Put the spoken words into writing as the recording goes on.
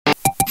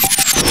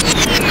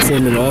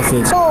Four-man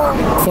offense.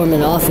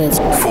 4-minute offense.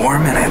 4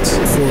 minutes.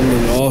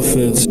 Four-man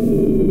offense.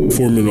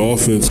 Four-man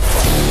offense.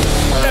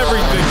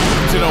 Everything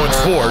you need to know in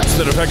sports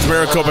that affects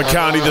Maricopa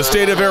County, the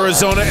state of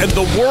Arizona, and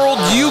the world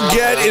you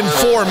get in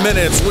 4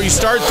 minutes. We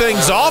start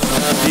things off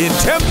in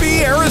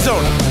Tempe,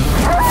 Arizona.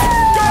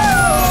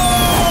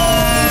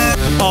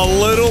 A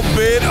little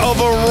bit of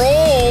a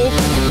roll.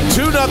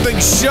 2-0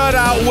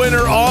 shutout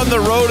winner on the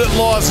road at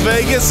Las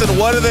Vegas. And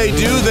what do?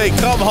 They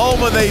come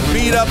home and they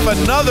beat up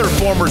another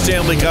former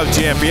Stanley Cup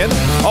champion.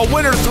 A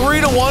winner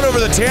 3-1 over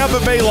the Tampa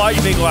Bay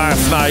Lightning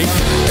last night.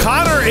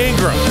 Connor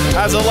Ingram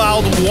has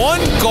allowed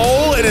 1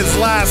 goal in his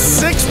last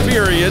 6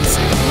 periods.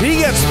 He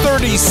gets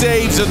 30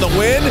 saves in the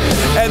win.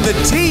 And the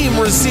team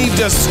received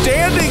a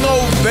standing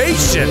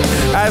ovation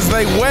as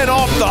they went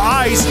off the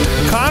ice.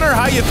 Connor,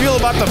 how you feel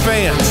about the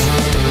fans?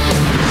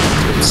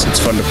 It's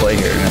fun to play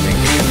here, and I think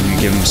when you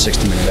give them a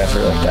 60-minute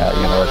effort like that,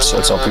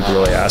 that's all people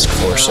really ask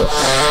for. So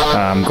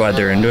I'm glad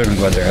they're into it. I'm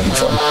glad they're having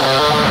fun.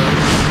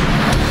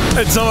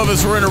 And some of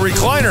us were in a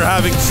recliner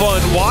having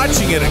fun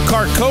watching it. And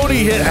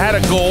Carcone had a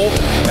goal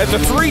at the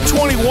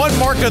 3:21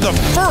 mark of the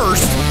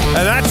first,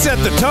 and that set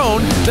the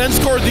tone. Then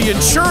scored the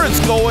insurance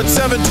goal at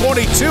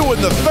 7:22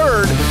 in the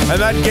third, and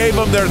that gave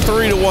them their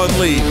 3-1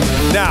 lead.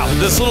 Now,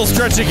 this little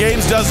stretch of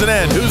games doesn't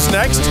end. Who's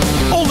next?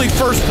 Only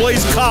first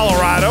place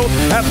Colorado.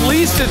 At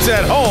least it's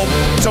at home.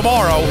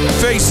 Tomorrow,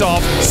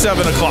 face-off,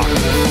 7 o'clock.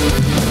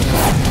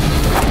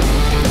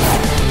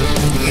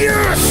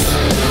 Yes!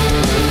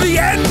 The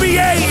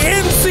NBA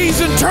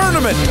in-season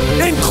tournament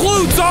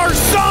includes our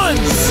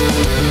Suns.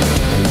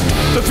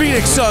 The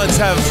Phoenix Suns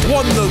have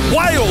won the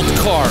wild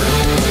card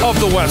of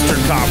the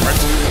Western Conference.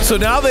 So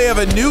now they have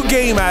a new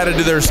game added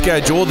to their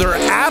schedule. They're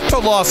at the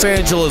Los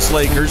Angeles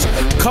Lakers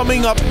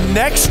coming up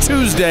next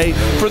Tuesday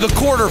for the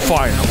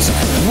quarterfinals.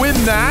 Win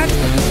that,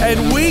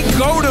 and we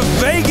go to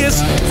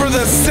Vegas for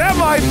the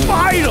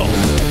semifinal.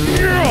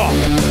 Yeah.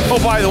 Oh,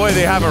 by the way,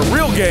 they have a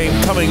real game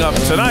coming up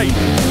tonight.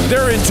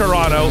 They're in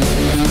Toronto.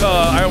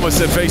 I almost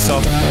said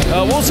face-off.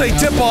 We'll say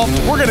tip-off.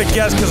 We're going to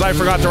guess because I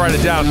forgot to write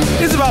it down.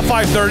 It's about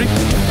 5:30.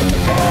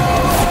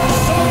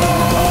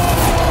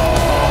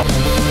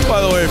 By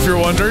the way, if you're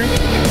wondering,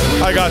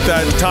 I got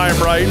that time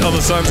right on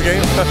the Suns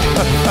game.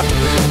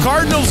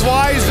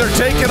 Cardinals-wise, they're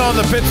taking on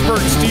the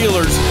Pittsburgh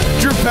Steelers.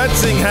 Drew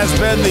Petzing has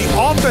been the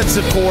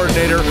offensive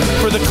coordinator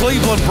for the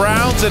Cleveland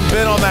Browns and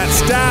been on that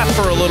staff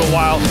for a little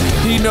while.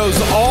 He knows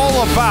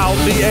all about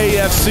the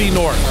AFC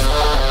North.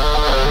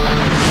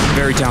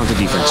 Very talented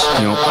defense,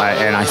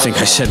 and I think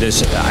I said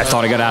this. I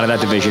thought I got out of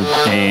that division,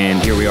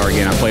 and here we are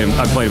again. I played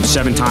them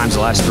 7 times the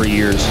last 3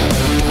 years.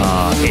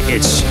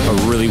 It's a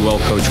really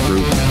well-coached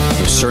group.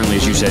 Certainly,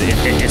 as you said,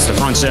 it's the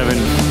front 7,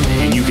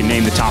 and you can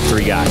name the top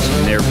 3 guys.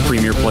 And they're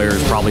premier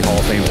players, probably Hall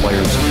of Fame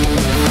players.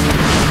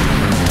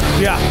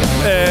 Yeah,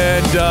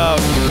 and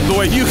the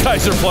way you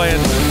guys are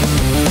playing,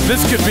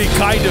 this could be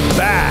kind of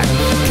bad.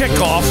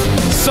 Kickoff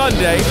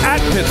Sunday at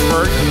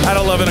Pittsburgh at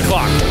 11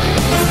 o'clock.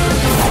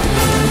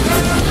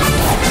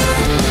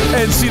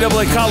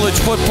 NCAA college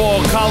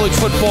football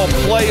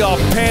playoff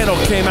panel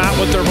came out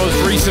with their most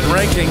recent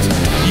rankings.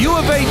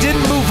 UofA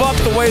didn't move up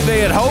the way they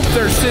had hoped.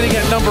 They're sitting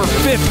at number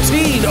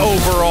 15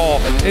 overall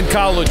in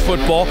college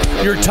football.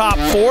 Your top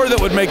 4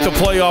 that would make the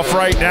playoff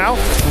right now: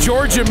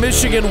 Georgia,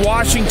 Michigan,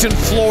 Washington,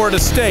 Florida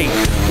State.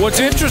 What's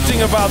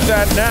interesting about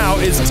that now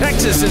is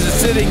Texas is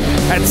sitting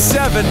at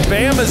 7,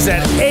 Bama's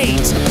at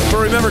 8. But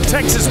remember,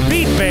 Texas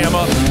beat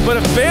Bama. But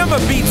if Bama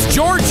beats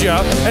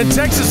Georgia and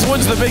Texas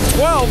wins the Big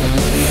 12,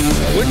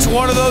 which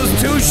one of those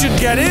 2 should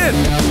get in?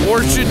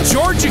 Or should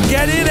Georgia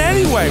get in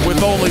anyway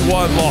with only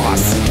 1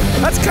 loss?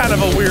 That's kind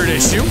of a weird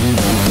issue.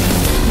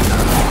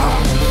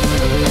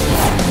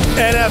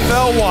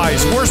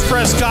 NFL-wise, worst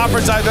press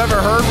conference I've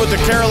ever heard with the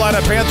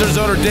Carolina Panthers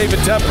owner David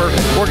Tepper.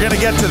 We're going to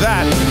get to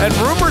that. And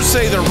rumors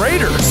say the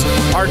Raiders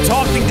are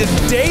talking to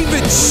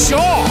David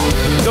Shaw,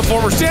 the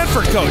former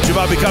Stanford coach,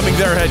 about becoming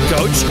their head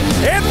coach.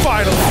 And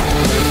finally,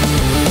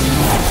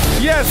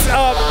 yes,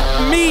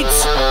 meet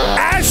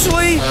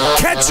Ashley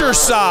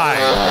Ketcherside.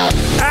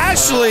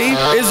 Ashley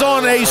is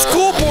on a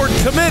school board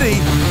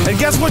committee, and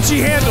guess what she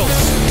handles?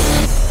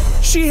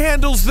 She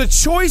handles the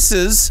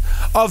choices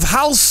of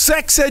how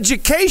sex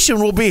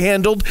education will be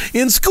handled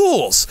in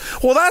schools.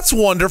 Well, that's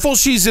wonderful.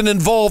 She's an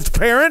involved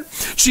parent.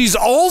 She's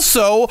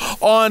also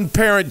on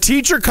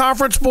parent-teacher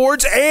conference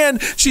boards,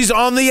 and she's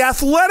on the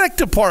athletic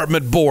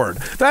department board.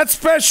 That's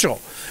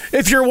special.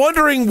 If you're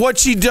wondering what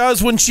she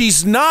does when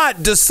she's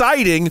not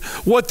deciding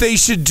what they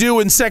should do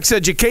in sex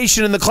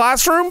education in the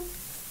classroom,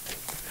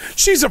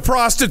 she's a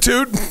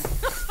prostitute.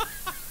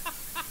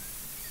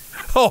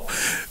 Oh,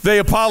 they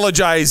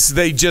apologize.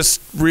 They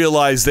just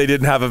realized they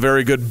didn't have a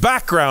very good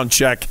background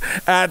check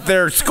at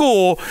their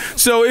school.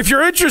 So if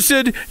you're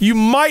interested, you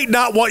might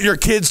not want your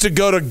kids to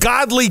go to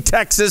Godly,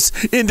 Texas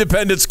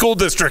Independent School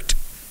District.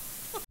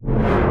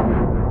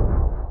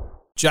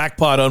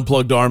 Jackpot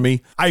Unplugged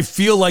Army. I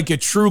feel like a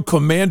true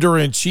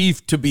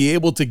commander-in-chief to be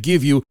able to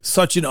give you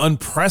such an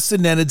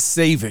unprecedented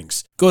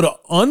savings. Go to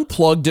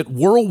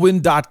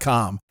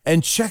unplugged@whirlwind.com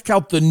and check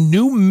out the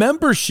new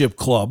membership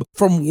club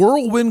from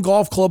Whirlwind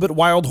Golf Club at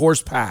Wild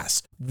Horse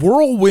Pass,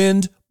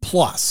 Whirlwind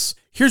Plus.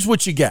 Here's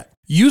what you get.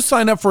 You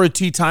sign up for a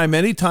tee time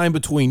anytime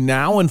between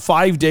now and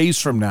 5 days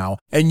from now,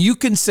 and you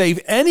can save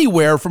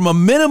anywhere from a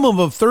minimum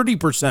of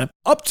 30%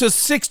 up to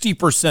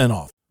 60%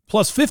 off.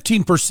 Plus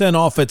 15%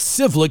 off at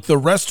Civlik, the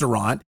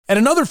restaurant, and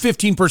another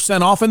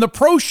 15% off in the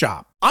pro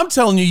shop. I'm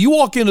telling you, you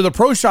walk into the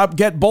pro shop,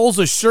 get Bowles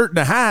a shirt and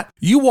a hat,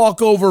 you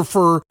walk over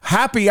for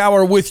happy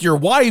hour with your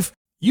wife,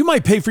 you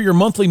might pay for your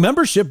monthly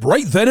membership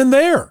right then and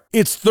there.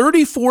 It's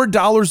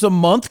 $34 a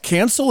month,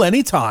 cancel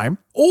anytime.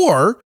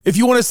 Or if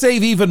you want to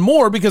save even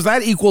more, because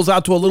that equals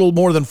out to a little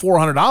more than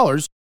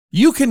 $400,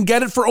 you can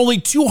get it for only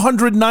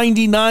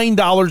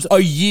 $299 a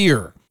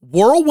year.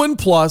 Whirlwind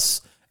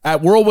Plus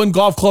at Whirlwind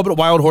Golf Club at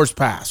Wild Horse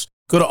Pass.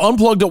 Go to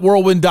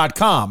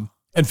unplugged@whirlwind.com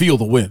and feel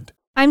the wind.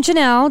 I'm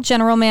Janelle,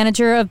 General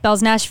Manager of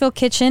Bell's Nashville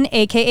Kitchen,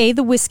 a.k.a.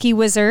 the Whiskey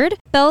Wizard.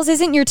 Bell's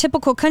isn't your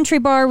typical country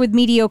bar with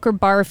mediocre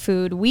bar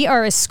food. We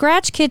are a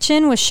scratch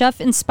kitchen with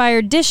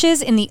chef-inspired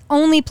dishes and the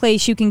only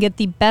place you can get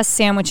the best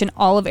sandwich in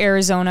all of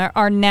Arizona,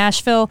 our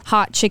Nashville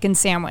hot chicken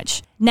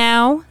sandwich.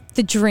 Now,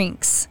 the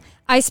drinks.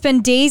 I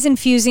spend days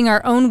infusing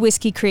our own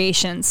whiskey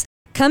creations.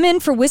 Come in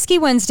for Whiskey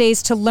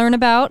Wednesdays to learn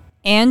about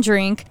and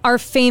drink our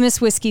famous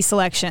whiskey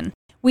selection.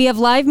 We have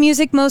live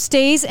music most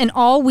days and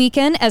all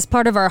weekend as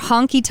part of our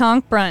Honky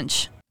Tonk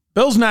Brunch.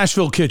 Bell's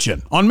Nashville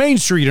Kitchen on Main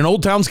Street in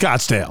Old Town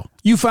Scottsdale.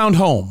 You found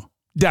home,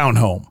 down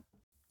home.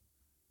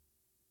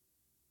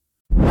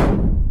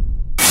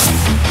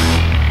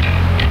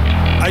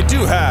 I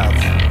do have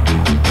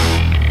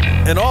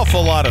an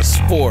awful lot of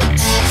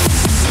sports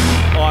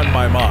on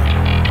my mind.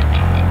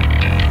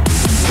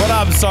 But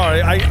I'm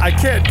sorry, I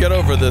can't get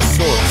over this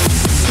story.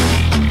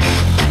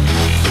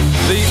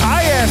 The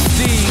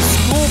ISD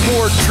school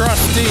board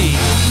trustee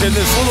in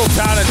this little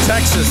town in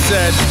Texas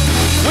said,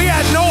 "We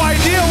had no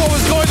idea what was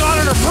going on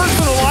in her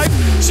personal life.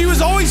 She was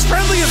always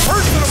friendly and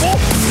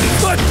personable."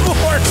 Good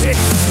morning,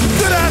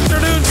 good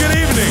afternoon, good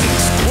evening.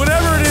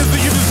 Whatever it is that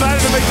you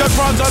decided to make Doug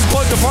Franz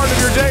Unplugged a part of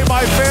your day,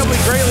 my family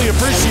greatly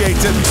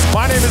appreciates it.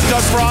 My name is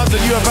Doug Franz,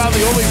 and you have found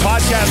the only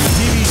podcast and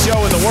TV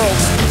show in the world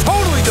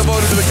totally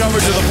devoted to the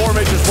coverage of the four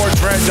major sports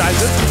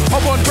franchises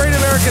of one great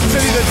American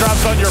city that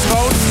drops on your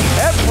phone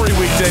every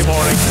weekday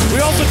morning.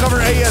 We also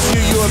cover ASU,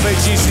 UofA,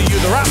 GCU,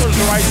 the Rattlers,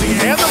 the Rising,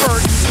 and the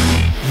Birds.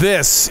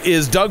 This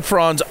is Doug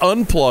Franz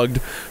Unplugged,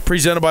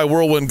 presented by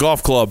Whirlwind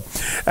Golf Club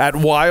at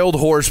Wild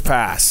Horse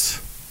Pass.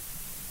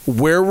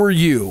 Where were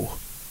you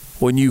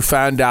when you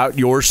found out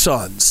your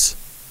sons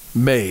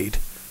made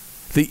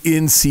the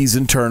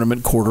in-season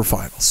tournament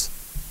quarterfinals?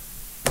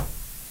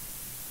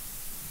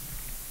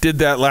 Did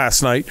that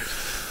last night.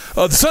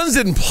 The Suns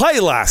didn't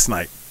play last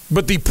night,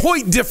 but the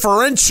point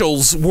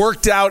differentials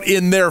worked out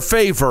in their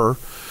favor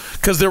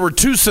because there were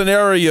two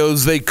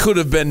scenarios they could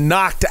have been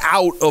knocked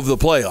out of the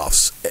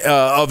playoffs,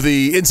 of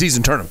the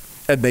in-season tournament,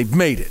 and they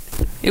made it.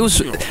 It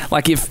was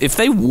like if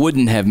they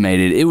wouldn't have made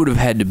it, it would have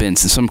had to been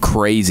some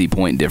crazy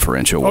point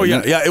differential. Oh,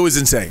 yeah, it was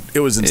insane. It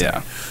was insane.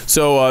 Yeah.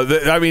 So,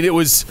 it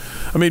was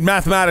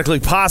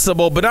mathematically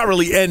possible, but not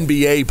really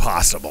NBA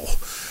possible.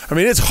 I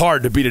mean, it's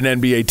hard to beat an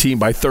NBA team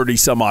by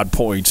 30-some-odd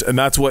points, and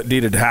that's what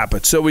needed to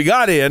happen. So we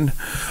got in.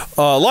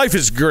 Life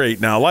is great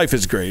now. Life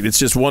is great. It's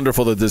just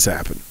wonderful that this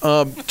happened.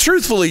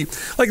 Truthfully,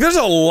 there's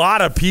a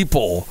lot of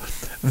people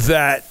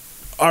that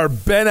are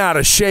bent out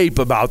of shape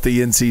about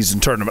the in-season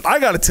tournament. I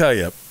got to tell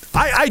you,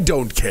 I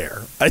don't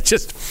care. I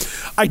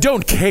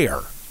don't care.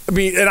 I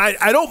mean, and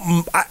I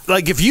don't,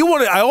 if you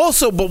want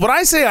to, but when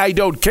I say I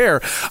don't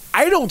care,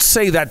 I don't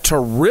say that to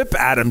rip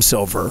Adam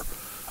Silver.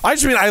 I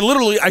just mean, I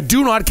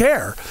do not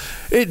care.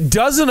 It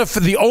doesn't,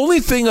 the only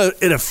thing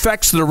it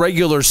affects the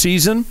regular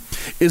season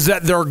is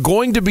that there are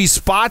going to be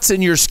spots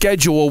in your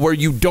schedule where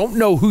you don't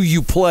know who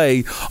you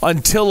play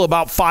until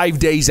about 5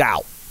 days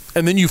out.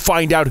 And then you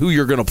find out who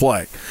you're going to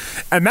play.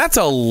 And that's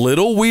a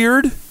little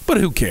weird, but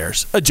who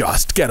cares?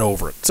 Adjust, get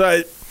over it.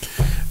 So,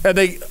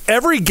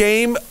 every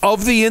game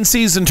of the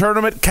in-season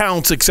tournament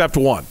counts except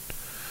one.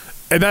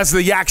 And that's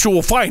the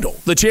actual final.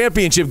 The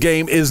championship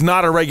game is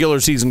not a regular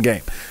season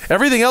game.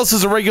 Everything else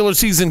is a regular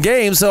season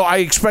game, so I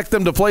expect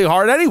them to play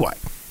hard anyway.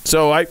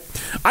 So I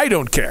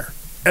don't care.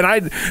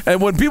 And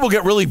when people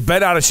get really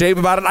bent out of shape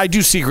about it, I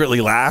do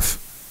secretly laugh.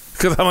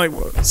 Because I'm like,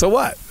 so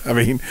what? I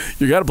mean,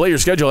 you got to play your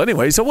schedule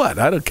anyway, so what?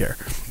 I don't care.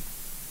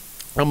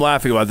 I'm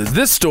laughing about this.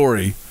 This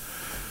story,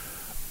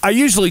 I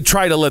usually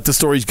try to let the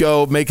stories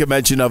go, make a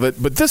mention of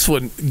it, but this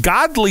one,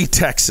 Godley,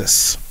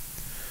 Texas.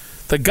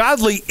 The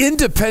Godley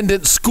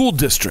Independent School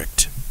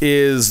District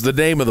is the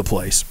name of the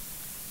place.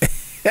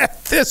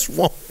 This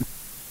one,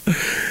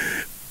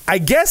 I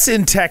guess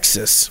in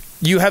Texas,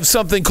 you have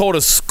something called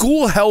a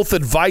School Health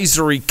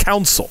Advisory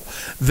Council.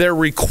 They're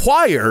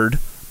required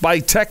by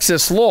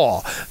Texas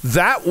law.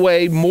 That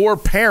way, more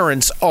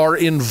parents are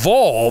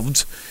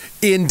involved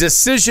in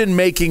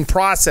decision-making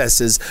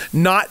processes,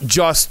 not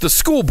just the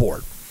school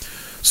board.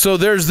 So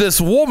there's this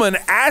woman,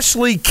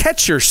 Ashley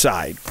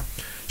Ketcherside.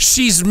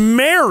 She's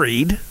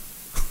married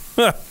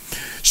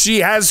She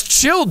has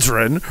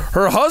children.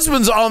 Her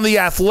husband's on the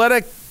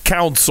athletic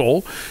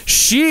council.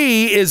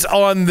 She is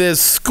on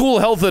this school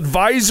health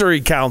advisory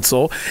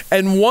council.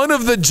 And one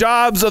of the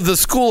jobs of the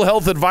school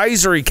health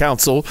advisory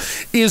council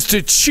is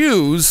to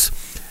choose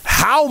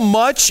how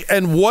much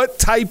and what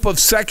type of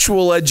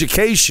sexual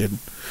education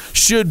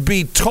should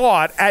be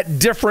taught at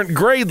different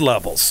grade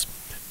levels.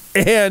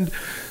 And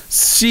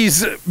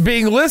she's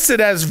being listed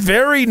as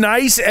very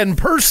nice and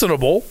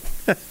personable.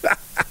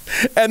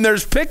 And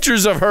there's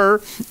pictures of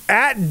her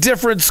at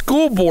different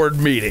school board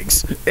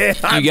meetings.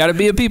 You got to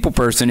be a people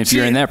person if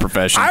you're in that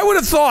profession. I would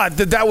have thought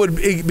that would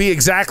be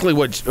exactly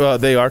what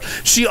they are.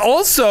 She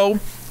also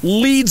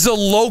leads a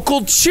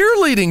local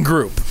cheerleading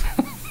group.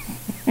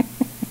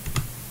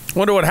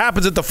 Wonder what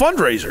happens at the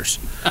fundraisers.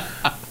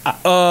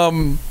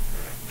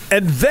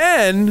 And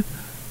then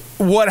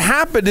what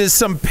happened is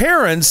some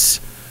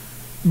parents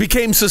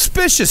became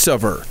suspicious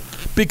of her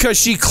because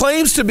she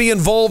claims to be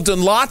involved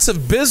in lots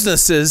of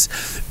businesses,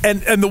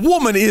 and the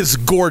woman is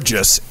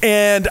gorgeous,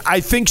 and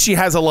I think she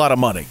has a lot of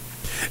money.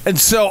 And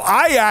so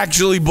I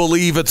actually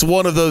believe it's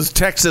one of those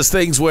Texas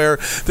things where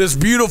this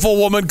beautiful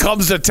woman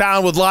comes to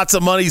town with lots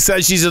of money,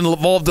 says she's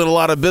involved in a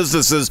lot of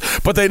businesses,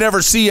 but they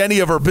never see any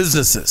of her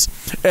businesses,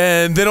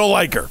 and they don't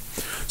like her.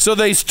 So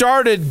they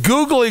started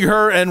Googling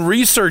her and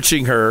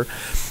researching her,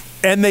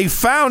 and they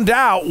found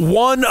out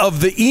one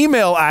of the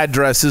email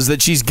addresses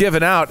that she's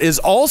given out is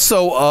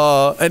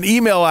also an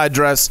email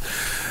address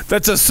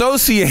that's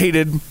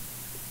associated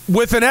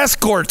with an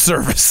escort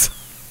service.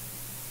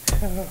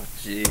 Oh,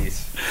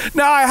 jeez.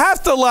 Now, I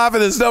have to laugh at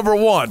this. Number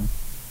one,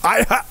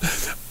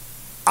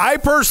 I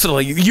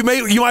personally, you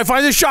might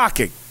find this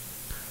shocking.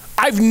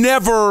 I've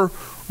never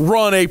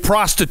run a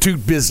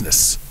prostitute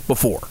business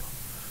before.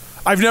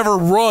 I've never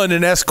run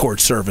an escort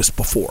service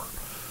before.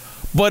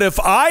 But if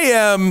I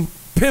am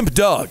Pimp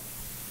Doug,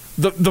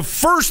 the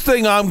first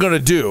thing I'm going to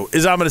do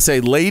is I'm going to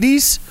say,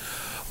 ladies,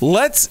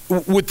 let's,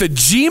 with the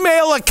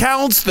Gmail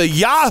accounts, the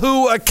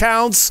Yahoo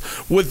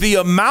accounts, with the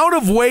amount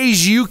of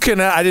ways you can,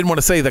 I didn't want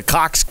to say the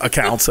Cox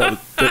accounts,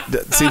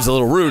 that seems a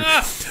little rude,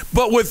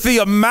 but with the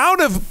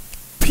amount of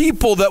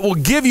people that will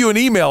give you an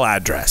email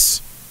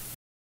address,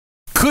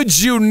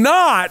 could you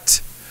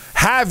not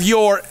have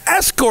your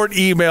escort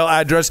email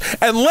address,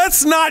 and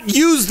let's not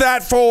use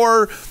that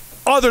for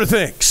other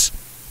things.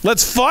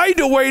 Let's find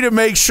a way to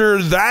make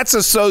sure that's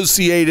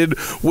associated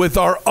with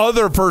our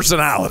other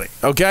personality,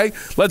 okay?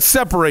 Let's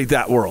separate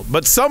that world.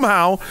 But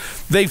somehow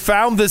they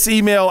found this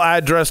email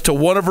address to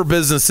one of her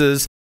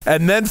businesses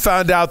and then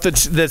found out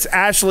that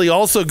Ashley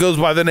also goes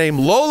by the name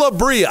Lola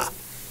Bria.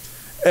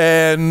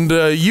 And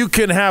you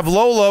can have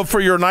Lola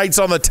for your nights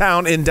on the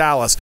town in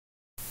Dallas.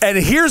 And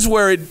here's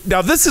where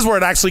this is where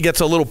it actually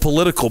gets a little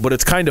political, but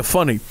it's kind of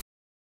funny.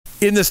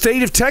 In the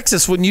state of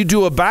Texas, when you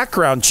do a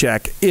background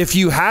check, if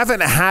you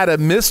haven't had a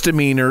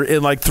misdemeanor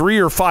in like 3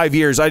 or 5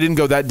 years, I didn't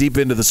go that deep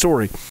into the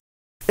story,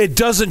 it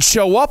doesn't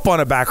show up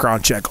on a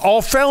background check.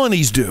 All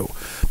felonies do,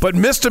 but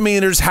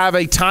misdemeanors have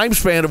a time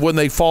span of when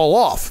they fall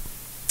off.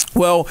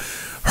 Well,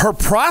 her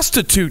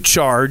prostitute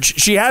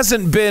charge, she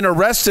hasn't been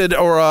arrested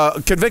or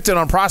convicted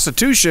on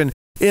prostitution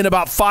in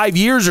about 5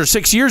 years or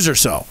 6 years or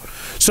so.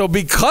 So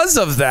because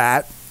of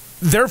that,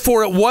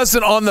 therefore, it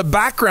wasn't on the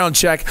background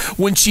check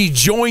when she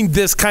joined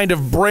this kind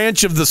of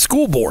branch of the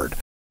school board.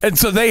 And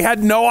so they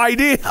had no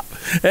idea.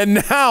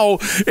 And now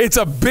it's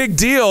a big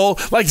deal.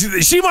 Like,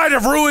 she might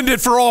have ruined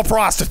it for all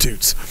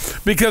prostitutes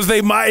because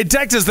in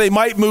Texas, they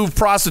might move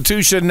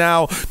prostitution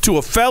now to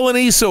a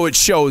felony so it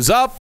shows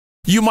up.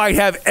 You might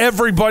have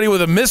everybody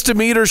with a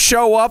misdemeanor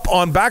show up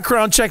on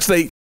background checks.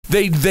 They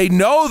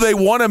know they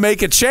want to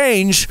make a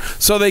change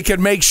so they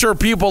can make sure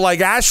people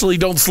like Ashley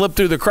don't slip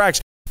through the cracks.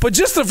 But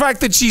just the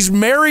fact that she's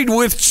married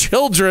with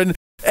children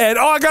and,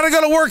 I got to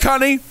go to work,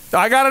 honey.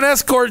 I got an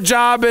escort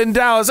job in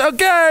Dallas.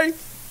 Okay.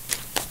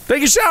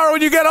 Take a shower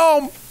when you get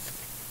home.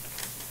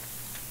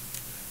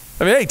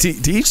 I mean, hey,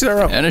 to each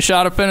their own. And a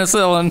shot of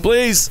penicillin.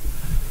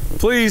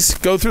 Please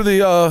go through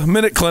the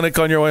Minute Clinic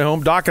on your way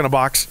home. Doc in a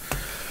box.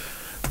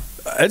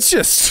 It's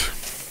just,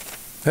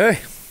 hey.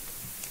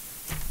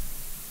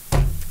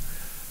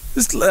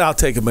 I'll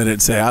take a minute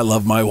and say I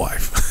love my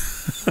wife.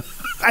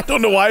 I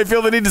don't know why I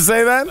feel the need to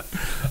say that.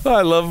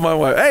 I love my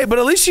wife. Hey, but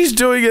at least she's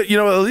doing it,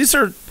 at least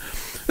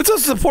it's a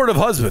supportive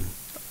husband.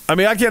 I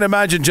mean, I can't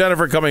imagine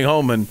Jennifer coming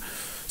home and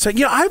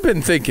saying, I've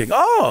been thinking,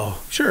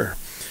 oh, sure.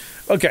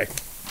 Okay,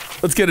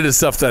 let's get into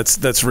stuff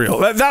that's real.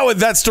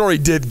 That story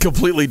did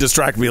completely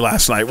distract me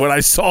last night when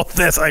I saw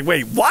this. Like,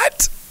 wait,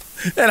 what?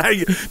 And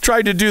I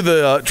tried to do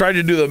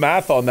the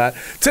math on that.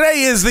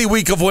 Today is the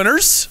week of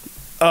winners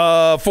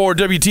for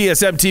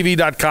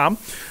WTSMTV.com.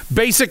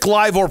 Basic,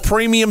 live, or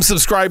premium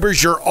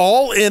subscribers, you're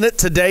all in it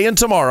today and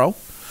tomorrow.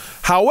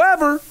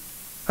 However,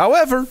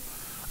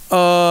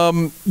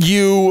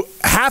 you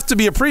have to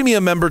be a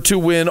premium member to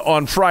win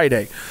on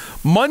Friday.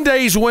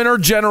 Monday's winner,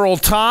 General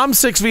Tom,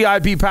 6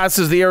 VIP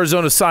passes the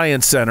Arizona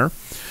Science Center.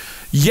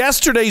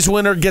 Yesterday's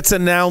winner gets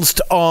announced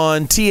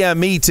on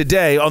TME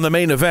today on the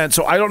main event,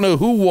 so I don't know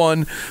who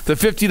won the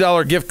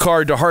 $50 gift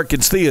card to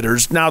Harkins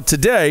Theaters. Now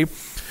today,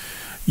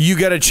 you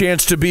get a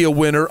chance to be a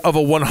winner of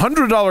a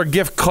 $100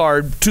 gift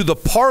card to the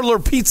Parlor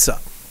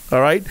Pizza.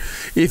 All right.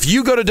 If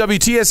you go to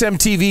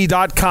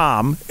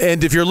WTSMTV.com,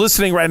 and if you're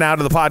listening right now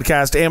to the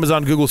podcast,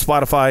 Amazon, Google,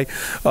 Spotify,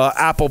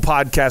 Apple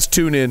Podcast,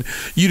 TuneIn,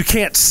 you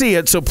can't see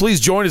it. So please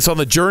join us on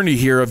the journey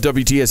here of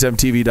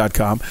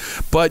WTSMTV.com.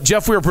 But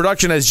Jeff Weir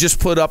Production has just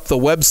put up the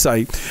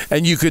website,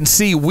 and you can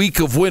see Week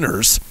of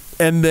Winners.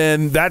 And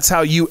then that's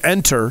how you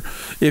enter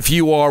if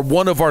you are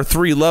one of our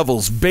 3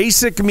 levels.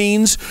 Basic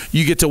means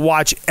you get to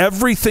watch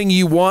everything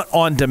you want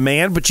on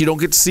demand, but you don't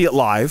get to see it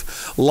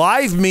live.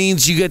 Live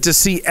means you get to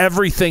see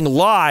everything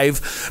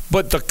live,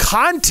 but the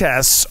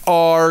contests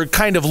are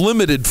kind of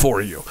limited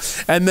for you.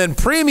 And then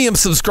premium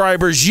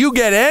subscribers, you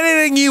get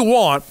anything you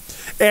want,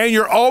 and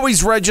you're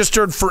always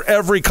registered for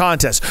every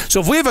contest.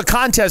 So if we have a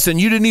contest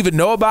and you didn't even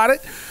know about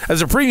it,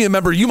 as a premium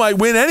member, you might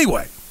win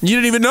anyway. You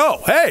didn't even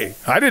know. Hey,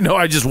 I didn't know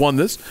I just won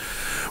this.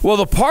 Well,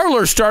 the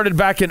Parlor started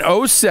back in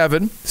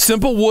 2007.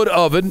 Simple wood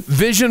oven,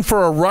 vision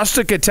for a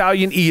rustic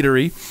Italian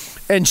eatery.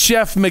 And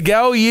Chef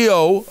Miguel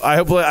Yeo, I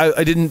hope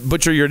I didn't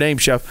butcher your name,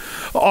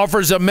 Chef,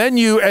 offers a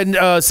menu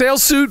and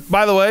sales suit,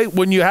 by the way,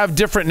 when you have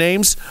different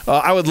names.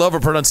 I would love a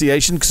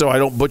pronunciation so I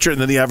don't butcher it.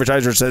 And then the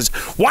advertiser says,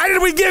 why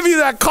did we give you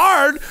that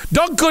card?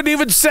 Doug couldn't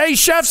even say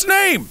Chef's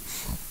name.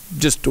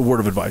 Just a word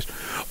of advice.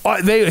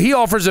 He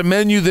offers a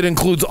menu that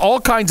includes all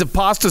kinds of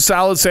pasta,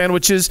 salad,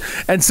 sandwiches,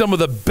 and some of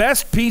the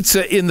best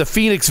pizza in the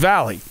Phoenix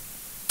Valley.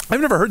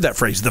 I've never heard that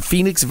phrase, the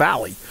Phoenix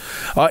Valley.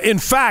 In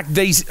fact,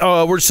 they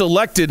were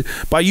selected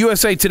by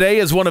USA Today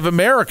as one of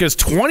America's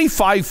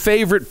 25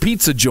 favorite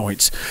pizza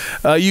joints.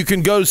 You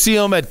can go see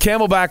them at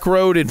Camelback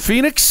Road in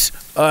Phoenix.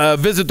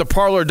 Visit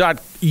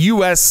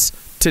theparlor.us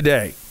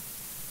today.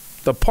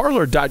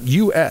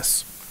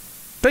 Theparlor.us.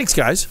 Thanks,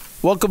 guys.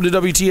 Welcome to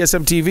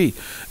WTSM TV,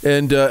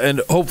 and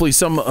hopefully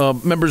some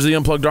members of the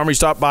Unplugged Army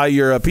stop by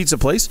your pizza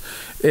place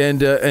and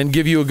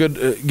give you a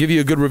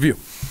good review.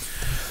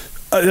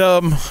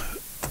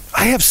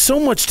 I have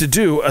so much to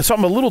do, so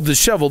I'm a little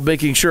disheveled,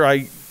 making sure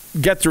I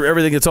get through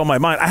everything that's on my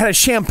mind. I had a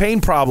champagne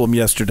problem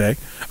yesterday.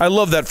 I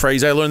love that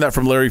phrase. I learned that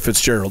from Larry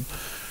Fitzgerald.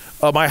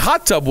 My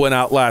hot tub went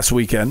out last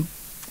weekend,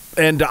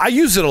 and I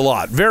use it a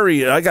lot.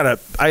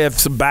 I have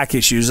some back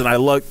issues, and I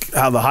like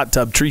how the hot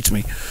tub treats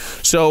me.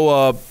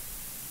 So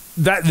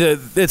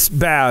it's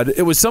bad.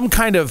 It was some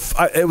kind of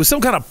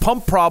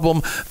pump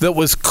problem that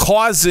was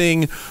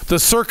causing the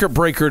circuit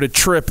breaker to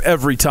trip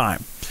every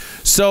time.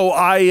 So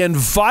I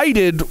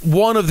invited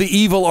one of the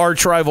evil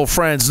arch rival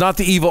friends, not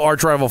the evil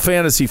arch rival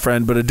fantasy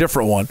friend, but a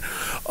different one,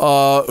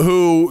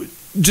 who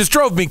just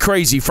drove me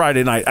crazy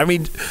Friday night. I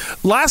mean,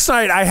 last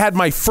night I had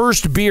my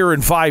first beer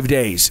in 5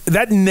 days.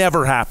 That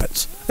never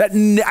happens.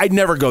 I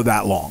never go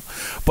that long.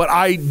 But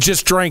I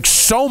just drank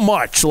so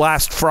much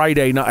last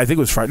Friday night. I think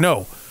it was Friday.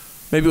 No,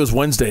 maybe it was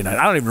Wednesday night.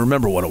 I don't even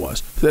remember what it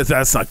was.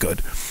 That's not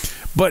good.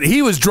 But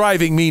he was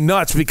driving me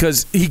nuts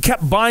because he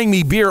kept buying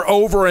me beer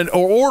or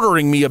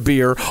ordering me a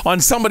beer on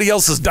somebody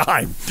else's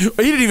dime. He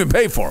didn't even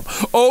pay for them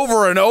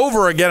over and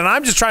over again, and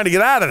I'm just trying to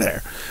get out of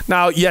there.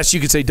 Now, yes, you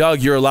could say,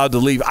 Doug, you're allowed to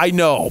leave. I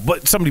know,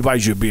 but somebody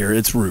buys you a beer.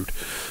 It's rude.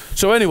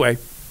 So anyway,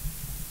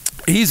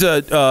 he's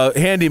a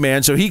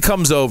handyman, so he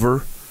comes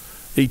over.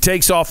 He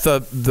takes off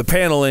the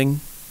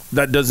paneling.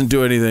 That doesn't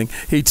do anything.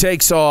 He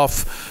takes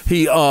off,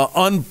 he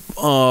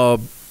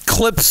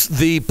clips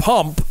the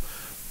pump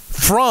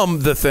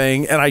from the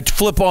thing, and I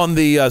flip on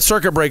the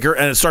circuit breaker,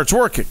 and it starts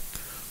working.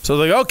 So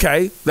they're like,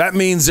 okay, that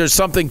means there's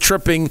something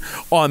tripping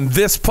on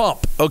this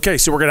pump. Okay,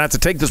 so we're going to have to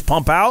take this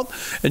pump out,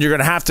 and you're going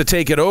to have to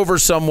take it over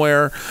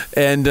somewhere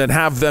and then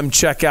have them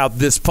check out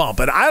this pump.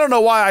 And I don't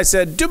know why I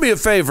said, do me a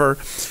favor.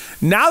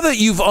 Now that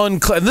you've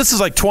unclipped, and this is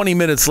like 20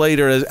 minutes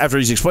later after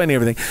he's explaining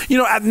everything,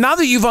 now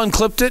that you've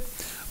unclipped it,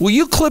 will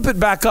you clip it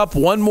back up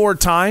one more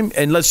time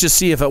and let's just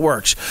see if it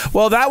works?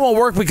 Well, that won't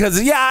work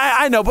because,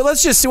 I know, but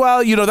let's just,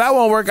 that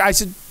won't work. I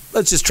said,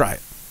 let's just try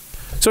it.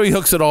 So he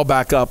hooks it all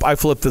back up. I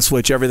flip the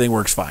switch. Everything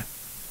works fine.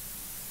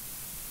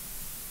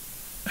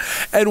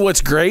 And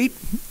what's great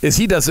is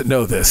he doesn't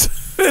know this.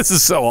 This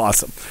is so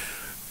awesome.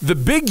 The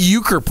big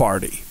euchre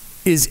party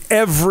is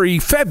every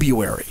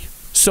February.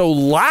 So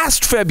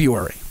last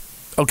February,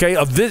 okay,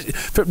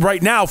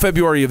 right now,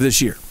 February of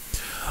this year,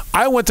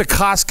 I went to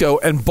Costco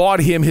and bought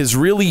him his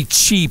really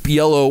cheap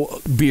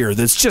yellow beer.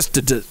 That's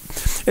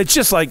it's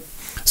just like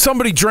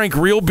somebody drank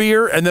real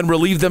beer and then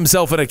relieved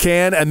themselves in a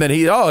can, and then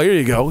here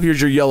you go. Here's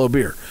your yellow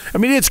beer. I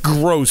mean, it's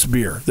gross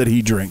beer that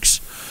he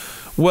drinks.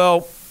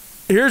 Well,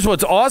 here's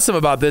what's awesome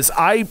about this.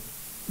 I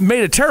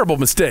made a terrible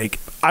mistake.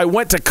 I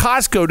went to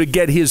Costco to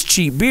get his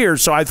cheap beer,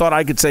 so I thought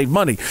I could save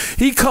money.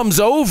 He comes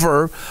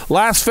over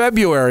last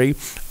February.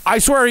 I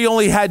swear he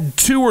only had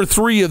 2 or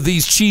 3 of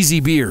these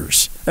cheesy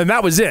beers, and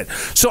that was it.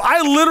 So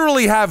I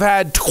literally have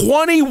had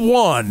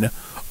 21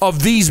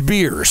 of these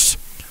beers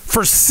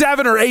for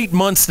 7 or 8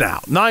 months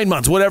now, 9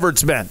 months, whatever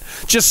it's been,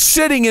 just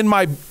sitting in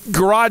my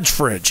garage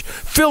fridge,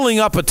 filling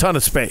up a ton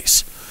of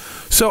space.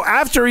 So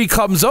after he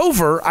comes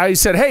over, I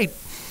said, hey,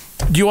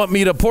 do you want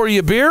me to pour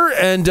you a beer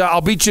and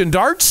I'll beat you in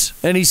darts?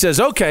 And he says,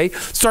 okay.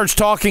 Starts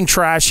talking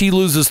trash. He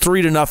loses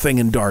 3-0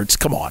 in darts.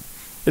 Come on.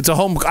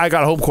 I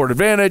got a home court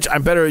advantage.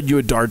 I'm better than you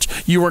at darts.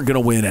 You weren't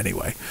going to win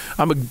anyway.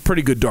 I'm a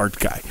pretty good dart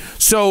guy.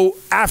 So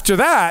after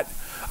that,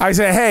 I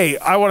say, hey,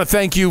 I want to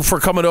thank you for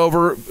coming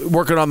over,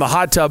 working on the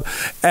hot tub.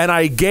 And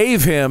I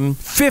gave him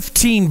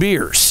 15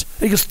 beers.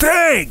 He goes,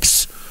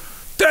 thanks.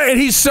 And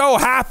he's so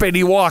happy, and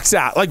he walks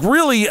out, like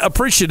really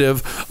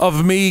appreciative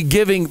of me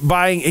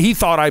buying. He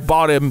thought I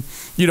bought him,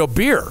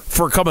 beer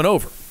for coming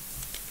over.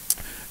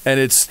 And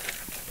it's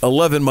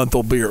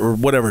 11-month-old beer or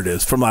whatever it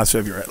is from last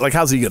February. Like,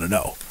 how's he going to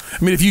know?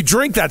 I mean, if you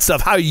drink that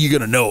stuff, how are you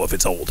going to know if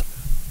it's old?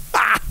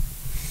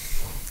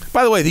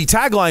 By the way, the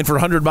tagline for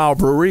 100 Mile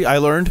Brewery, I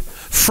learned,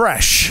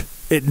 fresh.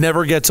 It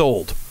never gets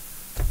old.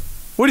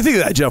 What do you think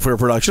of that, Jeff, for your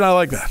production? I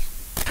like that.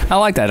 I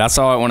like that. I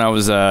saw it when I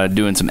was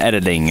doing some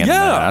editing, and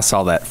I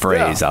saw that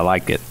phrase. Yeah. I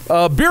liked it.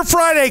 Beer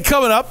Friday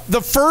coming up.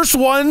 The first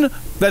one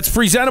that's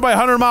presented by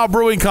 100 Mile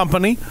Brewing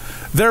Company.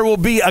 There will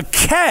be a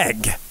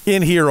keg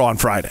in here on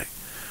Friday.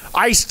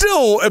 I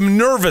still am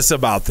nervous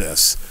about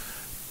this.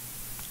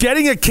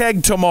 Getting a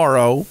keg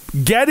tomorrow,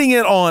 getting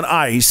it on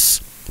ice,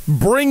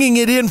 bringing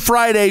it in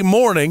Friday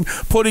morning,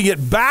 putting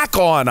it back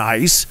on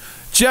ice,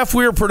 Jeff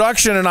Weir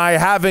Production and I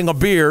having a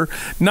beer.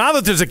 Now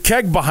that there's a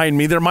keg behind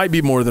me, there might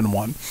be more than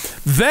one.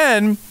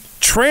 Then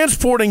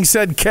transporting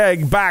said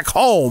keg back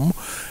home,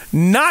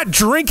 not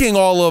drinking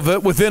all of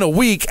it within a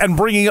week and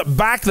bringing it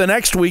back the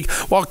next week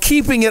while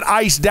keeping it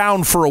iced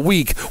down for a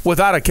week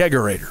without a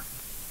kegerator.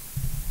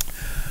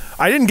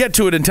 I didn't get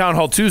to it in Town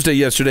Hall Tuesday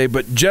yesterday,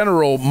 but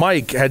General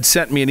Mike had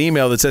sent me an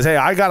email that says, hey,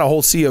 I got a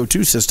whole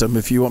CO2 system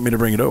if you want me to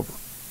bring it over.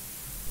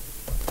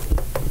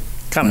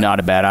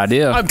 Not a bad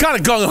idea. I'm kind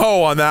of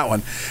gung-ho on that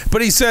one.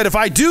 But he said, if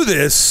I do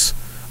this,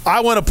 I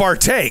want to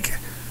partake.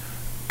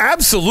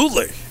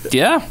 Absolutely.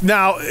 Yeah.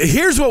 Now,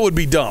 here's what would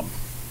be dumb.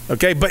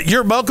 Okay, but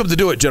you're welcome to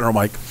do it, General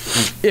Mike.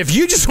 If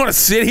you just want to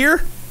sit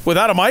here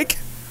without a mic,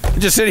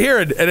 just sit here,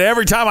 and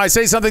every time I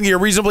say something you're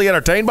reasonably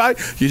entertained by,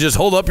 you just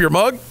hold up your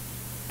mug,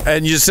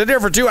 and you just sit there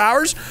for 2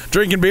 hours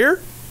drinking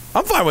beer,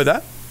 I'm fine with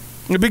that.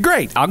 It'd be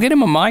great. I'll get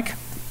him a mic.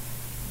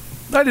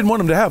 I didn't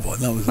want him to have one.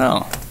 That was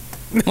no.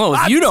 Well,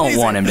 if you don't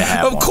want him to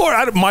have one. Of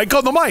course. Mic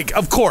on the mic.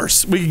 Of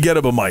course. We can get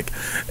him a mic.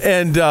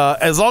 And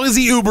as long as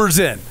he Ubers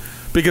in.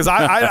 Because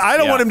I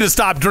don't want him to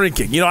stop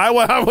drinking. I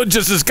want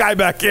just this guy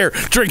back here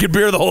drinking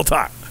beer the whole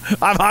time.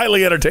 I'm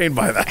highly entertained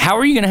by that. How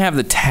are you going to have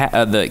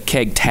the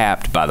keg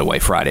tapped, by the way,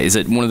 Friday? Is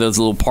it one of those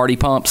little party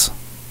pumps?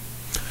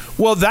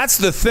 Well, that's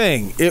the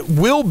thing. It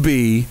will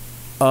be,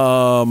 they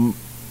were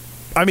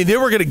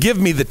going to give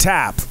me the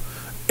tap,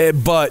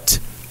 but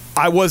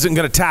I wasn't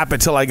going to tap it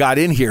till I got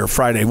in here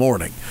Friday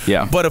morning.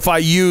 Yeah. But if I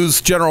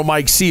use General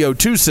Mike's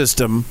CO2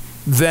 system,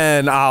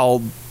 then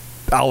I'll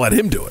let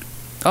him do it.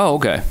 Oh,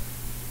 okay.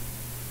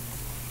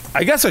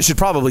 I guess I should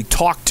probably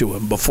talk to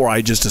him before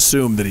I just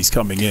assume that he's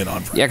coming in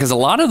on Friday. Yeah, because a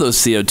lot of those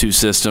CO2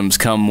 systems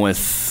come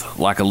with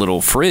like a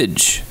little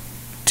fridge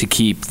to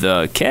keep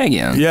the keg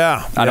in.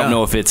 Yeah. I don't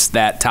know if it's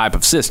that type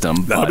of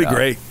system. That'll be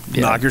great.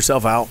 Yeah. Knock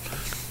yourself out.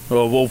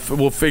 Well,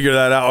 we'll figure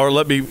that out. Or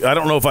I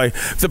don't know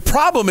if the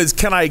problem is,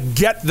 can I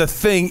get the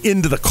thing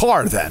into the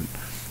car then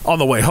on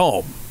the way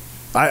home?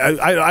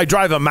 I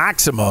drive a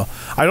Maxima.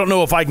 I don't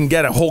know if I can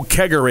get a whole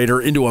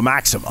kegerator into a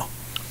Maxima.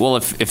 Well,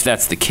 if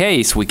that's the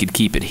case, we could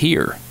keep it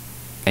here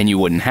and you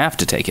wouldn't have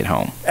to take it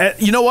home.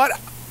 You know what?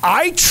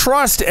 I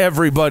trust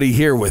everybody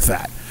here with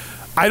that.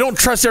 I don't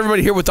trust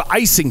everybody here with the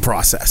icing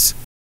process.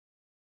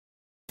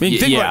 Think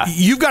about it.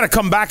 You've got to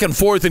come back and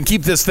forth and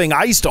keep this thing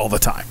iced all the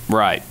time.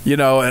 Right.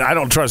 And I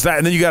don't trust that.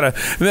 And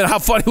then how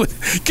funny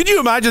could you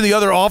imagine the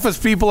other office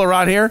people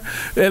around here?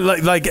 And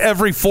like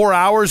every 4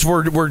 hours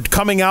we're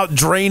coming out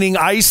draining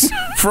ice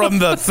from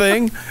the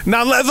thing.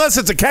 Now, unless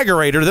it's a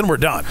kegerator, then we're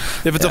done.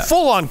 If it's a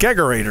full-on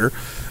kegerator,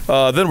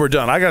 then we're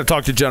done. I got to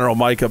talk to General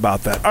Mike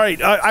about that. All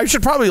right, I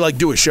should probably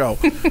do a show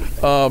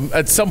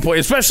at some point,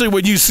 especially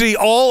when you see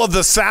all of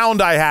the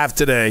sound I have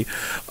today.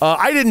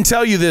 I didn't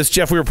tell you this,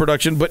 Jeff Weir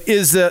Production, but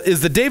is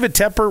the David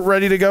Tepper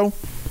ready to go?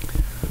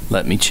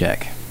 Let me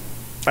check.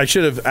 I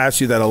should have asked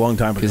you that a long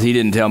time ago. Because he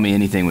didn't tell me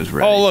anything was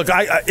ready. Oh, look,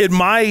 in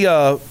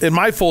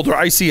my folder,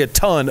 I see a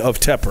ton of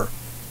Tepper.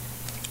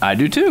 I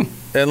do too.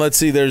 And let's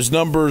see, there's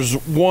numbers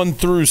 1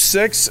 through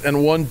 6,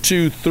 and 1,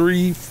 2,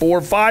 3,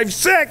 4, 5,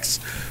 6.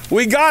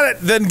 We got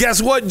it. Then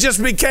guess what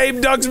just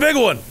became Doug's big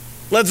one?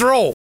 Let's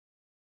roll.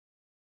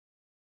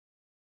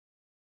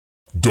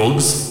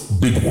 Doug's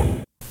big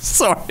one.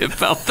 Sorry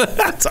about that.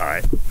 That's all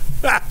right.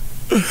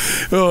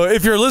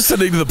 If you're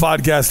listening to the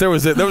podcast, there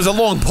was a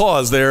long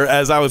pause there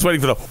as I was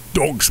waiting for the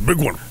Doug's big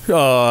one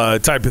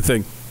type of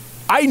thing.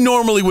 I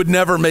normally would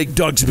never make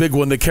Doug's big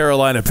one the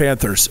Carolina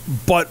Panthers,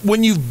 but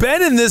when you've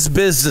been in this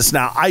business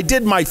now, I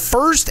did my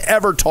first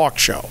ever talk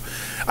show.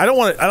 I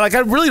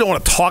really don't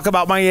want to talk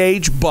about my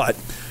age, but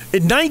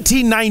in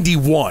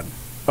 1991,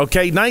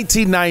 okay,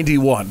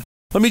 1991.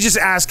 Let me just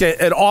ask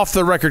an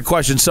off-the-record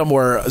question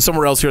somewhere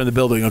else here in the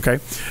building, okay?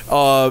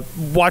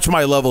 Watch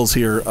my levels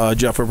here,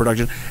 Jeff, for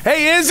production.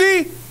 Hey,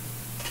 Izzy,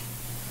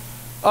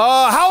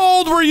 how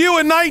old were you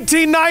in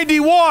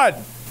 1991?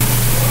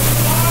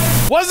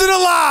 Wasn't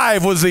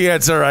alive was the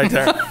answer right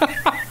there.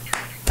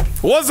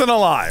 Wasn't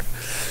alive.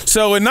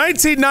 So in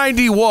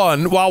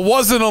 1991, while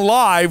Wasn't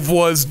Alive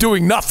was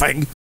doing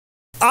nothing,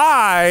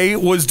 I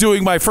was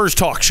doing my first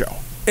talk show.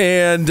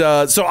 And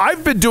so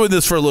I've been doing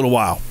this for a little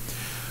while.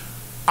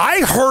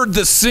 I heard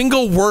the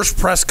single worst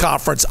press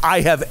conference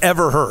I have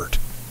ever heard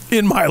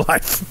in my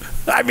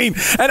life. I mean,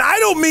 and I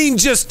don't mean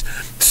just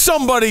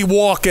somebody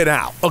walking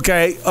out,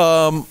 okay?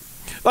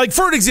 Like,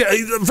 for an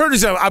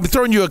example, I'm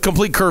throwing you a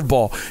complete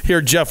curveball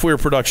here, Jeff Weir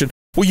Production.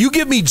 Well, you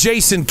give me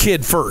Jason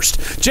Kidd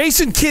first.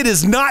 Jason Kidd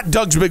is not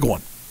Doug's big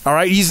one, all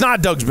right? He's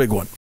not Doug's big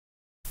one.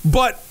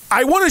 But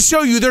I want to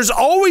show you there's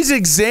always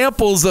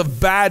examples of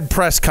bad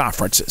press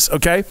conferences,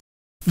 okay?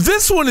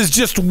 This one is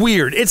just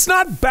weird. It's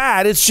not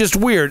bad, it's just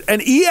weird. An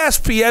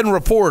ESPN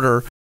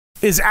reporter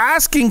is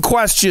asking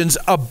questions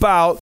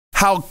about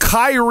how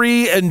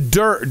Kyrie and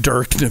Dirk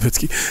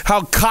Nowitzki,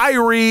 how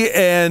Kyrie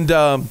and,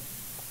 oh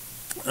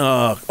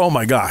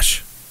my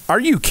gosh, are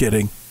you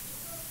kidding?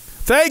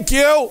 Thank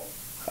you.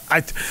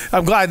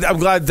 I'm glad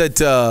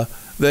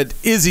that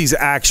Izzy's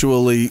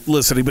actually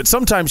listening, but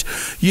sometimes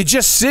you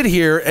just sit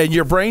here and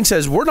your brain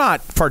says, we're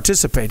not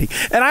participating.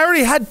 And I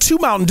already had 2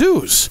 Mountain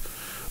Dews.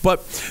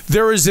 But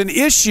there is an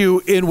issue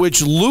in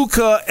which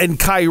Luka and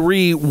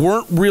Kyrie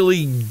weren't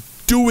really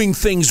doing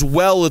things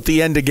well at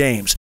the end of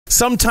games.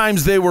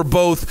 Sometimes they were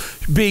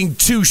both being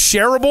too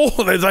shareable.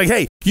 It's like,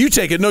 hey, you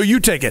take it. No, you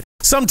take it.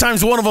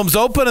 Sometimes one of them's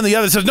open and the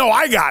other says, no,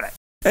 I got it.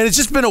 And it's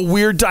just been a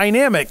weird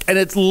dynamic.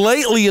 And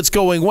lately it's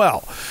going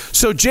well.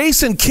 So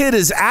Jason Kidd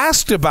is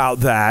asked about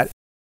that.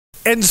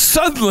 And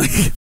suddenly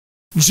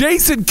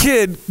Jason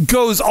Kidd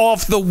goes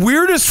off the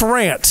weirdest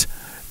rant.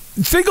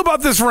 Think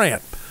about this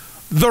rant.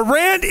 The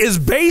rant is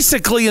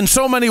basically, in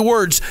so many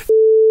words,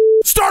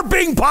 start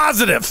being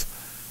positive.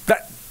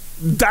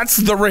 That's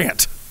the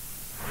rant.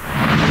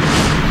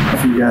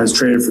 You guys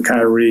traded for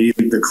Kyrie.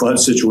 The clutch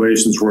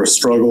situations were a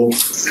struggle.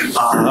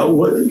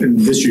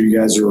 This year, you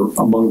guys are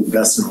among the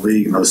best in the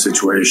league in those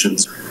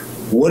situations.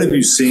 What have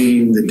you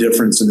seen the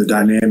difference in the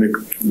dynamic,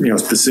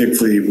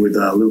 specifically with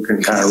Luka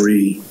and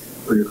Kyrie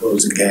when you're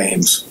closing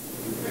games?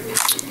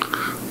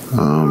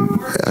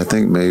 I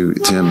think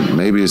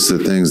maybe it's the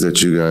things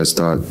that you guys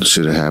thought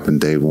should have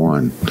happened day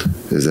one,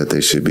 is that they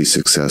should be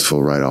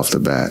successful right off the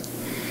bat.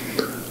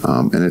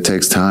 And it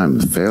takes time.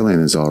 Failing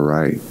is all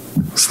right.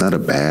 It's not a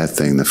bad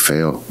thing to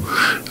fail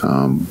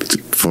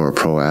for a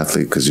pro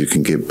athlete, because you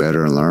can get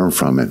better and learn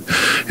from it.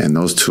 And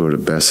those two are the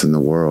best in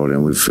the world,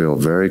 and we feel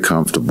very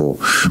comfortable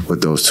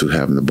with those two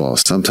having the ball.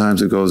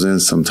 Sometimes it goes in,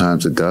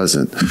 sometimes it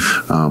doesn't,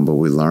 but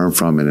we learn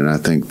from it, and I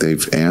think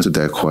they've answered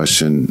that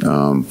question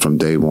from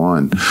day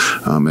one.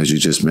 As you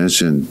just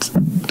mentioned,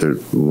 they're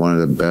one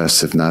of the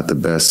best, if not the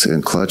best,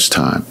 in clutch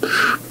time.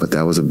 But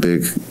that was a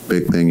big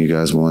thing you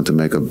guys wanted to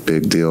make a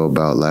big deal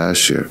about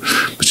last year.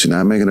 But you're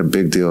not making a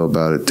big deal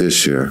about it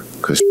this year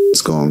because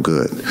it's going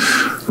good,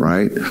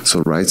 right?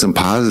 So write some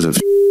positive.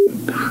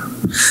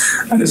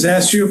 I just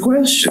asked you a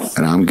question.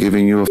 And I'm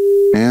giving you a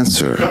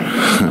answer.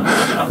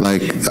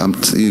 Like,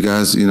 you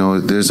guys,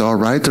 there's all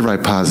right to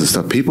write positive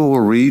stuff. People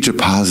will read your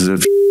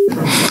positive.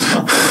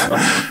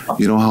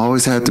 You don't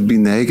always have to be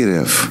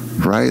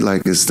negative, right?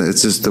 Like, it's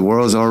just the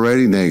world's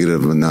already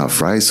negative enough,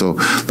 right? So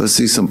let's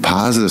see some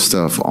positive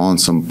stuff on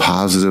some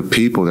positive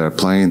people that are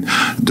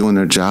doing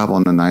their job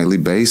on a nightly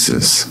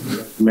basis.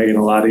 Making it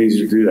a lot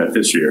easier to do that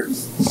this year.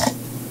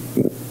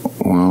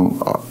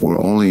 Well, we're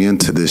only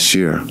into this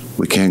year.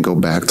 We can't go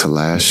back to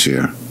last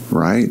year,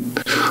 right?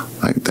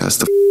 Like, that's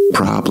the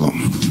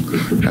problem.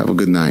 Have a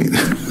good night.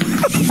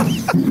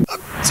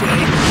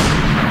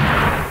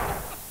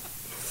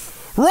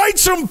 Write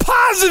some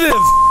positive.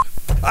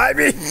 I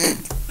mean,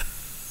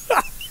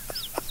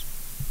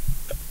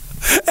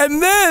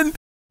 and then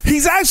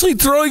he's actually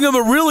throwing him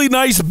a really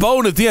nice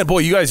bone at the end. Boy,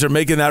 you guys are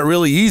making that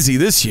really easy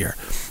this year.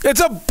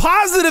 It's a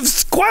positive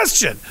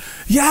question.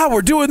 Yeah,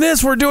 we're doing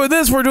this, we're doing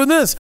this, we're doing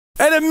this.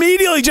 And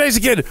immediately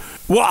Jason Kidd,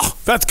 well,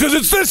 that's because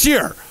it's this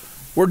year.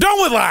 We're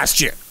done with last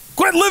year.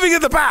 Quit living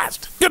in the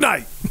past. Good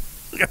night.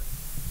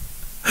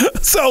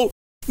 So,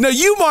 now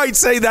you might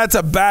say that's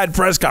a bad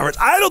press conference.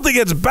 I don't think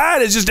it's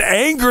bad. It's just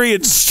angry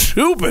and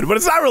stupid, but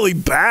it's not really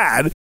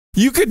bad.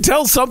 You can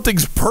tell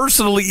something's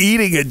personally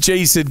eating at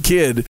Jason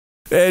Kidd,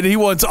 and he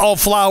wants all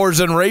flowers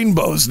and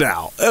rainbows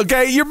now.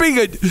 Okay, you're being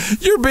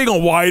a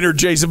whiner,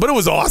 Jason, but it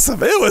was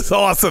awesome. It was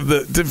awesome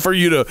for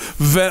you to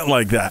vent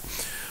like that.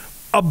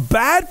 A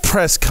bad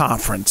press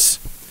conference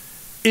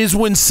is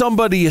when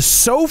somebody is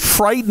so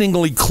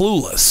frighteningly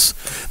clueless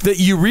that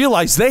you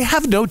realize they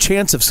have no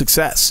chance of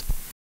success.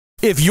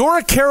 If you're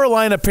a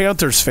Carolina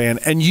Panthers fan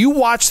and you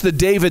watched the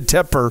David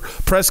Tepper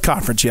press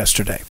conference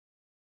yesterday,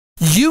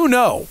 you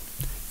know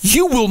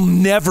you will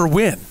never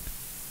win.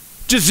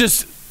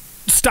 Just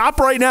stop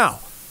right now.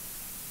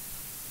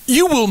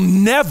 You will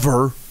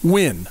never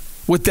win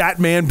with that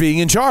man being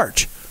in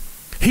charge.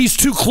 He's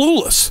too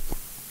clueless.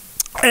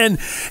 And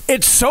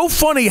it's so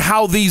funny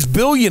how these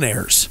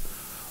billionaires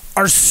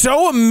are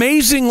so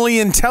amazingly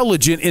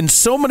intelligent in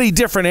so many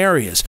different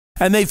areas,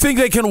 and they think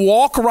they can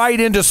walk right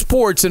into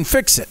sports and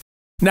fix it.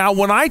 Now,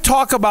 when I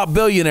talk about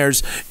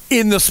billionaires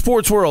in the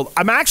sports world,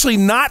 I'm actually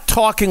not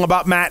talking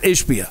about Matt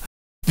Ishbia.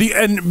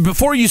 And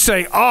before you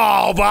say,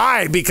 oh,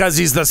 why? Because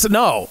he's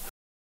no.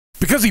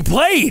 Because he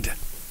played.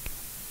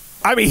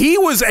 I mean, he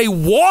was a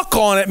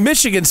walk-on at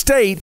Michigan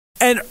State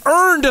and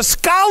earned a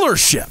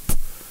scholarship.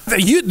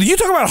 You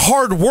talk about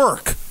hard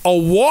work. A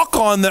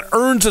walk-on that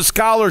earns a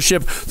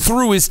scholarship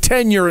through his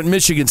tenure at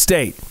Michigan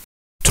State.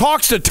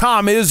 Talks to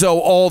Tom Izzo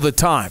all the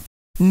time.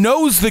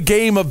 Knows the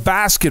game of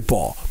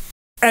basketball.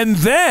 And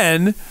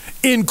then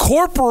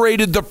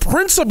incorporated the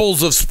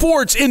principles of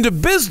sports into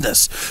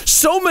business.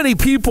 So many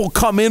people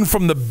come in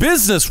from the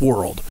business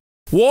world,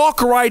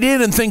 walk right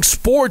in and think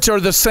sports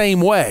are the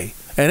same way.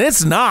 And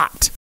it's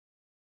not.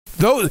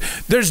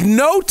 There's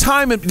no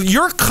time in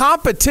your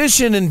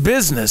competition in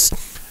business.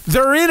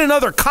 They're in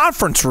another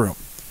conference room.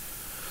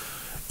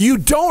 You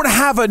don't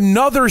have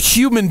another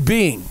human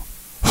being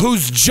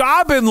whose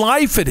job in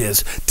life it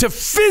is to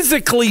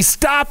physically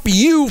stop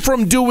you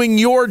from doing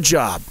your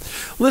job.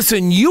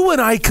 Listen, you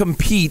and I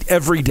compete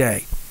every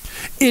day.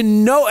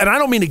 And I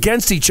don't mean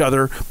against each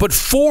other, but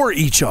for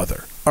each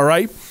other, all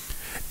right?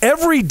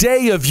 Every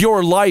day of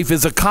your life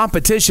is a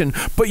competition,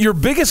 but your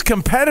biggest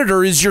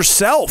competitor is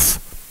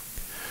yourself.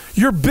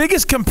 Your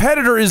biggest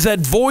competitor is that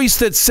voice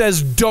that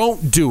says,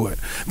 don't do it.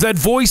 That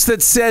voice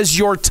that says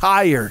you're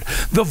tired.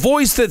 The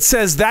voice that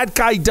says that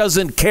guy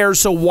doesn't care,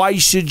 so why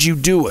should you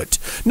do it?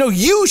 No,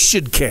 you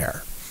should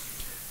care.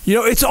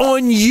 It's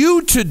on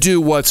you to do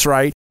what's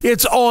right.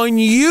 It's on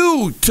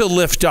you to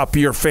lift up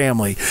your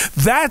family.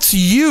 That's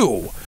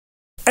you.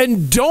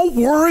 And don't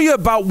worry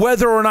about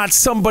whether or not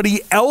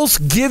somebody else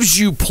gives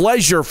you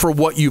pleasure for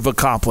what you've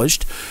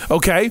accomplished,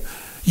 okay?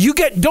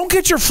 Don't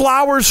get your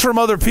flowers from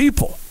other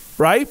people.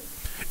 Right?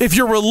 If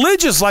you're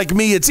religious like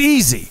me, it's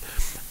easy.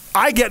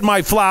 I get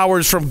my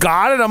flowers from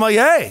God, and I'm like,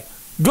 hey,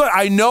 good.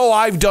 I know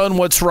I've done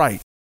what's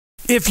right.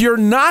 If you're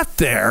not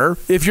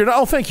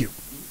thank you.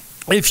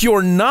 If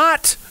you're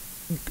not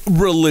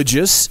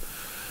religious,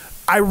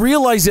 I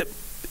realize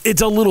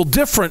it's a little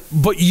different,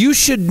 but you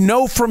should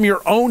know from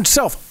your own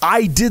self,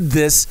 I did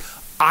this,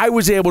 I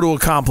was able to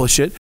accomplish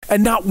it,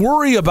 and not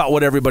worry about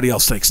what everybody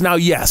else thinks. Now,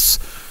 yes,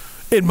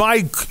 in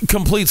my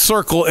complete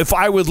circle, if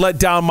I would let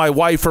down my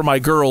wife or my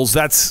girls,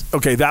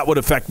 that would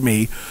affect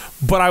me,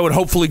 but I would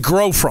hopefully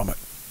grow from it.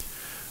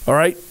 All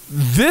right?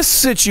 This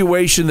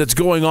situation that's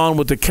going on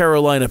with the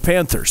Carolina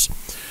Panthers,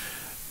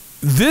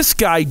 this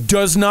guy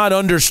does not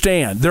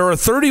understand. There are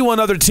 31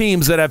 other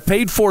teams that have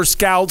paid for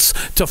scouts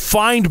to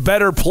find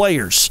better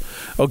players.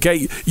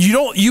 Okay?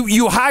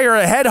 You hire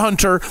a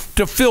headhunter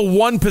to fill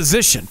one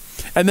position,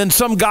 and then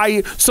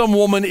some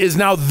woman is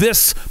now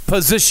this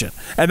position,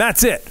 and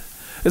that's it.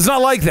 It's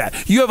not like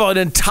that. You have an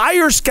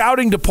entire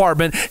scouting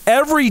department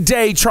every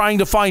day trying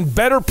to find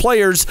better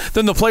players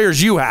than the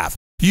players you have.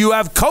 You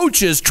have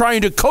coaches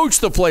trying to coach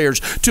the players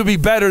to be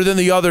better than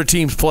the other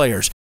team's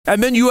players.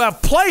 And then you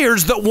have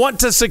players that want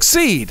to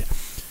succeed.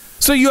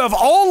 So you have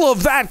all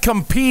of that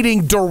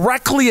competing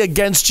directly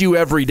against you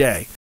every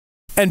day.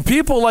 And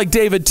people like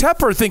David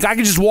Tepper think I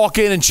can just walk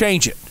in and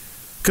change it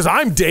because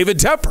I'm David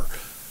Tepper.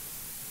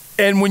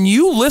 And when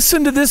you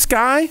listen to this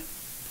guy,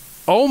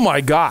 oh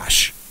my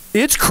gosh.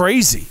 It's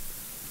crazy.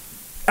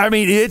 I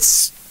mean,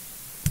 he's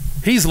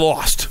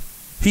lost.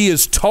 He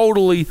is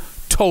totally,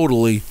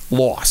 totally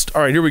lost.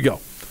 All right, here we go.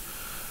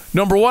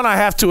 Number one, I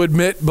have to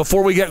admit,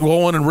 before we get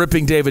going and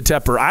ripping David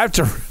Tepper,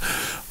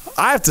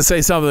 I have to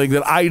say something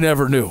that I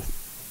never knew.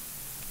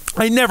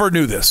 I never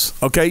knew this,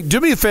 okay? Do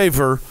me a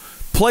favor,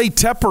 play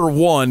Tepper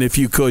 1, if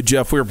you could,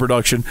 Jeff Weir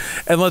Production,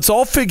 and let's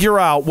all figure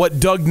out what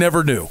Doug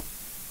never knew.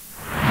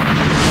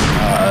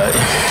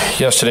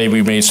 Yesterday,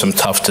 we made some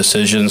tough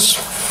decisions.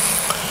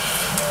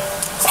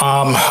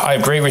 I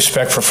have great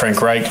respect for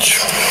Frank Reich.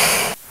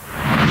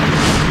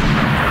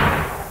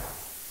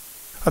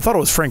 I thought it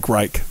was Frank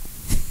Reich.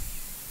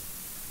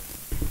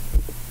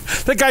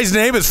 That guy's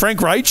name is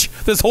Frank Reich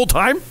this whole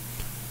time?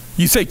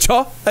 You say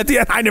Cha at the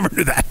end? I never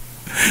knew that.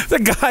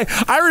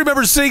 I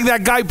remember seeing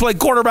that guy play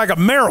quarterback at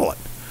Maryland.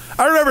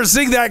 I remember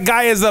seeing that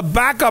guy as the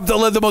backup that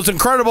led the most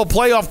incredible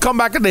playoff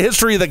comeback in the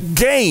history of the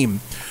game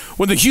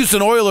when the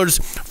Houston Oilers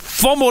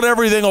fumbled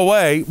everything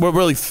away. Well,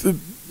 really,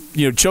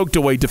 choked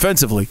away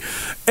defensively.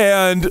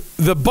 And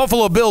the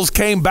Buffalo Bills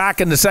came back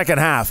in the second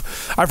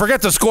half. I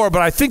forget the score,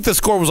 but I think the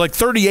score was like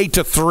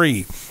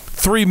 38-3,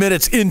 3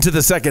 minutes into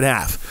the second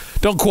half.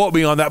 Don't quote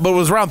me on that, but it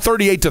was around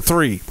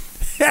 38-3.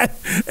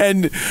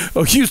 And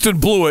Houston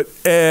blew it,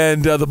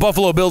 and the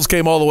Buffalo Bills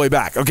came all the way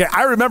back. Okay,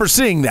 I remember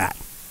seeing that.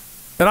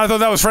 And I thought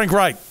that was Frank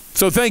Reich.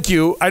 So thank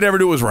you. I never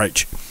knew it was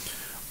Reich.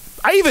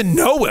 I even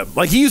know him.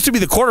 Like, he used to be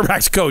the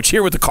quarterback's coach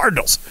here with the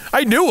Cardinals.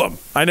 I knew him.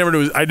 I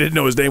didn't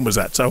know his name was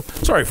that. So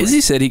sorry. Izzy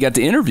said he got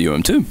to interview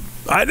him too.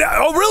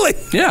 Oh, really?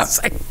 Yeah.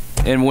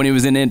 And when he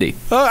was in Indy.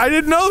 I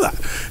didn't know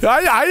that.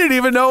 I didn't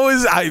even know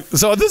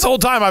so this whole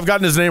time I've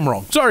gotten his name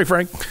wrong. Sorry,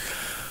 Frank.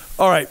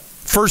 All right.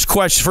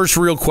 First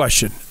real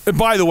question. And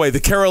by the way, the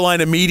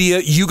Carolina media,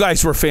 you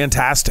guys were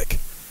fantastic.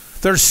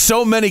 There's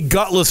so many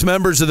gutless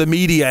members of the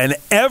media, and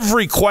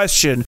every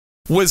question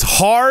was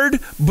hard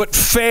but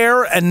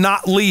fair and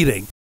not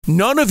leading.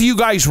 None of you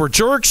guys were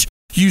jerks.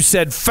 You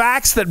said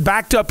facts that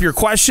backed up your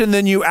question,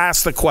 then you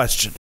asked the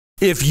question.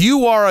 if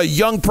you are a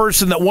young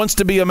person that wants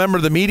to be a member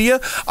of the media,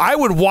 I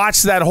would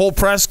watch that whole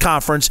press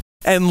conference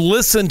and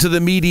listen to the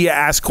media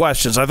ask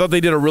questions. I thought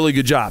they did a really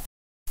good job.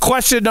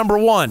 Question number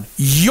 1,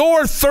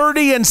 you're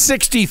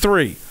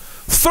 30-63.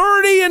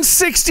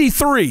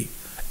 30-63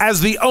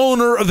 as the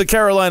owner of the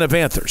Carolina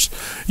Panthers.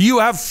 You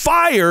have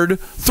fired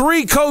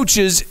 3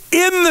 coaches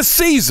in the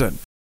season.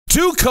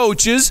 2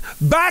 coaches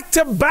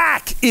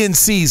back-to-back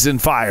in-season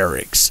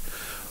firings.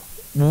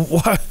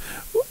 What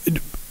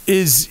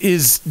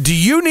do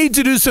you need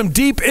to do some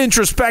deep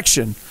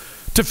introspection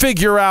to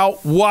figure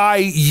out why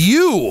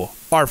you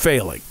are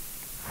failing?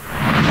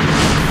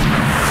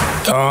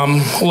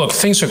 Look,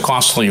 things are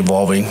constantly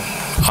evolving,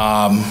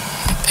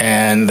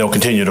 and they'll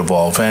continue to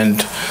evolve.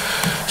 And,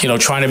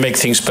 trying to make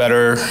things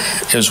better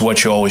is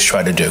what you always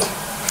try to do.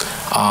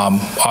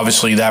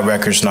 Obviously, that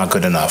record's not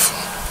good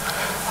enough.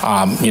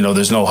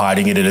 There's no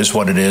hiding it. It is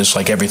what it is,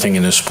 like everything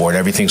in this sport.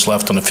 Everything's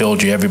left on the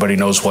field. Everybody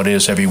knows what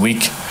is every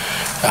week.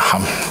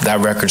 That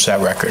record's that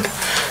record.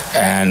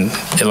 And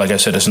like I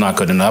said, it's not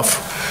good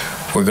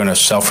enough. We're going to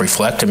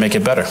self-reflect and make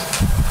it better.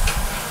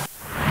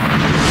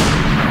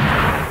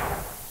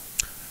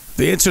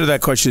 The answer to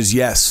that question is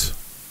yes.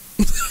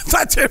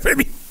 That's it,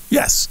 baby.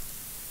 Yes.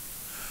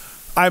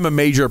 I'm a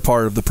major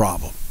part of the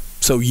problem.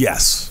 So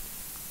yes,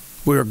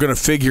 we're going to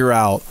figure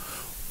out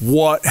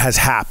what has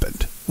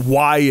happened,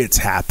 why it's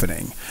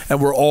happening,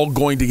 and we're all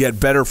going to get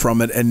better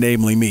from it, and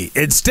namely me.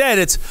 Instead,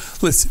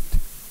 listen,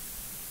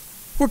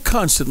 we're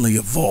constantly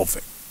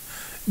evolving.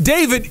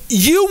 David,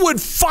 you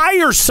would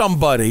fire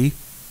somebody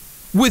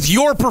with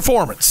your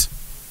performance.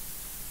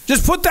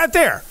 Just put that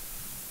there.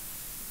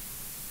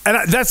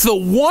 And that's the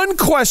one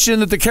question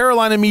that the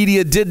Carolina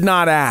media did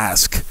not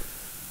ask.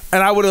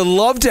 And I would have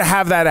loved to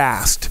have that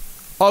asked,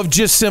 of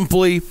just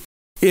simply,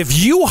 if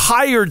you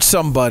hired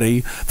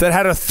somebody that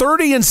had a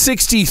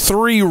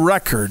 30-63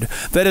 record,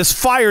 that has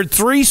fired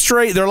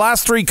their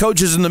last 3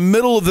 coaches in the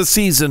middle of the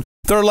season,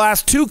 their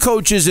last 2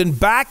 coaches in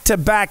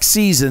back-to-back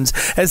seasons,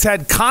 has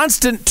had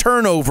constant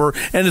turnover,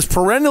 and is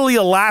perennially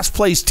a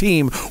last-place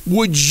team,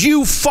 would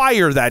you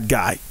fire that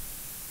guy?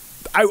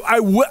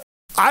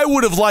 I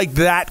would have liked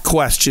that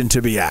question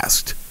to be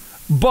asked.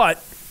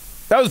 But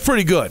that was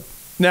pretty good.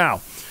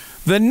 Now,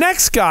 the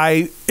next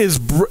guy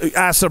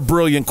asks a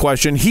brilliant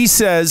question. He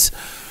says,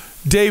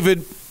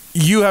 David,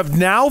 you have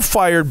now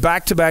fired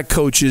back-to-back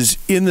coaches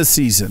in the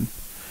season.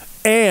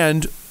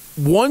 And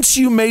once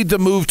you made the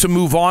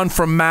move on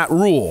from Matt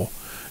Rule,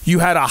 you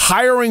had a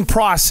hiring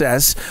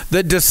process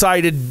that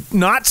decided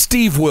not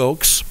Steve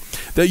Wilks,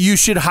 that you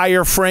should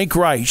hire Frank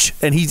Reich.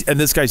 And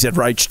this guy said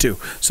Reich too.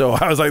 So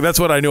I was like, that's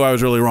what I knew I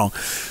was really wrong.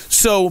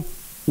 So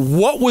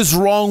what was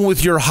wrong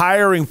with your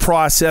hiring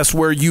process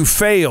where you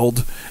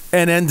failed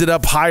and ended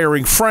up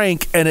hiring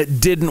Frank and it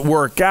didn't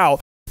work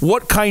out?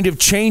 What kind of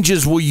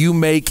changes will you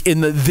make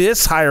in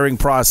this hiring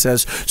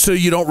process so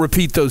you don't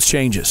repeat those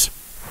changes?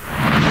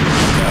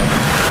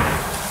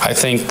 I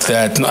think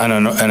that,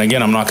 and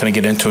again, I'm not going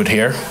to get into it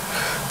here,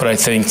 but I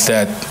think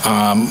that,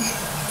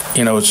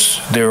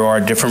 there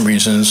are different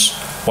reasons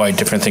why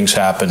different things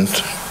happened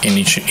in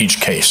each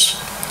case.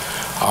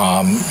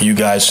 You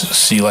guys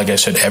see, like I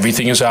said,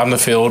 everything is out in the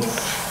field.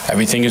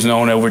 Everything is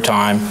known over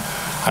time.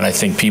 And I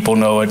think people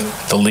know it,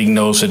 the league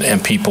knows it,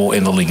 and people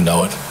in the league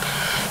know it.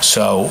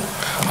 So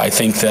I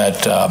think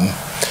that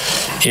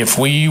if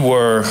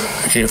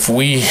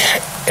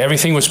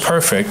everything was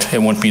perfect, it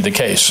wouldn't be the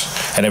case.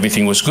 And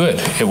everything was good,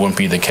 it wouldn't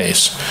be the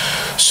case.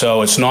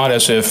 So it's not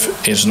as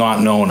if it's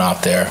not known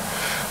out there,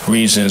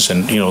 reasons,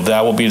 and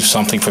that will be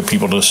something for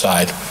people to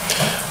decide.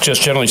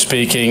 Just generally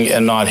speaking,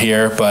 and not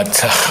here,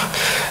 but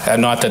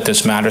and not that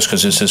this matters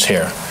because this is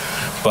here.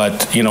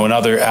 But, in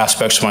other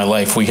aspects of my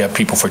life, we have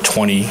people for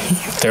 20,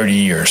 30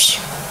 years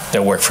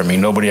that work for me.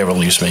 Nobody ever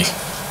leaves me.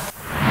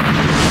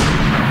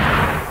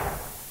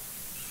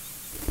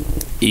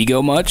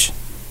 Ego much?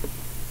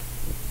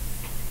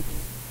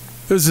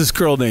 There's this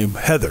girl named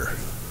Heather.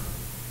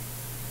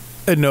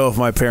 And no, if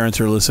my parents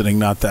are listening,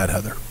 not that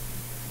Heather.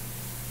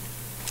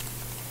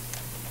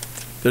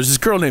 There's this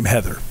girl named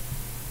Heather.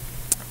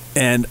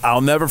 And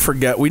I'll never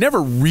forget, we never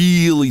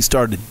really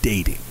started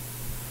dating.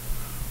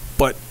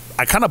 But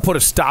I kind of put a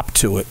stop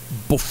to it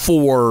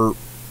before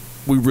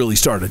we really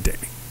started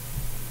dating.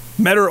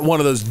 Met her at one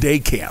of those day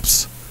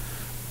camps.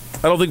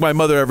 I don't think my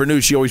mother ever knew.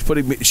 She always put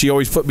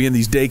me in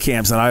these day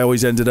camps, and I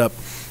always ended up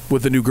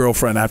with a new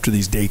girlfriend after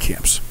these day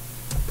camps.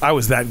 I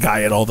was that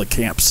guy at all the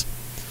camps.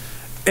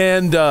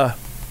 And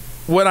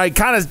when I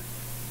kind of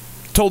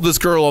told this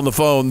girl on the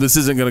phone, this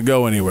isn't going to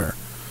go anywhere,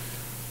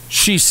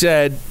 she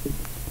said,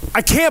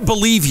 I can't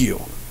believe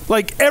you.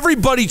 Like,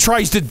 everybody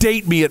tries to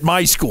date me at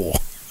my school.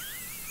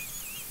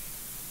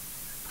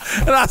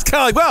 And I was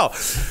kind of like, well,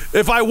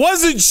 if I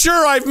wasn't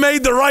sure I've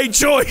made the right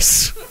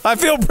choice, I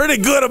feel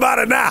pretty good about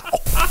it now.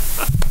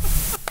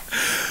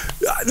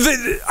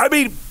 I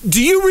mean,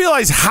 do you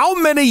realize how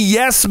many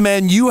yes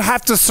men you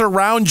have to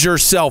surround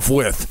yourself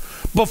with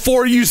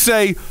before you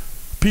say,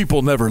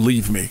 people never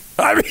leave me?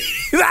 I mean,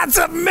 that's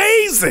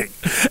amazing.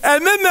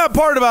 And then that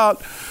part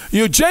about,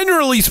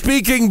 generally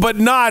speaking, but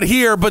not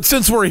here. But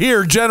since we're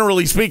here,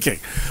 generally speaking,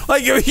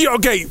 like,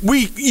 okay,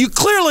 you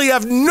clearly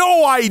have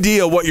no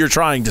idea what you're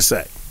trying to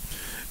say.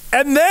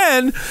 And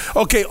then,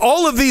 okay,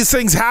 all of these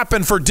things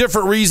happen for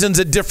different reasons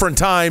at different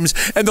times,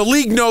 and the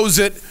league knows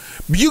it.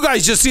 You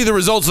guys just see the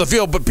results of the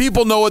field, but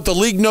people know it. The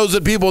league knows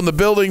it. People in the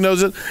building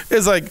knows it.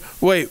 It's like,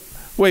 wait,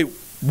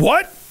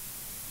 what?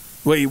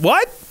 Wait,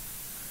 what?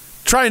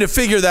 Trying to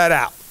figure that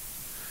out.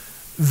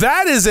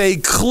 That is a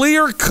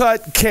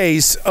clear-cut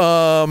case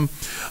that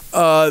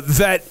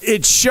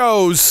it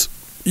shows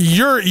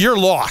you're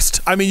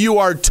lost. I mean, you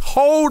are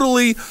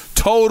totally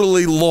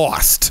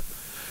lost.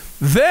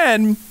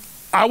 Then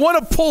I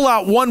want to pull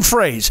out one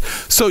phrase.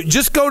 So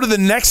just go to the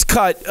next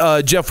cut,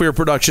 Jeff Weir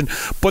production.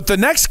 But the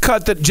next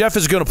cut that Jeff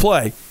is going to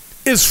play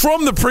is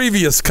from the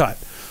previous cut.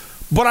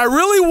 But I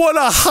really want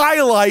to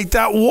highlight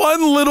that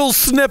one little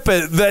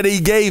snippet that he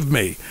gave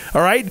me.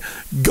 All right?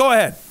 Go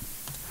ahead.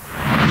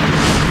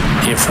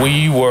 If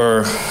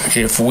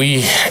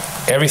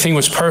everything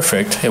was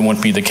perfect, it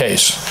wouldn't be the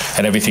case.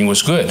 And everything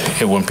was good,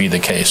 it wouldn't be the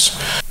case.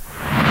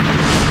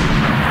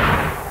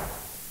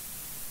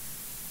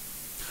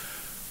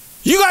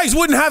 You guys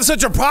wouldn't have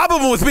such a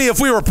problem with me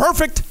if we were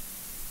perfect.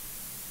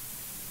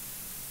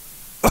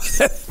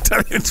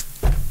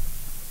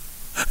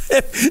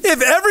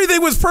 If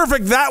everything was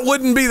perfect, that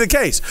wouldn't be the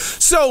case.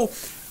 So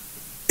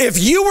if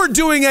you were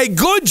doing a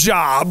good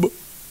job,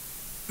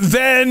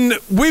 then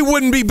we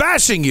wouldn't be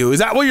bashing you. Is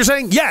that what you're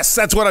saying? Yes,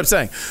 that's what I'm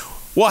saying.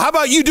 Well, how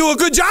about you do a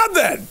good job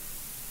then?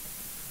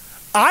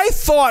 I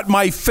thought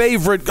my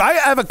favorite, I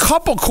have a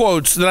couple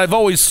quotes that I've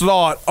always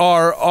thought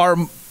are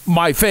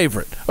my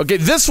favorite. Okay,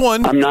 this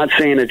one. I'm not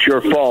saying it's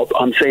your fault.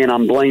 I'm saying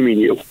I'm blaming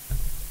you.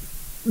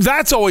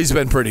 That's always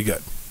been pretty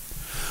good.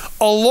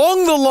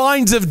 Along the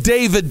lines of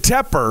David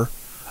Tepper,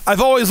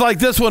 I've always liked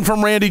this one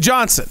from Randy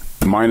Johnson.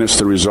 Minus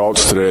the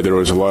results today, there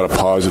was a lot of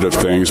positive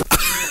things.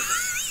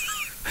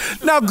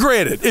 Now,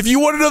 granted, if you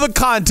want to know the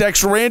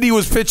context, Randy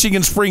was pitching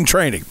in spring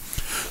training.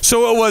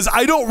 So it was,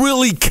 I don't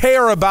really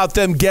care about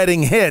them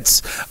getting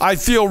hits. I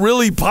feel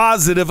really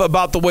positive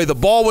about the way the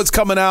ball was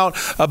coming out,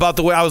 about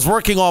the way I was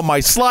working on my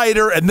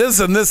slider, and this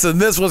and this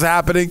and this was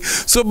happening.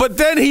 So, but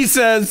then he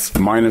says,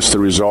 minus the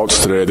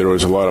results today, there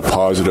was a lot of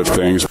positive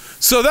things.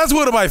 So that's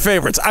one of my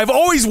favorites. I've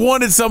always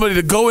wanted somebody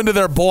to go into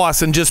their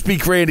boss and just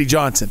speak Randy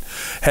Johnson.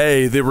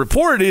 Hey, the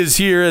report is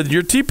here,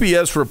 your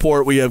TPS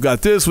report, we have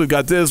got this, we've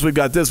got this, we've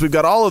got this, we've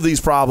got all of these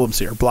problems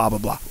here, blah, blah,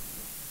 blah.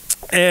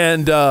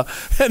 And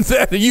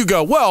then you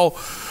go, well,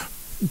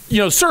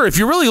 sir, if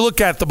you really look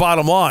at the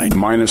bottom line.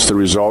 Minus the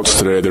results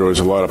today, there was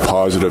a lot of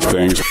positive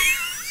things.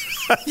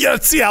 Yeah,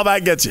 see how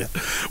that gets you.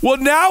 Well,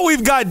 now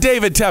we've got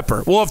David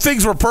Tepper. Well, if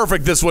things were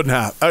perfect, this wouldn't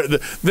happen.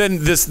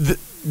 Then this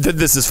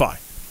is fine.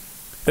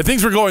 If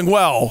things were going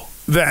well,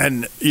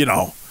 then,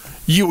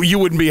 you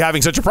wouldn't be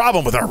having such a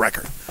problem with our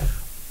record.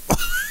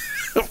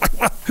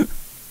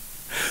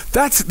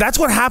 That's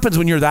what happens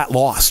when you're that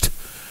lost.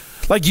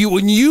 Like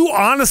when you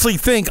honestly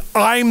think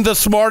I'm the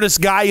smartest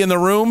guy in the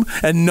room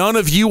and none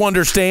of you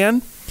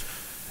understand,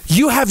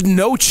 you have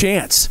no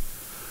chance.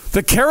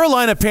 The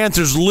Carolina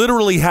Panthers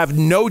literally have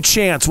no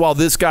chance while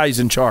this guy's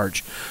in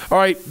charge. All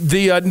right,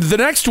 the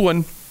next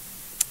one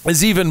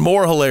is even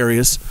more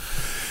hilarious.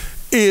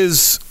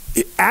 Is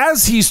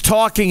as he's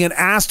talking and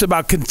asked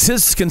about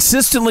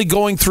consistently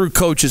going through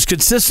coaches,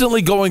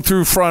 consistently going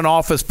through front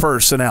office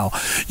personnel,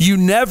 you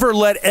never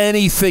let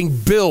anything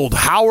build.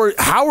 How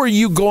are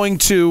you going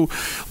to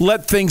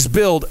let things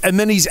build? And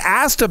then he's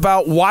asked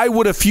about why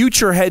would a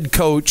future head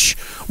coach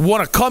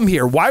want to come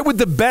here? Why would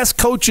the best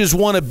coaches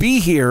want to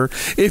be here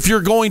if you're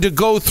going to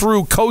go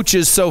through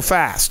coaches so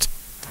fast?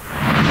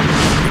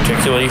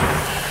 Particularly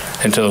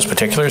into those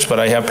particulars, but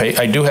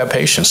I do have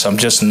patience. I'm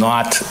just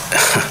not.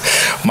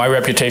 My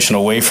reputation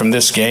away from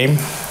this game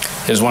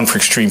is one for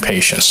extreme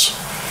patience.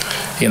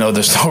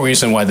 There's no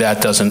reason why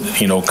that doesn't,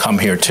 come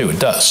here too.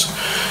 It does.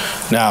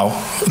 Now,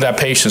 that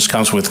patience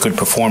comes with good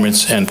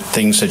performance and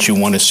things that you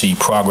want to see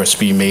progress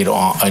being made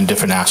in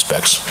different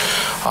aspects.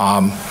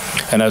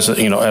 And as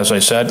I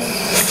said,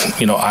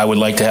 I would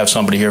like to have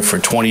somebody here for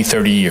 20,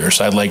 30 years.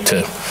 I'd like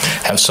to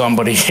have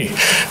somebody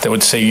that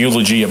would say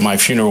eulogy at my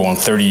funeral in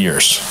 30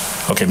 years.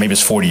 Okay, maybe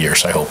it's 40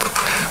 years, I hope.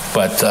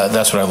 But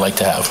that's what I'd like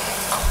to have.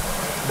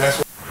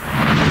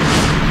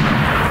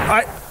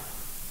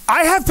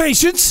 I have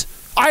patience.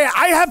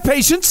 I have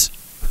patience.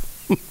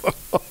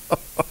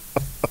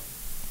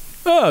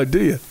 Oh,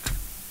 do you?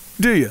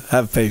 Do you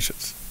have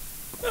patience?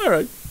 All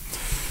right.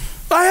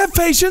 I have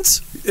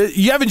patience.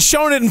 You haven't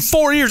shown it in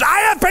 4 years. I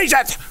have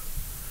patience.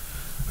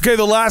 Okay,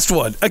 the last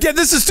one. Again,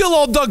 this is still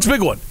all Doug's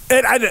big one.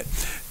 And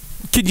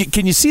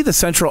can you see the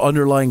central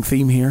underlying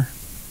theme here?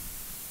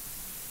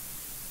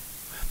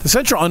 The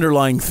central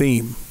underlying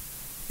theme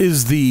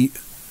is the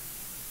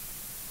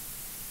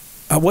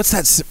what's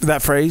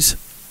that phrase?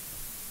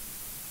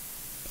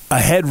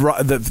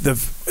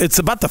 It's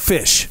about the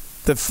fish.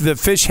 The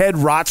fish head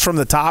rots from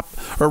the top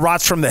or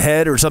rots from the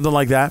head or something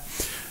like that.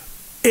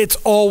 It's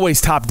always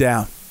top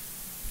down.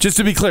 Just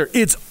to be clear,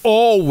 it's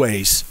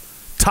always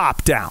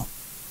top down.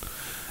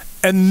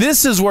 And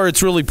this is where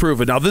it's really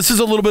proven. Now, this is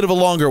a little bit of a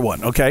longer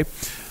one, okay?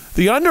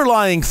 The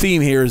underlying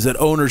theme here is that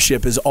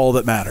ownership is all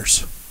that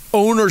matters.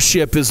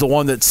 Ownership is the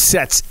one that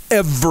sets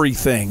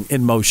everything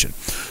in motion.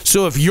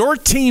 So if your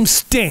team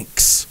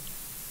stinks,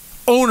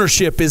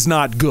 ownership is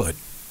not good.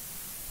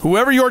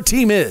 Whoever your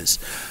team is.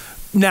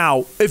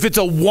 Now, if it's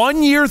a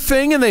one-year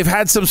thing and they've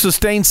had some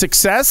sustained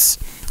success,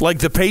 like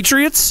the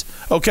Patriots,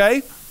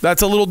 okay,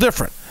 that's a little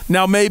different.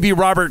 Now, maybe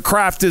Robert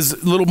Kraft is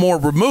a little more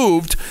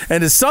removed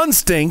and his son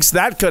stinks.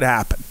 That could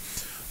happen.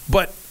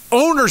 But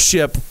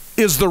ownership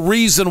is the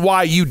reason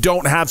why you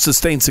don't have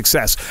sustained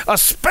success,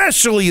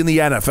 especially in the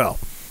NFL.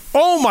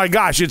 Oh, my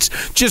gosh, it's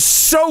just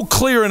so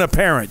clear and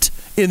apparent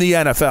in the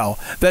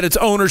NFL that it's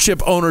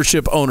ownership,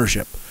 ownership,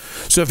 ownership.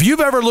 So if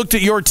you've ever looked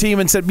at your team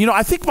and said,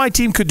 I think my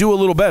team could do a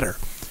little better,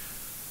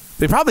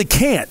 they probably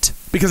can't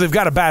because they've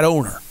got a bad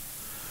owner.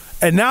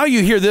 And now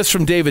you hear this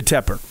from David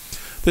Tepper.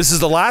 This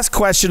is the last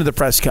question of the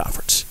press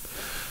conference.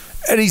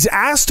 And he's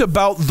asked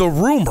about the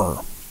rumor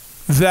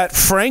that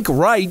Frank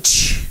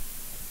Reich,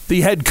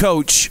 the head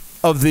coach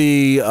of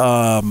the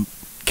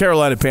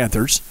Carolina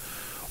Panthers,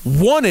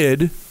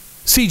 wanted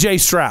C.J.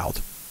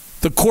 Stroud,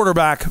 the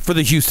quarterback for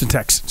the Houston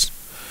Texans.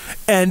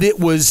 And it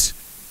was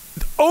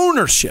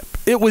ownership.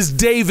 It was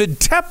David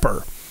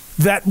Tepper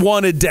that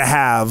wanted to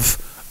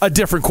have a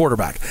different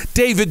quarterback.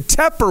 David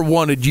Tepper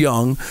wanted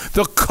Young.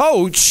 The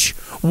coach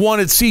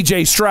wanted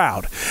C.J.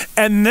 Stroud.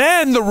 And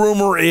then the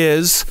rumor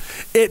is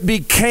it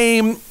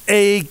became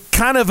a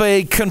kind of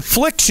a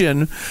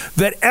confliction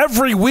that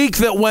every week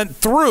that went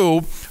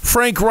through,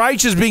 Frank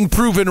Reich is being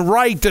proven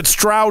right that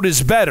Stroud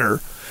is better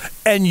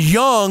and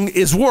Young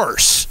is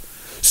worse.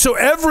 So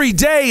every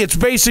day it's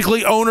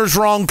basically owner's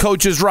wrong,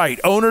 coach is right.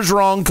 Owner's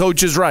wrong,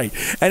 coach is right.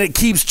 And it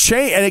keeps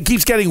and it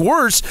keeps getting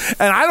worse,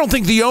 and I don't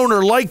think the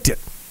owner liked it.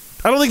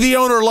 I don't think the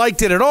owner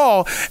liked it at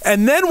all.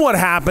 And then what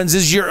happens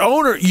is your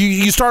owner,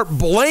 you start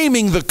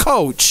blaming the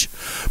coach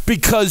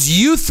because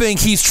you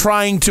think he's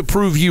trying to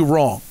prove you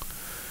wrong.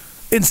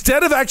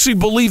 Instead of actually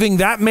believing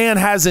that man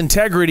has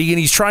integrity and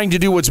he's trying to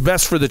do what's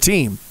best for the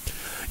team,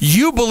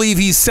 you believe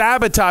he's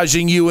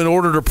sabotaging you in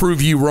order to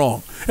prove you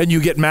wrong, and you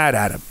get mad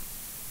at him.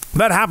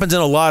 That happens in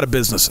a lot of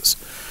businesses.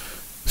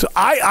 So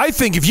I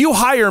think if you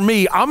hire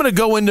me, I'm going to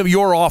go into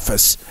your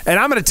office, and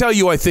I'm going to tell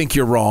you I think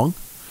you're wrong.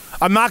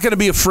 I'm not going to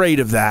be afraid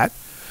of that.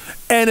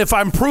 And if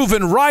I'm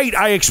proven right,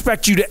 I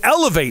expect you to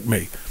elevate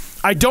me.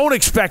 I don't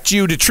expect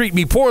you to treat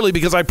me poorly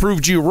because I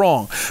proved you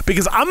wrong.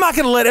 Because I'm not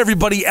going to let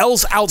everybody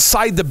else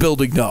outside the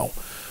building know.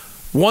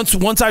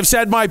 Once I've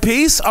said my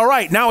piece, all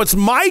right, now it's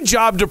my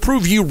job to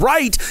prove you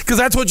right because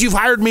that's what you've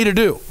hired me to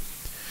do.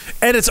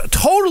 And it's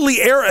totally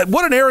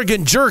what an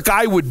arrogant jerk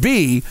I would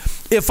be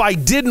if I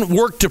didn't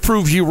work to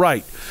prove you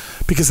right.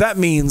 Because that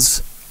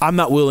means I'm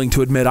not willing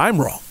to admit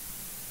I'm wrong.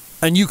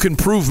 And you can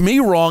prove me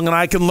wrong, and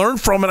I can learn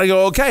from it. I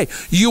go, okay,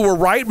 you were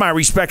right. My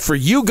respect for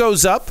you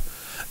goes up,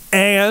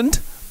 and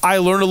I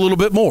learn a little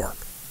bit more.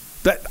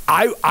 That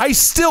I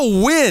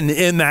still win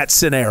in that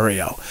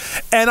scenario.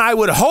 And I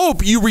would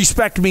hope you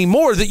respect me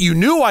more, that you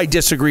knew I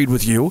disagreed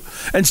with you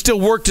and still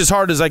worked as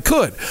hard as I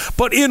could.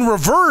 But in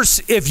reverse,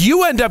 if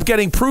you end up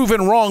getting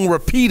proven wrong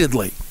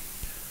repeatedly,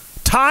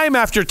 time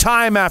after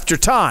time after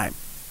time,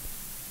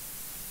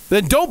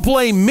 then don't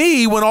blame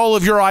me when all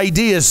of your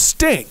ideas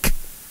stink.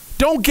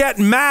 Don't get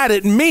mad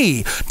at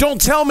me. Don't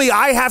tell me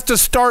I have to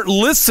start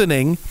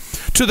listening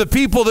to the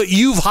people that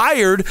you've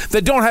hired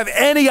that don't have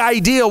any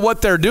idea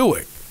what they're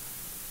doing.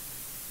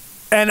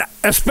 And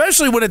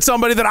especially when it's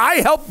somebody that I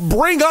helped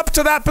bring up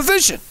to that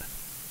position.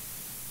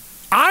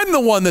 I'm the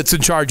one that's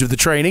in charge of the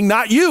training,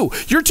 not you.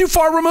 You're too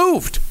far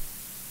removed.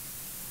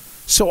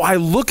 So I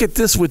look at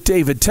this with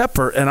David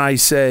Tepper and I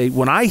say,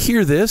 when I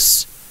hear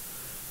this,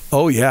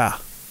 oh yeah,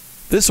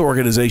 this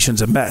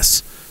organization's a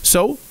mess.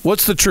 So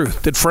what's the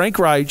truth? Did Frank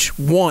Reich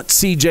want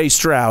C.J.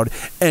 Stroud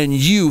and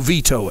you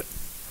veto it?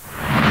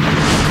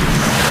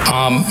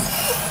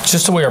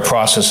 Just the way our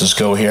processes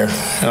go here,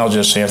 and I'll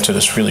just answer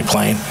this really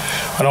plain.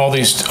 On all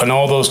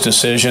those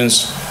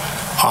decisions,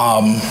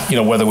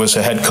 whether it was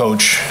a head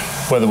coach,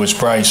 whether it was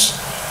Bryce,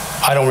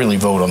 I don't really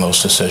vote on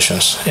those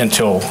decisions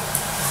until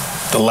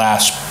the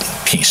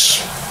last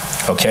piece.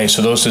 Okay,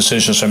 so those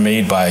decisions are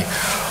made by,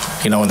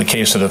 in the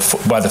case of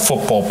by the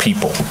football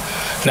people.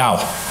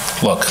 Now,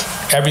 look,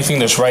 everything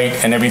that's right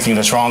and everything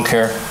that's wrong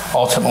here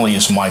ultimately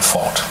is my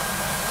fault.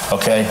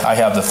 Okay, I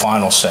have the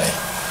final say.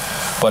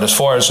 But as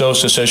far as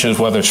those decisions,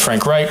 whether it's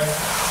Frank Reich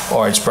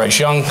or it's Bryce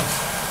Young,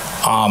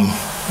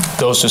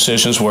 those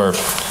decisions were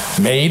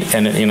made.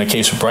 And in the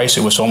case of Bryce,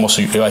 it was almost,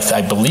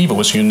 I believe it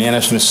was a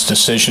unanimous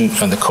decision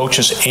on the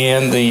coaches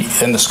and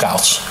the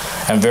scouts,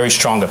 and very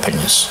strong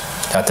opinions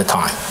at the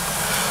time.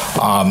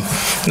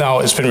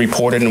 Now, it's been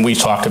reported, and we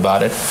talked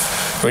about it.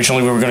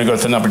 Originally, we were going to go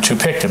to the number 2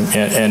 pick,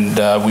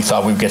 and we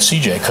thought we would get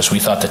CJ because we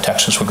thought the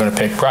Texans were going to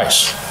pick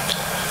Bryce.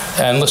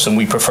 And listen,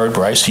 we preferred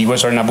Bryce. He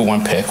was our number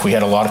 1 pick. We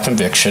had a lot of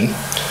conviction. In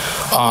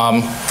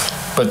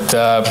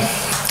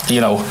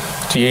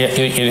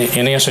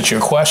answer to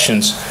your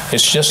questions,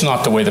 it's just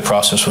not the way the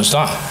process was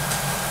done.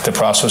 The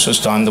process was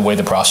done the way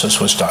the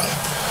process was done.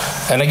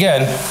 And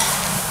again,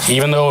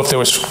 Even though if there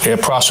was a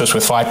process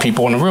with 5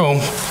 people in the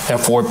room and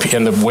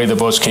the way the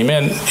votes came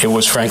in, it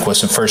was Frank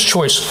was the first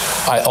choice,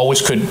 I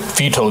always could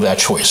veto that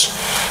choice.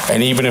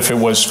 And even if it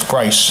was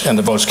Bryce and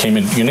the votes came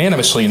in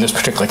unanimously in this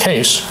particular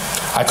case,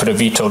 I could have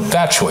vetoed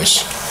that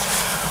choice.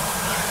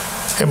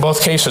 In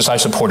both cases, I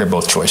supported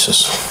both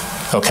choices,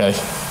 okay?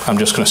 I'm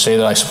just going to say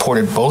that I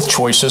supported both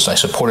choices. I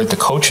supported the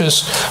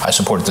coaches. I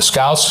supported the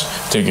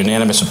scouts, their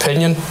unanimous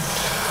opinion.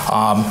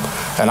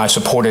 And I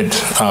supported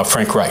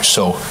Frank Reich.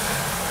 So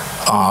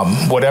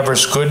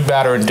whatever's good,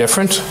 bad, or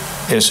indifferent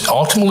is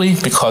ultimately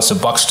because the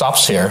buck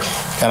stops here,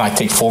 and I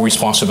take full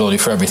responsibility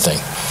for everything.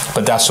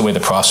 But that's the way the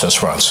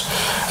process runs.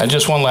 And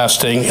just one last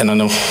thing, and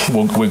then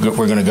we're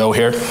going to go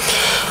here.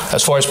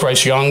 As far as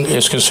Bryce Young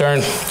is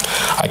concerned,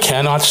 I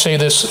cannot say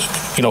this,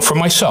 for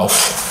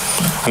myself,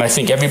 and I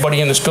think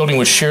everybody in this building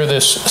would share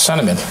this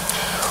sentiment.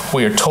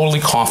 We are totally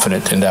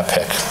confident in that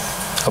pick.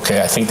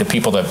 Okay, I think the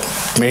people that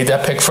made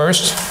that pick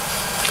first,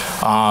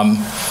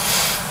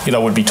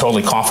 would be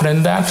totally confident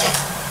in that.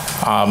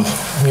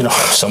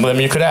 Some of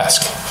them you could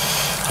ask.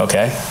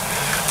 Okay,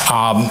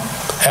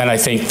 and I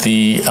think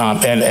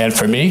and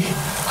for me,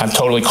 I'm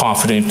totally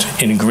confident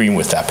in agreeing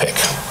with that pick.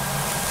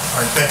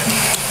 All right, thank you.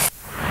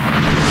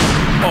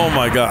 Oh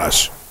my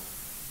gosh.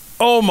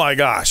 Oh my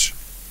gosh.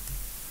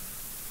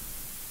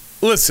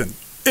 Listen,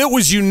 it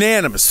was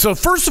unanimous. So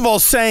first of all,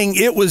 saying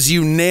it was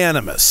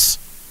unanimous,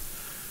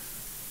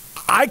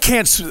 I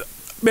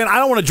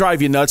don't want to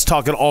drive you nuts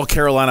talking all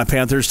Carolina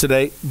Panthers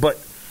today, but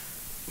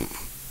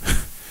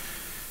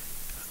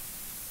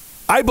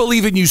I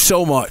believe in you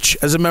so much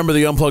as a member of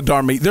the Unplugged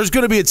Army. There's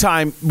going to be a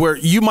time where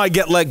you might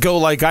get let go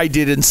like I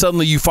did, and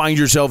suddenly you find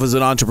yourself as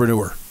an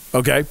entrepreneur,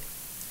 okay?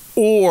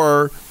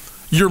 Or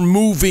you're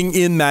moving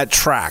in that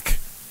track.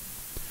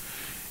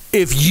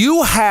 If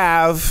you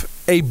have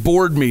a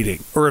board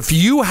meeting, or if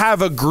you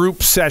have a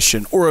group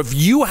session, or if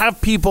you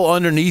have people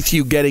underneath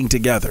you getting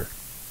together,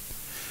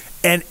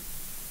 and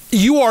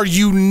you are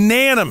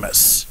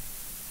unanimous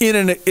in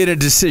a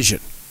decision,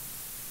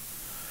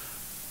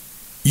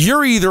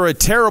 you're either a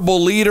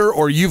terrible leader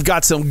or you've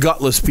got some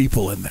gutless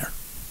people in there.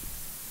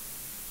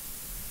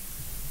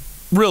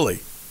 Really.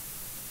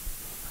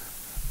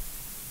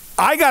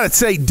 I got to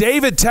say,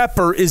 David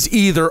Tepper is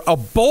either a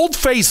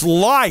bold-faced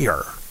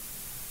liar,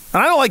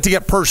 and I don't like to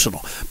get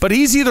personal, but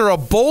he's either a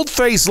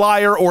bold-faced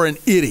liar or an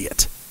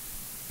idiot.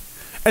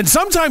 And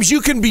sometimes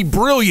you can be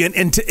brilliant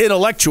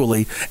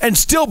intellectually and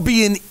still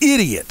be an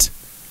idiot.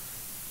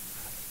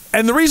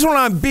 And the reason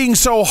why I'm being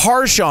so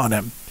harsh on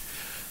him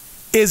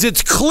is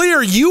it's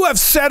clear you have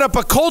set up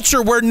a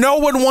culture where no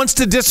one wants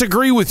to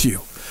disagree with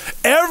you.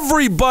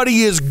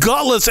 Everybody is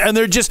gutless, and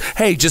they're just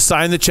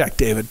sign the check,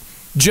 David.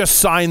 Just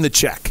sign the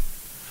check.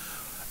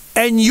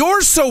 And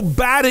you're so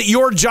bad at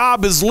your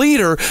job as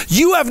leader,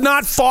 you have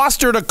not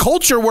fostered a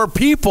culture where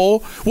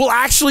people will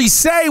actually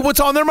say what's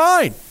on their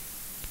mind.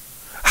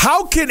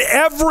 How can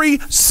every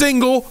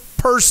single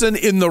person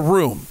in the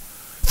room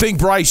think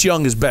Bryce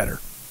Young is better?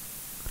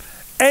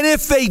 And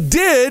if they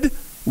did,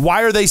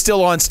 why are they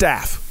still on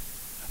staff?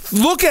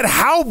 Look at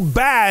how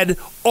bad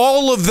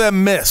all of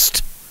them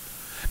missed.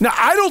 Now,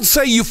 I don't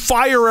say you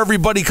fire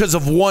everybody because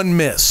of one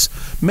miss.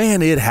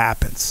 Man, it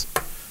happens.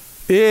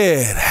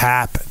 It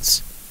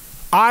happens.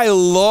 I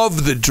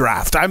love the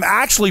draft. I'm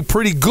actually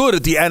pretty good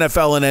at the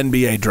NFL and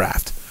NBA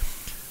draft.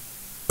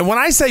 And when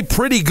I say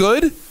pretty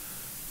good,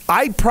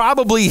 I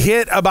probably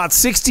hit about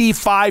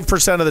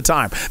 65% of the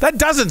time. That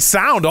doesn't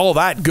sound all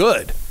that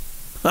good.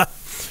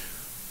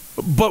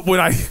 But when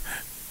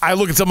I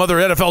look at some other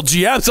NFL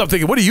GMs, I'm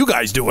thinking, what are you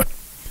guys doing?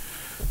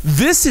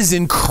 This is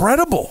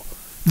incredible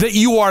that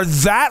you are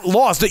that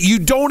lost, that you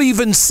don't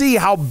even see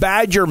how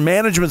bad your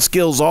management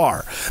skills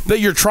are, that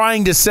you're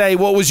trying to say,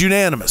 well, it was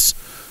unanimous,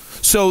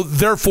 so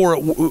therefore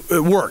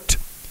it worked.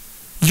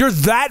 You're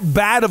that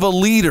bad of a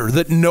leader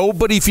that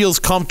nobody feels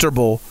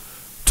comfortable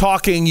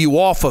talking you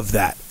off of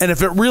that. And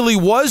if it really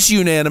was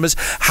unanimous,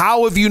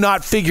 how have you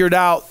not figured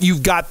out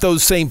you've got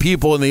those same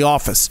people in the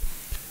office?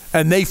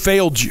 And they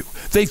failed you.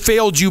 They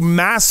failed you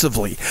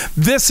massively.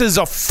 This is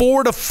a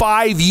 4 to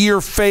 5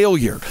 year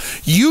failure.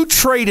 You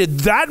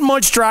traded that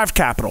much draft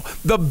capital.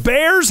 The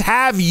Bears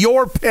have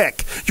your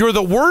pick. You're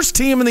the worst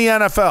team in the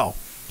NFL.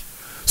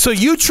 So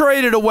you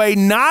traded away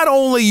not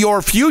only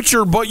your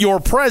future, but your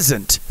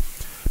present,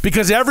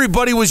 because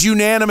everybody was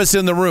unanimous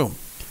in the room.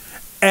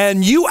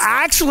 And you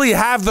actually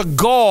have the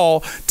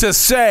gall to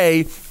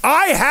say,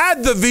 I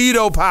had the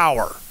veto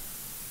power,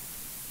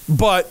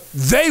 but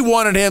they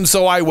wanted him,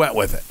 so I went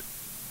with it.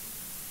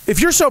 If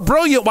you're so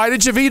brilliant, why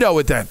did you veto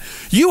it then?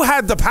 You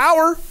had the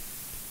power.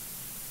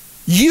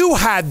 You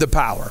had the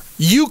power.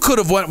 You could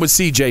have went with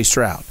C.J.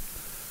 Stroud.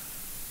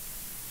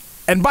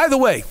 And by the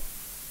way,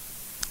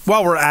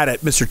 while we're at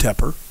it, Mr.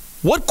 Tepper,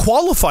 what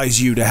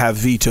qualifies you to have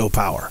veto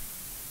power?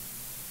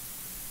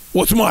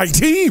 What's my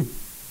team?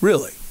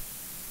 Really?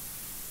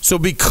 So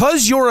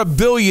because you're a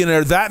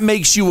billionaire, that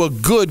makes you a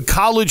good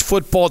college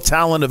football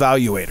talent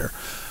evaluator.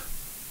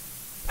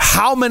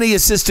 How many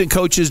assistant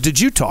coaches did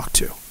you talk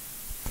to?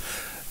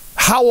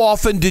 How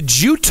often did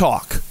you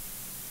talk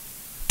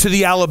to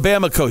the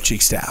Alabama coaching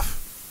staff?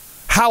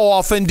 How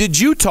often did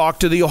you talk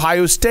to the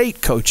Ohio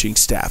State coaching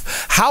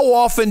staff? How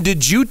often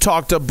did you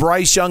talk to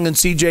Bryce Young and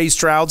C.J.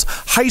 Stroud's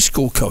high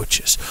school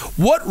coaches?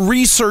 What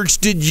research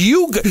did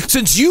you,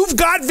 since you've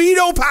got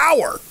veto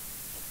power,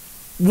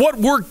 what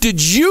work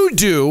did you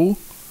do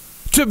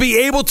to be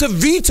able to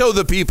veto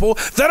the people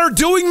that are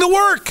doing the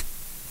work?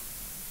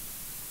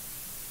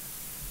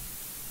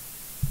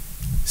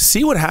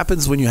 See what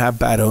happens when you have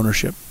bad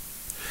ownership.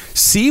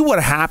 See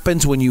what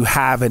happens when you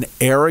have an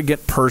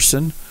arrogant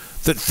person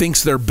that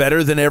thinks they're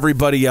better than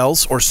everybody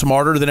else or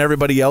smarter than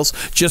everybody else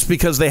just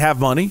because they have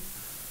money.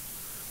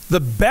 The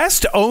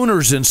best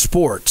owners in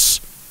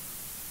sports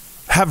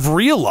have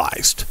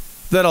realized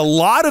that a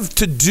lot of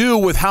to do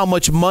with how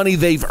much money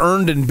they've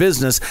earned in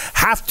business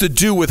have to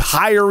do with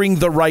hiring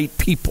the right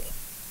people.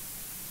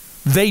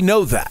 They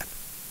know that.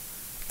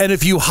 And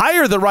if you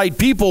hire the right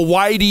people,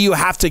 why do you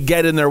have to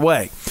get in their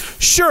way?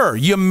 Sure,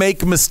 you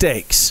make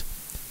mistakes.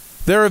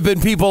 There have been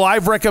people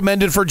I've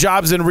recommended for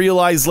jobs and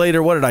realized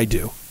later, what did I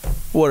do?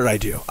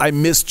 I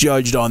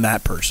misjudged on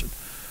that person.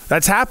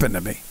 That's happened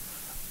to me.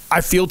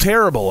 I feel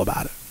terrible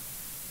about it.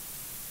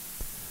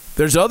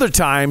 There's other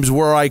times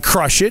where I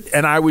crush it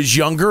and I was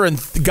younger and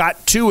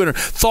got to and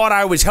thought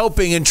I was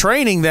helping and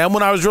training them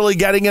when I was really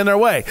getting in their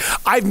way.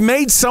 I've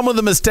made some of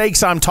the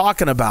mistakes I'm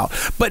talking about,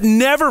 but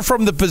never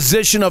from the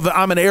position of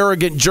I'm an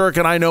arrogant jerk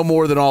and I know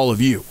more than all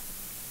of you.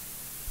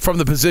 From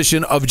the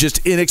position of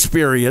just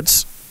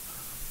inexperience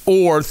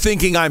or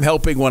thinking I'm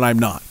helping when I'm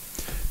not.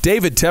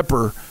 David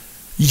Tepper,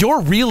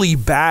 you're really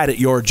bad at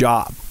your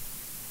job.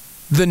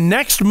 The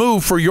next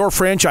move for your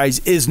franchise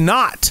is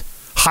not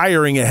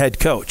hiring a head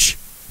coach.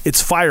 It's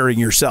firing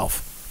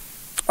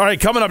yourself. All right,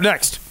 coming up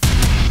next.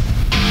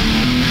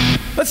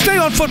 Let's stay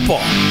on football.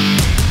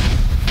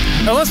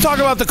 And let's talk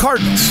about the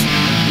Cardinals.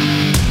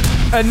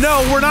 And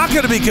no, we're not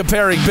going to be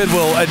comparing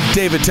Bidwell and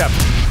David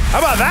Tepper. How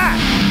about that?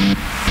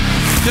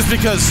 Just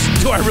because,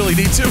 do I really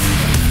need to?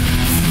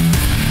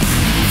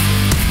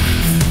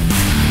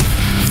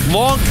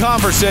 Long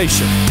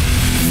conversation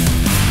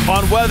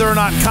on whether or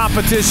not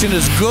competition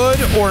is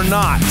good or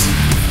not.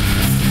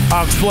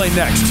 I'll explain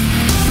next.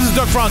 This is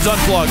Doug Franz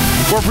Unplugged.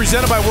 We're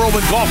presented by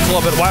Whirlwind Golf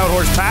Club at Wild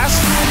Horse Pass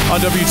on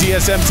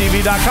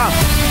WTSMTV.com.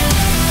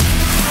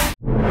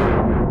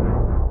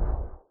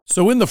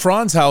 So in the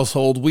Franz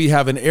household, we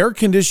have an air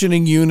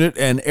conditioning unit,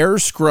 an air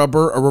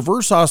scrubber, a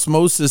reverse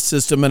osmosis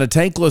system, and a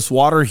tankless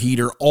water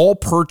heater, all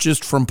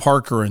purchased from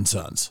Parker &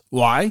 Sons.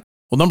 Why?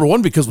 Well, number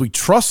one, because we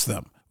trust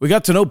them. We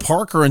got to know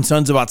Parker &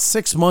 Sons about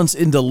 6 months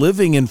into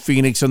living in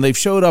Phoenix, and they've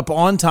showed up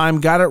on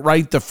time, got it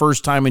right the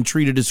first time, and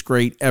treated us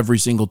great every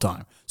single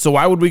time. So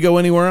why would we go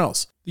anywhere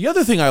else? The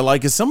other thing I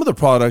like is some of the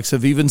products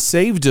have even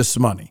saved us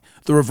money.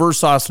 The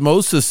reverse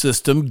osmosis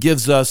system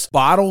gives us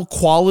bottle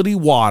quality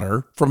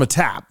water from a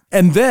tap.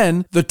 And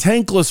then the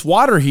tankless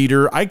water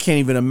heater, I can't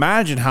even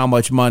imagine how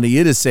much money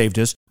it has saved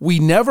us. We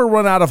never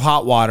run out of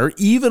hot water,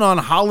 even on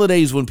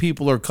holidays when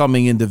people are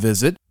coming in to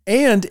visit.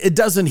 And it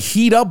doesn't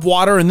heat up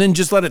water and then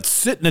just let it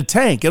sit in a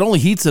tank. It only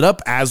heats it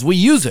up as we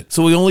use it.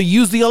 So we only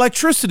use the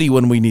electricity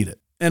when we need it.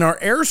 And our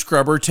air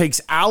scrubber takes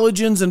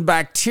allergens and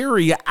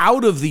bacteria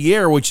out of the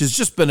air, which has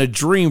just been a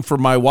dream for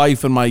my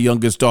wife and my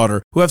youngest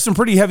daughter, who have some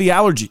pretty heavy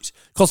allergies.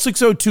 Call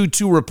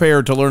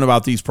 602-2REPAIR to learn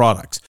about these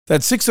products.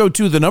 That's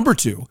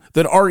 602-2,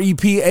 then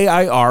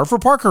REPAIR for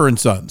Parker &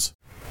 Sons.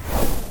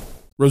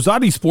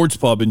 Rosati Sports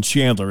Pub in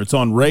Chandler. It's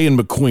on Ray and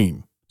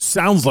McQueen.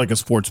 Sounds like a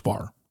sports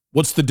bar.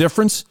 What's the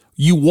difference?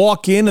 You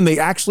walk in and they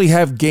actually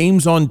have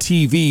games on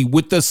TV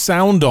with the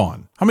sound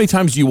on. How many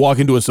times do you walk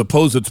into a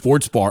supposed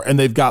sports bar and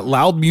they've got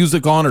loud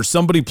music on or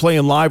somebody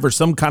playing live or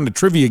some kind of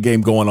trivia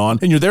game going on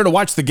and you're there to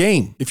watch the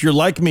game? If you're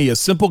like me, a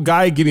simple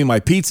guy, give me my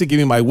pizza, give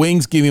me my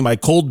wings, give me my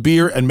cold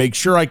beer, and make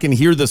sure I can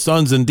hear the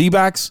Suns and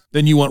D-backs,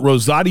 then you want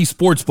Rosati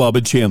Sports Pub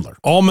in Chandler.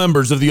 All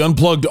members of the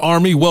Unplugged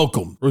Army,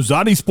 welcome.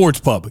 Rosati Sports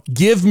Pub.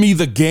 Give me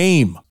the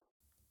game.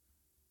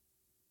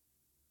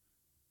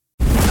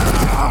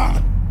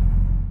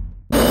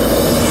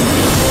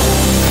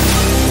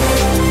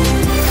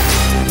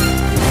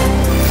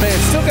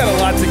 Got a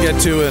lot to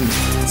get to and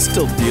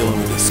still dealing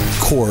with this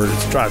cord.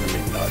 It's driving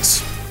me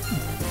nuts.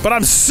 But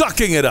I'm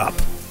sucking it up.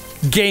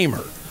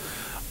 Gamer.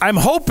 I'm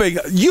hoping,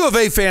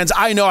 UofA fans,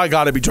 I know I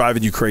got to be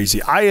driving you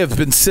crazy. I have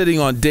been sitting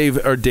on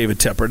David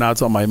Tepper. Now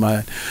it's on my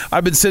mind.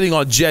 I've been sitting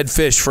on Jedd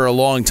Fisch for a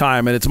long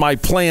time, and it's my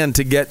plan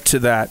to get to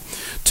that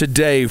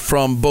today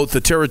from both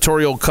the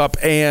Territorial Cup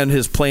and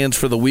his plans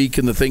for the week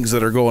and the things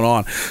that are going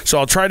on. So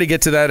I'll try to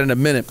get to that in a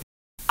minute.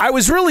 I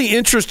was really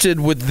interested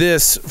with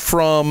this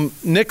from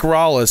Nick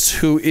Rallis,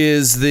 who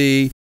is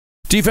the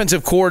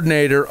defensive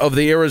coordinator of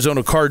the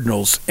Arizona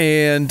Cardinals.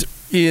 And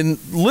in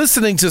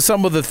listening to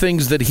some of the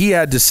things that he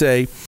had to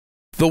say,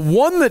 the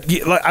one that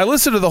I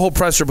listened to the whole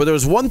presser, but there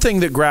was one thing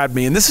that grabbed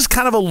me, and this is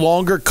kind of a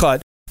longer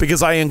cut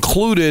because I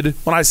included,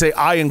 when I say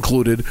I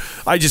included,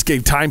 I just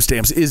gave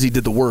timestamps. Izzy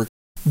did the work.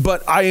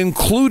 But I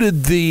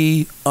included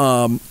the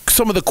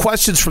some of the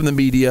questions from the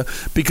media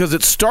because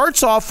it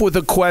starts off with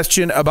a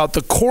question about the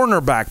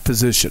cornerback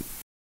position.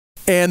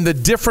 and the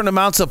different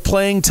amounts of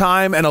playing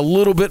time and a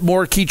little bit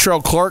more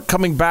Keitrell Clark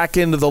coming back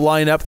into the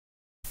lineup.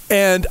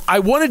 And I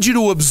wanted you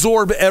to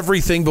absorb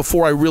everything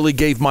before I really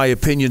gave my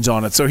opinions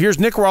on it. So here's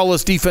Nick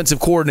Rallis, defensive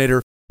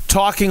coordinator,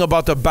 talking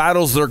about the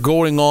battles that are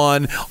going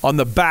on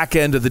the back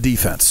end of the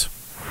defense.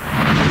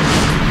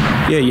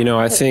 Yeah,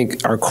 I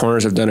think our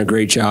corners have done a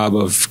great job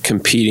of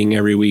competing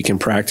every week in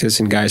practice,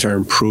 and guys are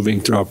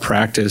improving throughout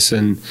practice.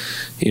 And,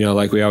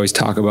 like we always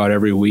talk about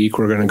every week,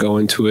 we're going to go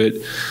into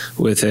it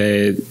with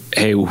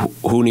hey,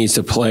 who needs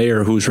to play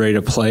or who's ready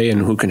to play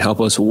and who can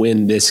help us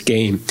win this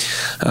game.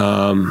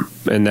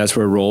 And that's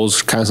where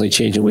roles constantly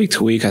changing week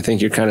to week. I think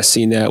you're kind of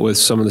seeing that with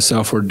some of the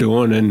stuff we're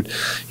doing. And,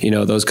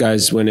 those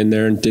guys went in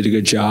there and did a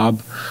good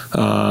job.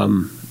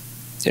 And,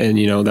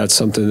 that's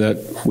something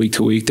that week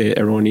to week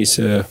everyone needs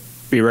to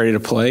be ready to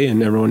play,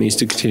 and everyone needs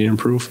to continue to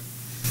improve.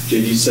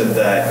 Jedd, you said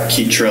that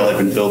Keitrell had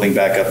been building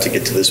back up to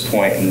get to this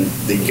point, and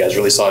that you guys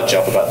really saw a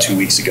jump about 2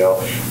 weeks ago.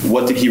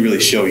 What did he really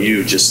show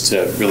you just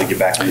to really get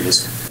back into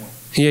this?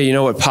 Yeah,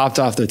 what popped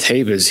off the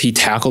tape is he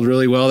tackled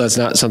really well. That's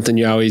not something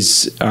you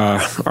always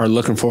are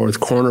looking for with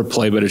corner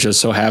play, but it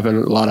just so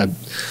happened a lot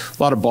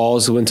of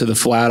balls went to the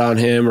flat on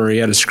him, or he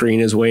had a screen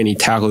his way, and he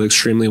tackled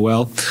extremely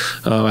well.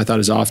 I thought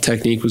his off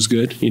technique was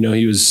good.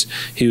 He was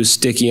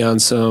sticky on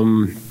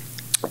some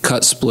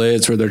cut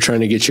splits where they're trying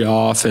to get you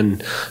off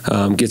and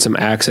get some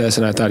access,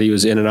 and I thought he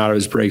was in and out of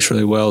his breaks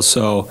really well.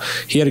 So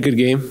he had a good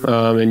game,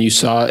 and you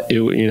saw it,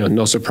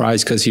 no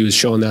surprise because he was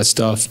showing that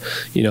stuff,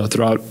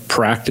 throughout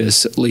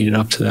practice leading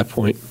up to that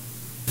point.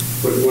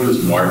 What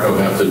does Marco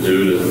have to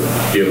do to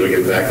be able to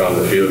get back on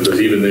the field?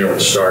 Because even there when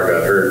Starr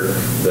got hurt,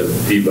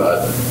 that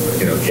D-Bot,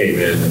 came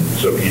in, and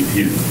so he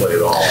didn't play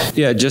at all.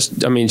 Yeah,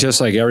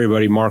 just like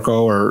everybody,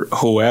 Marco or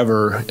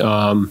whoever,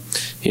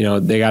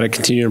 they got to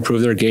continue to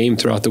improve their game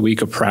throughout the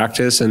week of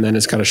practice, and then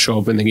it's got to show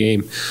up in the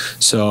game.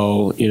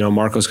 So,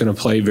 Marco's going to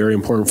play very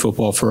important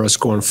football for us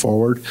going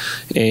forward,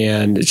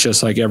 and it's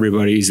just like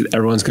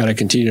everyone's got to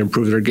continue to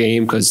improve their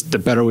game, because the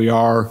better we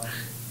are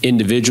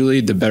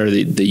individually, the better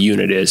the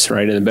unit is,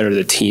 right, and the better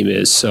the team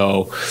is.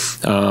 So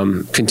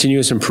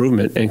continuous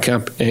improvement and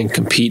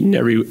competing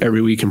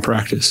every week in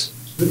practice.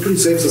 Is it pretty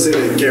safe to say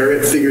that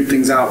Garrett figured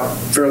things out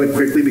fairly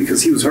quickly,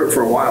 because he was hurt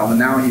for a while and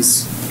now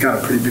he's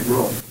got a pretty big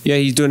role? Yeah,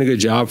 he's doing a good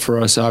job for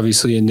us,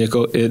 obviously, in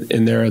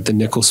there at the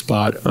nickel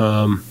spot.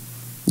 I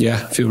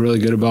feel really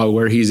good about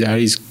where he's at.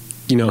 He's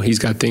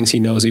got things he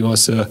knows he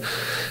wants to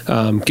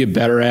get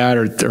better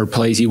at, or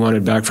plays he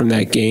wanted back from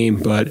that game.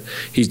 But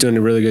he's doing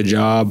a really good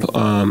job,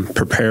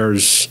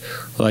 prepares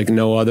like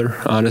no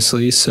other,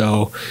 honestly.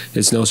 So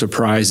it's no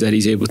surprise that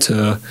he's able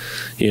to,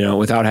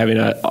 without having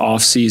an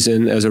off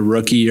season as a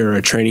rookie or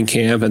a training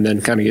camp, and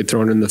then kind of get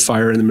thrown in the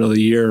fire in the middle of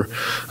the year.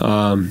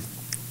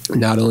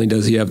 Not only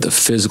does he have the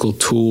physical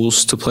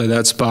tools to play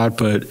that spot,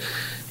 but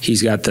he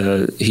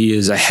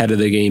is ahead of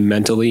the game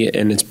mentally,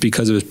 and it's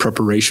because of his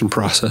preparation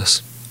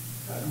process.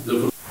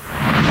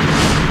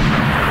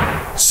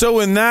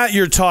 So in that,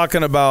 you're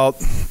talking about,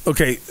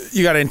 okay,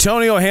 you got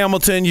Antonio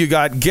Hamilton, you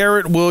got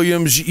Garrett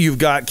Williams, you've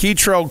got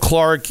Keitrell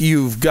Clark,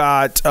 you've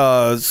got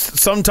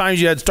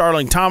sometimes you had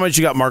Starling Thomas,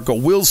 you got Marco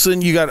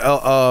Wilson, you got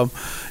a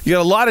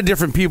lot of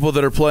different people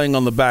that are playing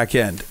on the back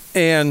end.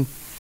 And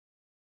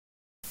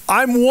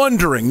I'm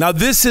wondering, now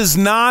this is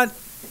not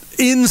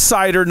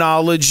insider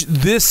knowledge,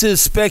 this is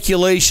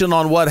speculation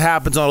on what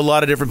happens on a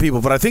lot of different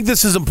people, but I think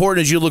this is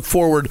important as you look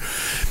forward.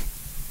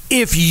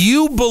 If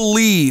you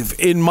believe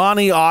in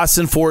Monty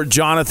Ossenfort,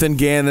 Jonathan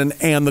Gannon,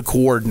 and the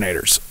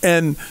coordinators,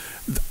 and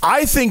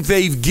I think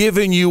they've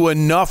given you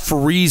enough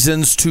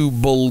reasons to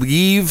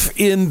believe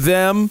in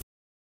them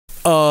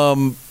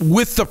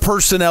with the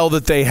personnel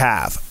that they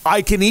have.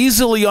 I can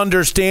easily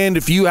understand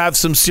if you have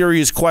some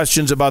serious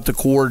questions about the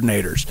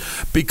coordinators,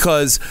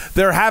 because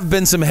there have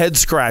been some head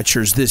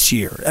scratchers this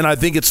year, and I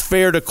think it's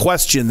fair to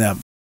question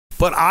them.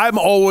 But I'm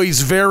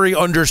always very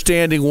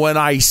understanding when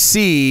I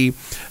see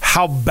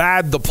how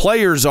bad the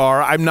players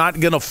are. I'm not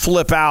going to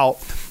flip out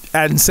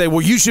and say,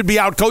 well, you should be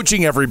out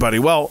coaching everybody.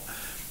 Well,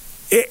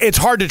 it's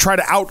hard to try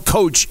to out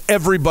coach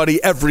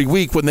everybody every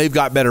week when they've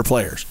got better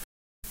players.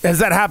 Has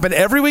that happened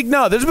every week?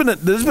 No, there's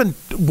been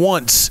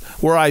once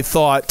where I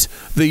thought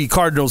the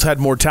Cardinals had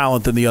more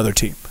talent than the other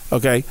team.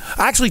 Okay,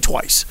 actually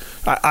twice.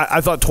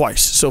 I thought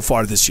twice so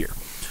far this year.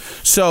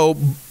 So.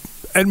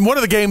 And one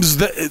of the games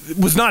that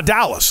was not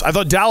Dallas. I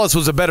thought Dallas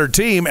was a better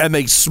team, and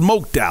they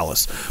smoked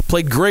Dallas.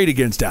 Played great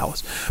against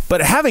Dallas. But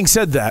having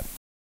said that,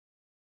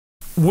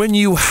 when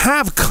you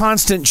have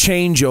constant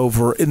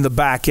changeover in the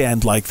back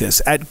end like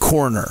this at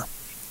corner,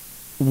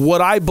 what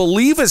I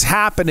believe is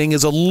happening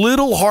is a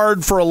little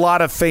hard for a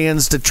lot of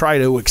fans to try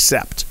to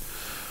accept.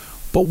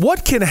 But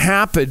what can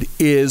happen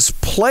is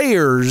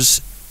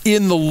players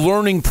in the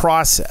learning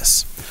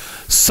process,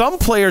 some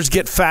players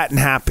get fat and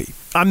happy.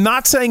 I'm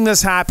not saying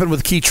this happened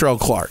with Keitrell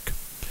Clark,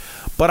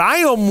 but I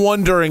am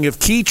wondering if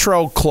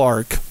Keitrell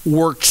Clark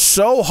worked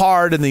so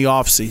hard in the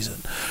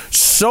offseason,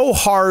 so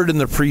hard in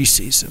the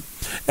preseason,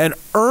 and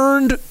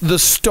earned the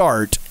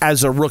start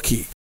as a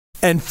rookie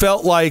and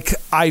felt like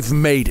I've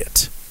made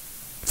it.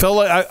 Felt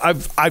like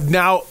I've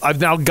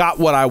now got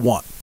what I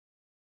want,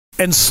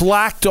 and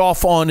slacked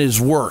off on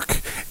his work.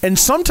 And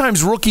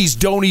sometimes rookies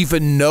don't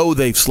even know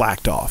they've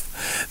slacked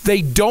off.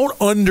 They don't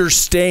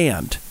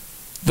understand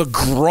the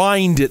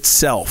grind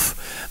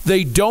itself.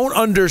 They don't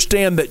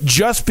understand that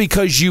just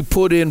because you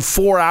put in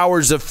 4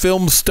 hours of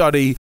film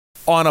study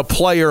on a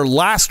player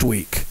last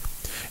week,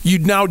 you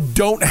now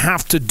don't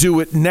have to do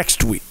it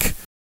next week.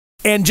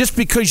 And just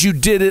because you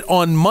did it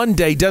on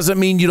Monday doesn't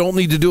mean you don't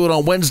need to do it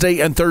on Wednesday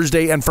and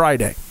Thursday and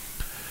Friday.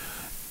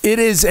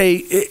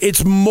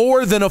 It's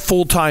more than a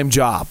full-time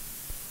job.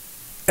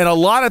 And a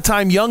lot of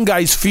time young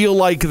guys feel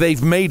like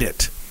they've made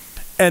it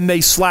and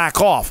they slack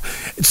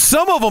off.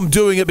 Some of them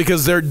doing it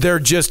because they're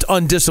just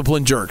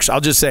undisciplined jerks. I'll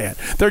just say it.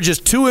 They're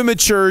just too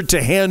immature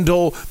to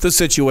handle the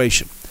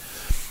situation.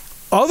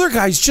 Other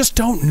guys just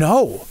don't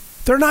know.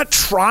 They're not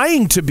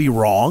trying to be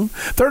wrong.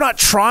 They're not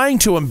trying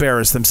to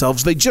embarrass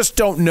themselves. They just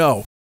don't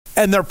know.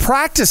 And their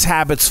practice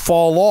habits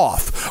fall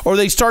off, or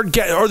they start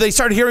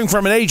hearing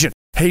from an agent,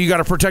 hey, you got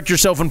to protect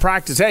yourself in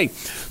practice. Hey,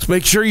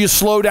 make sure you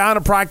slow down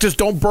in practice.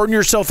 Don't burn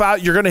yourself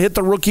out. You're going to hit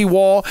the rookie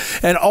wall.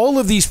 And all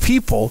of these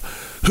people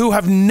who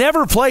have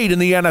never played in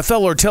the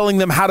NFL are telling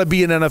them how to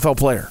be an NFL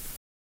player.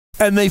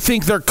 And they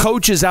think their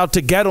coach is out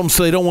to get them,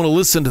 so they don't want to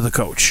listen to the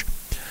coach.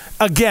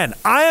 Again,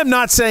 I am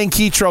not saying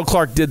Keitrell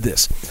Clark did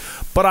this,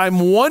 but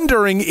I'm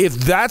wondering if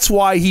that's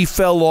why he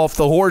fell off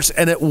the horse,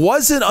 and it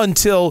wasn't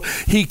until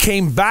he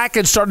came back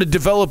and started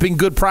developing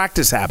good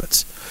practice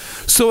habits.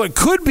 So it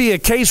could be a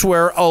case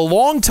where a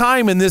long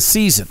time in this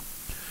season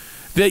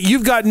that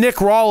you've got Nick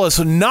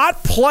Rawlis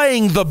not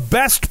playing the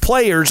best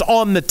players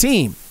on the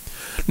team,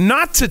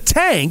 not to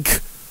tank,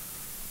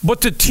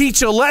 but to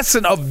teach a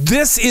lesson of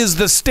this is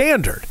the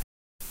standard.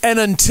 And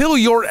until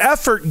your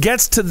effort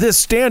gets to this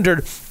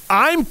standard,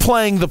 I'm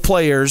playing the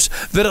players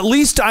that at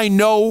least I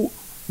know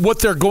what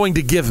they're going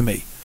to give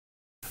me.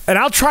 And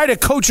I'll try to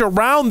coach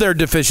around their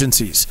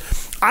deficiencies.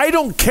 I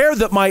don't care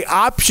that my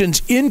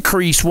options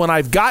increase when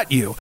I've got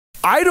you.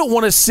 I don't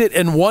want to sit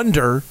and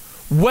wonder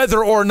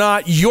whether or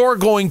not you're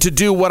going to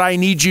do what I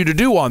need you to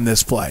do on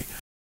this play.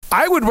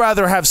 I would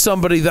rather have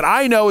somebody that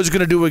I know is going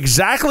to do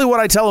exactly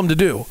what I tell them to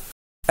do.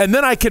 And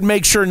then I can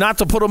make sure not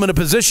to put them in a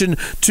position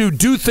to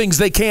do things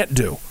they can't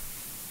do,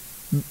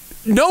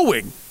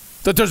 knowing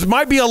that there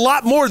might be a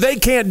lot more they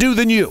can't do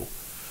than you.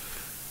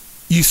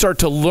 You start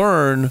to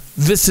learn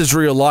this is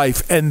real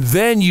life, and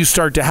then you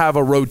start to have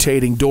a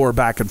rotating door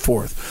back and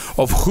forth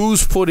of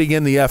who's putting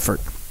in the effort.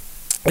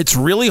 It's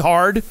really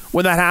hard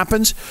when that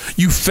happens.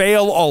 You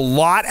fail a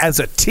lot as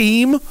a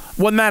team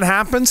when that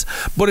happens,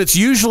 but it's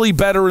usually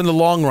better in the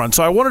long run.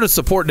 So I wanted to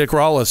support Nick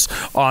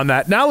Rawlis on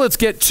that. Now let's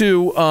get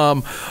to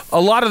a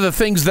lot of the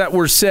things that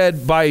were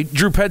said by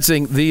Drew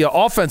Petzing, the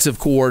offensive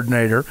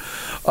coordinator.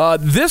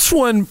 This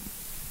one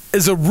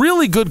is a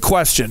really good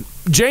question.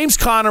 James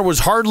Conner was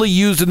hardly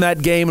used in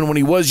that game, and when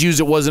he was used,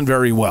 it wasn't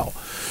very well.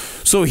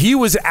 So he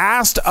was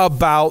asked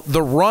about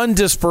the run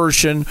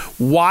dispersion,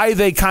 why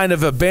they kind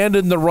of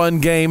abandoned the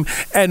run game,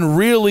 and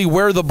really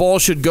where the ball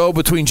should go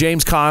between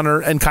James Conner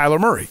and Kyler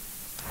Murray.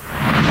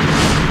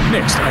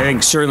 Mixed. I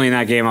think certainly in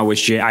that game, I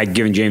wish I'd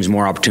given James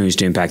more opportunities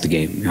to impact the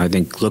game. I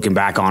think looking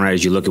back on it,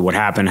 as you look at what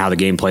happened, how the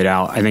game played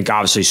out, I think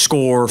obviously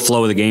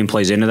flow of the game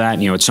plays into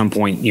that. At some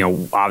point,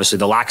 obviously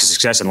the lack of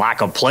success and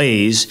lack of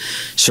plays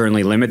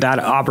certainly limit that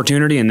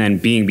opportunity. And then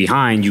being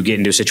behind, you get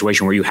into a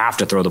situation where you have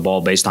to throw the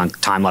ball based on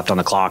time left on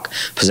the clock,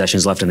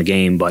 possessions left in the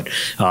game. But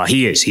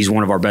he's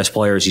one of our best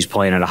players. He's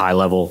playing at a high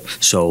level.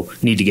 So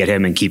need to get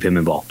him and keep him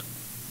involved.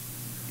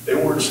 They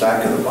weren't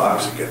stacking the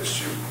box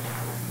against you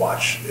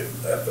much,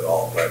 if at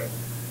all, but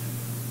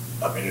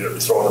I mean,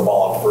 throwing the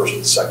ball on first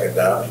and second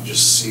down, you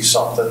just see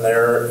something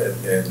there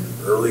in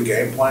early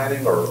game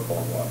planning or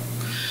what?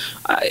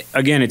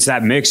 Again, it's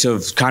that mix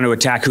of kind of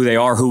attack who they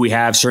are, who we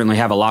have. Certainly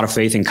have a lot of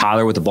faith in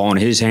Kyler with the ball in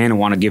his hand and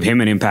want to give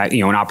him an impact,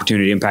 an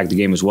opportunity to impact the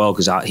game as well,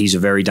 because he's a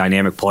very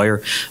dynamic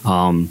player.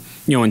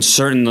 And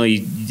certainly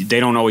they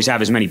don't always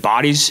have as many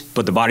bodies,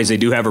 but the bodies they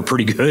do have are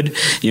pretty good.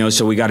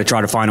 So we got to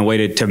try to find a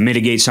way to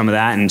mitigate some of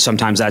that. And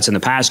sometimes that's in the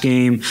pass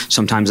game,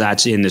 sometimes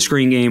that's in the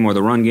screen game or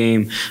the run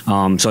game.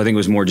 So I think it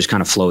was more just kind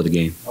of flow of the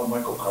game.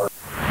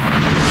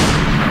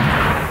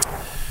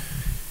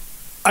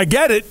 I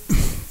get it.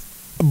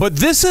 But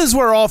this is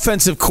where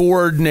offensive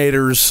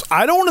coordinators,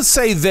 I don't want to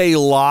say they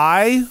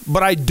lie,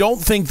 but I don't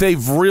think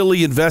they've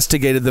really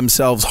investigated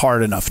themselves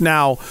hard enough.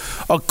 Now,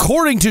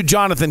 according to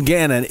Jonathan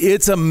Gannon,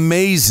 it's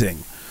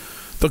amazing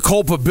the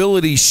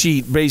culpability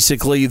sheet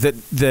basically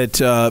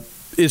that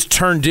is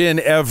turned in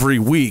every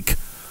week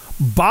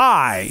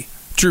by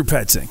Drew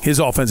Petzing, his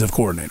offensive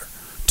coordinator,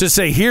 to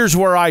say, here's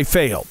where I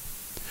failed.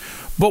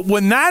 But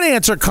when that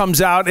answer comes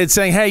out, it's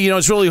saying, hey,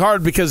 it's really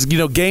hard because,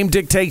 game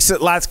dictates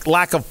it,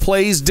 lack of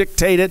plays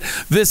dictate it,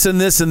 this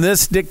and this and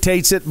this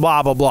dictates it,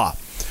 blah, blah, blah.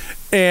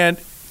 And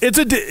it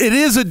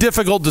is a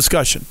difficult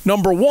discussion.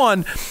 Number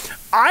one,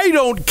 I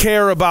don't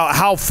care about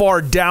how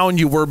far down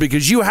you were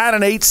because you had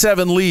an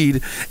 8-7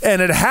 lead,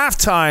 and at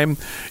halftime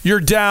you're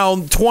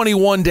down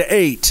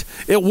 21-8.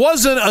 It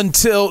wasn't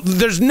until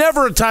there's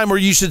never a time where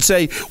you should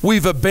say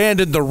we've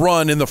abandoned the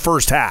run in the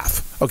first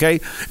half. Okay,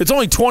 it's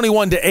only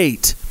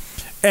 21-8.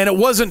 And it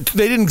wasn't,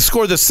 they didn't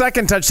score the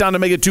second touchdown to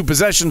make it 2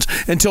 possessions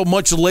until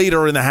much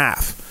later in the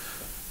half.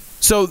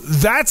 So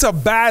that's a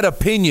bad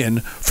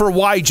opinion for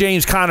why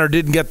James Conner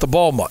didn't get the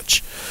ball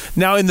much.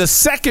 Now, in the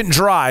second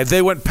drive,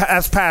 they went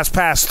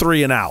pass,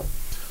 3 and out.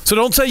 So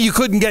don't say you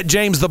couldn't get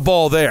James the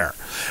ball there.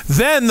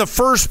 Then the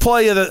first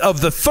play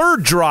of the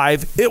third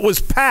drive, it was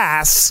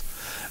pass.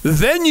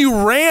 Then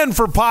you ran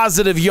for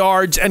positive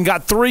yards and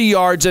got 3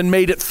 yards and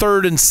made it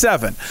 3rd and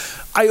 7.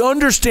 I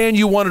understand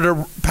you wanted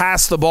to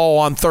pass the ball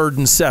on 3rd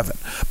and 7,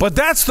 but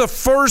that's the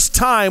first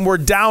time where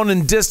down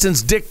and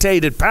distance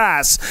dictated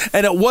pass,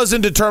 and it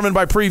wasn't determined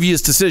by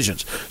previous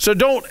decisions. So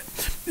don't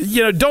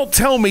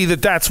tell me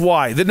that that's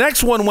why. The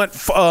next one went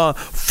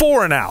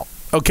 4 and out,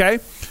 okay?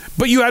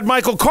 But you had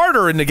Michael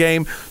Carter in the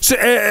game, so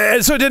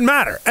it didn't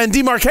matter, and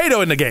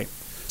DeMarcado in the game.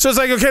 So it's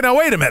like, okay, now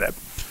wait a minute.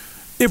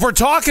 If we're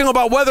talking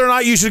about whether or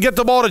not you should get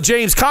the ball to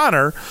James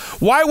Conner,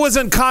 why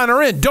wasn't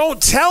Conner in?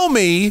 Don't tell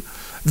me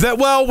that,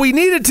 well, we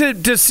needed to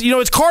just,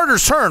 it's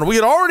Carter's turn. We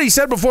had already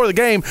said before the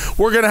game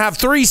we're going to have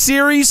 3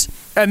 series,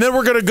 and then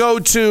we're going to go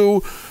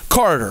to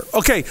Carter.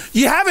 Okay,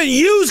 you haven't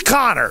used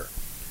Conner.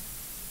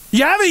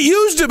 You haven't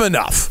used him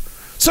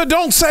enough. So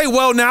don't say,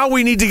 well, now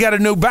we need to get a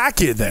new back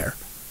in there.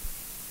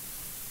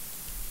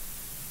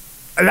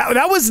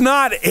 That was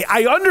not –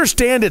 I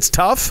understand it's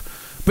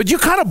tough, but you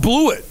kind of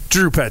blew it,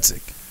 Drew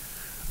Petzing.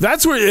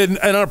 That's where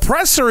an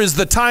oppressor is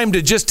the time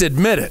to just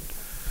admit it.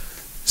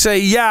 Say,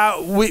 yeah,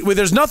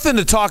 there's nothing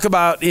to talk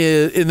about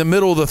in the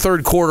middle of the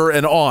third quarter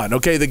and on.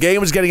 Okay, the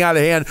game was getting out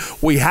of hand.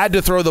 We had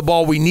to throw the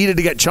ball. We needed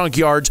to get chunk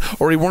yards,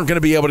 or we weren't going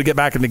to be able to get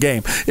back in the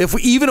game.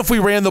 Even if we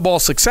ran the ball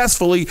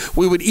successfully,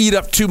 we would eat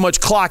up too much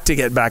clock to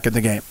get back in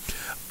the game.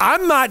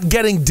 I'm not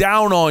getting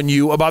down on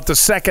you about the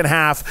second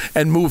half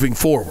and moving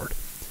forward.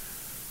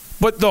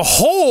 But the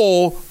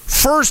whole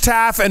first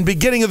half and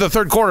beginning of the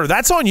third quarter,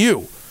 that's on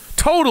you.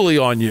 Totally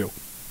on you.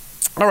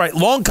 All right,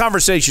 long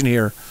conversation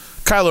here.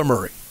 Kyler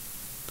Murray.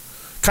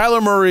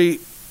 Kyler Murray,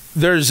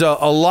 there's a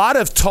lot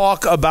of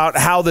talk about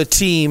how the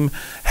team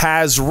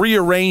has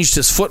rearranged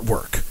his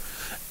footwork.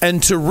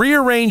 And to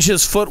rearrange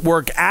his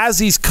footwork as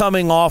he's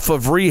coming off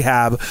of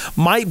rehab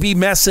might be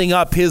messing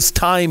up his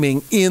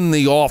timing in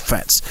the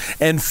offense.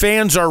 And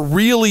fans are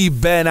really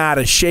bent out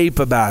of shape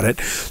about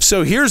it.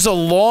 So here's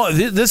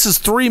this is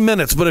 3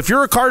 minutes, but if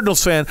you're a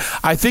Cardinals fan,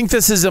 I think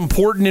this is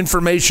important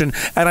information,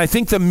 and I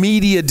think the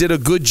media did a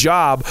good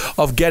job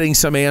of getting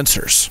some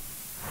answers.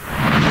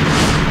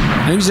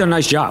 I think he's done a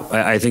nice job.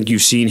 I think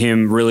you've seen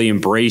him really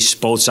embrace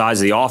both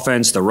sides of the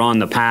offense, the run,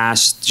 the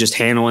pass, just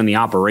handling the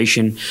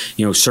operation.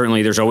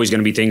 Certainly there's always going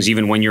to be things,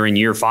 even when you're in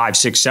year 5,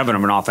 6, 7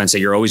 of an offense, that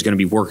you're always going to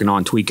be working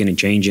on, tweaking and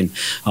changing.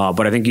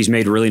 But I think he's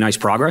made really nice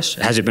progress.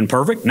 Has it been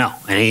perfect? No.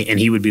 And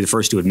he would be the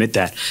first to admit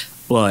that.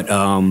 But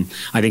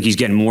I think he's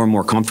getting more and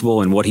more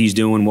comfortable in what he's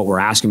doing, what we're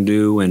asking him to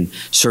do, and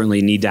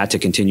certainly need that to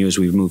continue as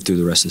we move through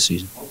the rest of the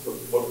season.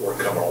 What we're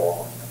coming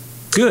along.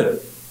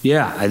 Good.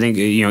 Yeah, I think,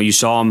 you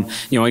saw him,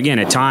 again,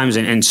 at times,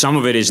 and some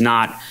of it is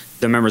not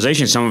the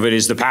memorization, some of it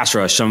is the pass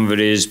rush, some of it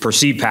is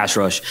perceived pass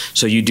rush.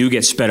 So you do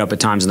get sped up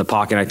at times in the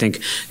pocket. I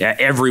think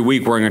every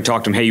week we're going to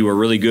talk to him, hey, you were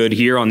really good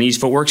here on these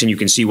footworks, and you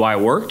can see why it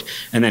worked.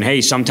 And then,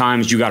 hey,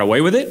 sometimes you got away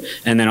with it,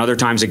 and then other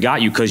times it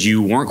got you because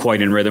you weren't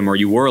quite in rhythm or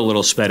you were a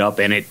little sped up,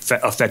 and it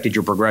affected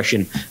your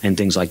progression and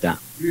things like that.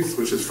 You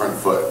switched his front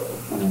foot.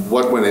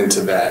 What went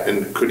into that,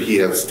 and could he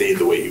have stayed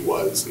the way he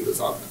was in this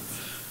offense?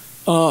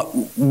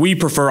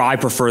 I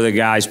prefer the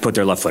guys put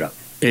their left foot up.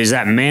 Is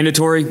that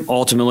mandatory?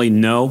 Ultimately,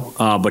 no.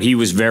 But he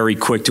was very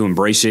quick to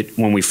embrace it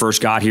when we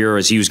first got here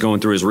as he was going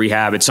through his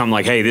rehab. It's something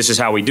like, hey, this is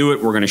how we do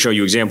it. We're going to show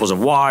you examples of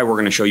why. We're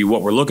going to show you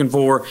what we're looking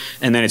for.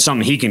 And then it's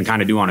something he can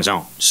kind of do on his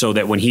own. So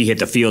that when he hit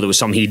the field, it was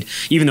something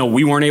even though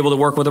we weren't able to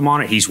work with him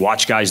on it, he's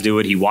watched guys do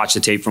it. He watched the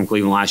tape from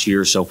Cleveland last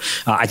year. So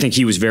I think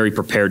he was very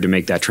prepared to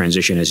make that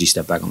transition as he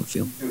stepped back on the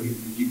field.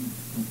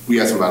 We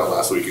asked him about it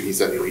last week, and he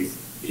said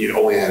he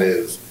only had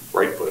his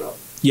right foot up.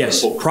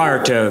 Yes,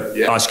 prior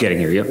to us getting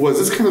here, yep. Was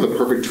this kind of the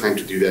perfect time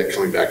to do that,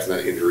 coming back to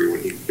that injury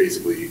when he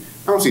basically,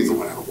 I don't see he's the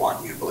one out of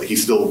walking it, but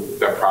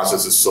that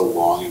process is so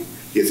long and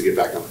he has to get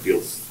back on the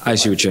field. I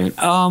see what you're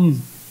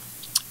saying.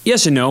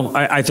 Yes and no.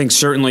 I think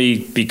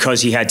certainly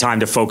because he had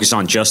time to focus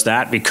on just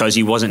that, because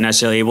he wasn't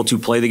necessarily able to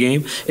play the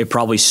game, it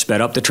probably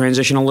sped up the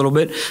transition a little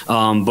bit.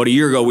 But a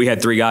year ago, we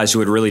had 3 guys who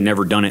had really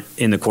never done it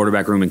in the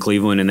quarterback room in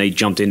Cleveland, and they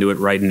jumped into it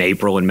right in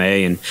April and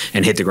May and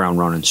hit the ground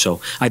running.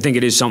 So I think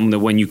it is something that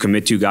when you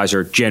commit to, guys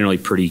are generally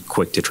pretty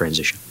quick to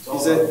transition. It's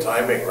also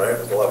timing, right?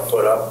 With the left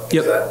foot up.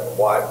 Yep. Is that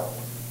why?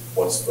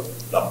 What's the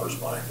numbers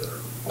behind it?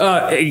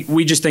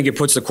 We just think it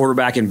puts the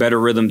quarterback in better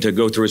rhythm to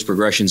go through his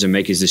progressions and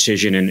make his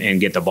decision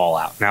and get the ball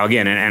out. Now,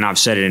 again, and I've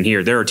said it in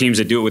here, there are teams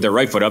that do it with their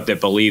right foot up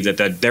that believe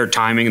that their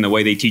timing and the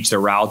way they teach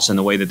their routes and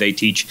the way that they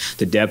teach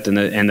the depth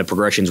and the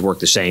progressions work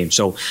the same.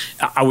 So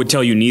I would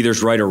tell you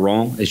neither's right or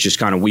wrong. It's just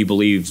kind of we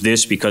believe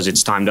this because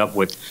it's timed up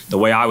with the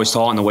way I was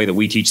taught and the way that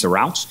we teach the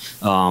routes,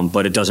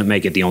 but it doesn't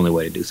make it the only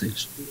way to do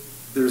things.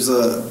 There's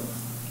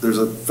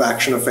a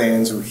faction of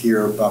fans who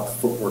hear about the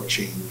footwork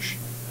change,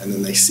 and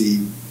then they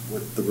see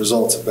what the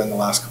results have been the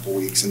last couple of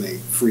weeks, and they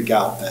freak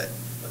out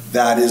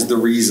that is the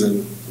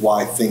reason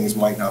why things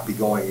might not be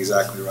going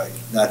exactly right.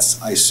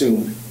 That's, I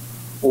assume,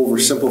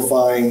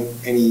 oversimplifying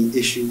any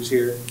issues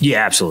here?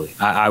 Yeah, absolutely.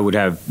 I would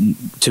have,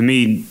 to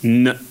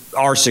me,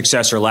 our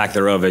success or lack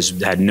thereof has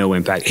had no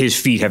impact. His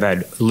feet have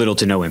had little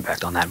to no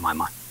impact on that in my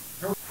mind.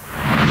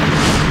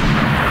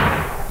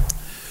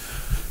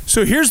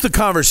 So here's the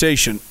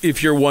conversation,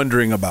 if you're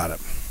wondering about it.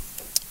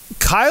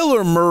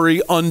 Kyler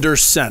Murray under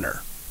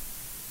center.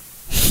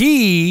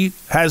 He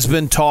has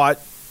been taught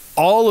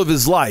all of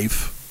his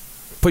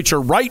life, put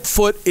your right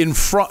foot in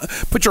front,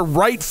 put your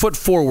right foot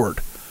forward.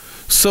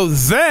 So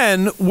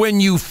then when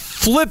you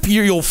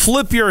you'll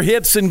flip your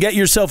hips and get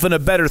yourself in a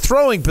better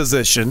throwing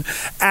position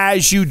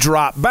as you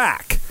drop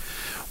back.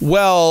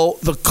 Well,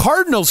 the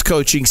Cardinals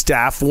coaching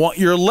staff want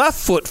your left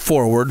foot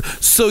forward,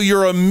 so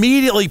you're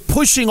immediately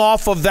pushing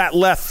off of that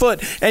left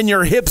foot and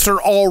your hips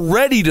are all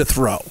ready to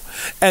throw.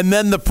 And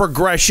then the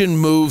progression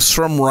moves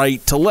from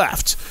right to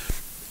left.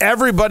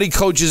 Everybody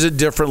coaches it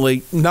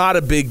differently, not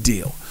a big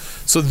deal.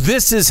 So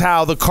this is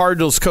how the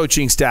Cardinals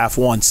coaching staff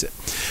wants it.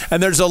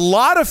 And there's a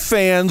lot of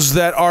fans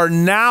that are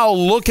now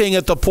looking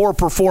at the poor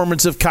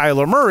performance of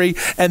Kyler Murray,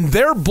 and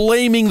they're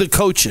blaming the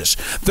coaches.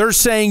 They're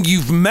saying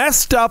you've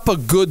messed up a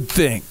good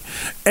thing.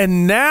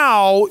 And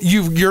now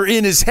you're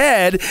in his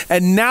head,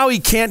 and now he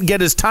can't get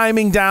his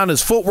timing down,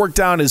 his footwork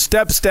down, his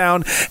steps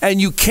down,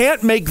 and you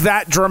can't make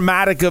that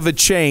dramatic of a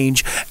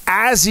change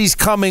as he's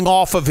coming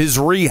off of his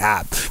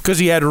rehab because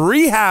he had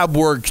rehab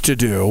work to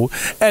do,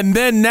 and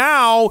then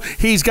now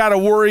he's got to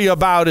worry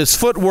about his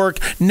footwork.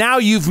 Now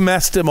you've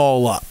messed him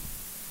all up.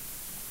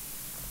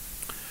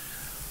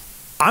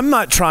 I'm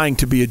not trying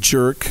to be a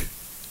jerk,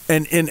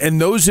 and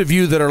those of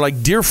you that are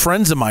like dear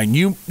friends of mine,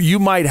 you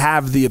might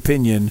have the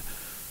opinion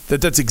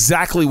that's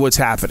exactly what's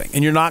happening.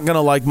 And you're not going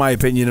to like my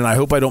opinion, and I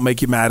hope I don't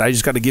make you mad. I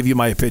just got to give you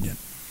my opinion.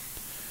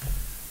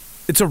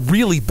 It's a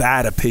really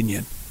bad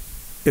opinion,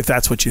 if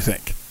that's what you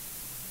think.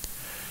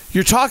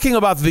 You're talking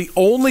about the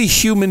only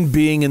human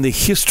being in the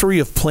history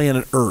of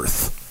planet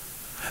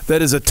Earth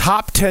that is a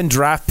top 10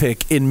 draft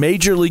pick in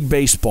Major League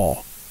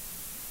Baseball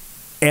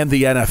and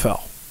the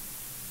NFL.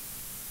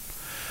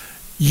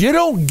 You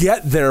don't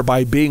get there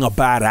by being a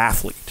bad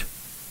athlete.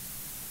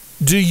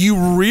 Do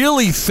you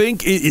really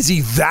think, is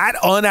he that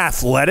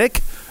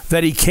unathletic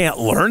that he can't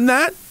learn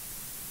that?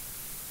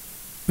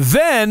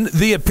 Then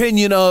the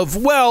opinion of,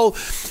 well,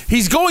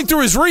 he's going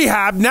through his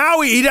rehab.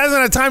 Now he doesn't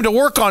have time to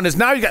work on this.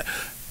 Now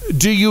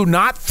do you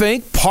not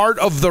think part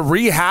of the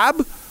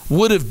rehab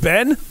would have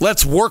been,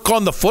 let's work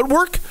on the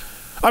footwork?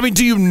 I mean,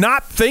 do you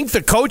not think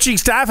the coaching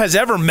staff has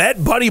ever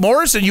met Buddy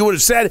Morris and you would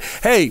have said,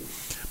 hey,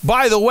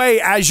 by the way,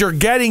 as you're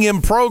getting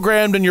him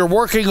programmed and you're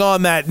working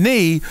on that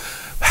knee,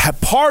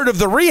 part of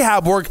the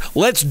rehab work,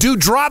 let's do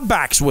drop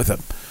backs with him.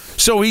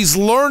 So he's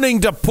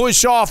learning to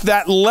push off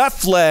that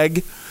left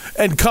leg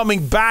and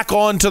coming back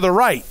onto the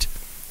right.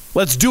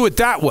 Let's do it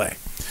that way.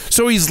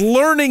 So he's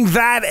learning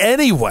that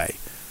anyway.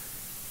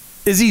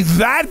 Is he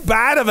that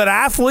bad of an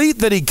athlete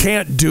that he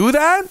can't do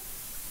that?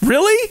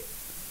 Really?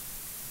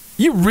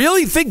 You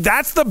really think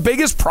that's the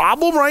biggest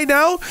problem right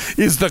now?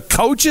 Is the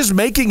coaches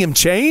making him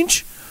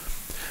change?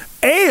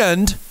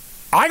 And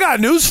I got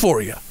news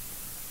for you.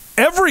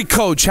 Every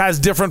coach has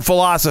different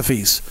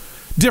philosophies,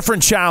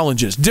 different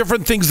challenges,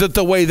 different things that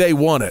the way they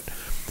want it.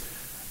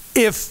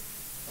 If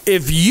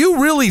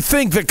you really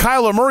think that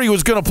Kyler Murray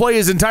was going to play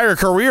his entire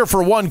career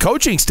for one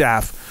coaching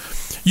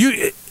staff,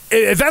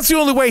 if that's the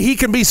only way he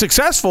can be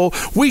successful,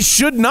 we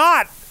should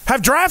not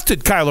have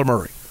drafted Kyler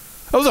Murray.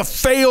 That was a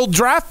failed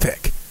draft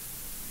pick.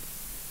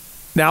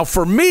 Now,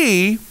 for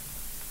me,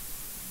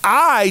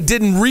 I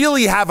didn't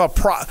really have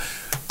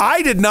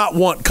I did not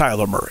want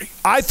Kyler Murray.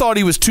 I thought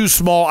he was too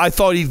small. I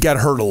thought he'd get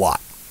hurt a lot.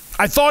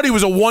 I thought he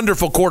was a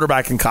wonderful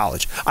quarterback in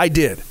college. I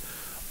did.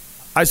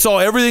 I saw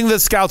everything that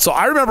scouts saw.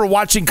 I remember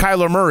watching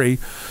Kyler Murray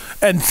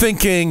and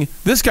thinking,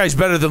 this guy's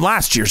better than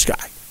last year's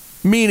guy,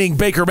 meaning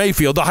Baker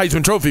Mayfield, the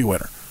Heisman Trophy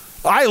winner.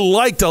 I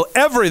liked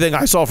everything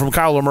I saw from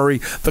Kyler Murray,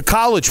 the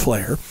college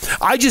player.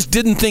 I just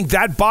didn't think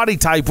that body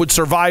type would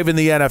survive in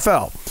the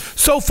NFL.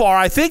 So far,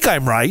 I think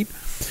I'm right.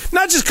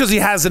 Not just because he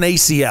has an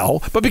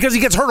ACL, but because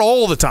he gets hurt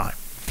all the time.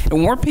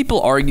 And weren't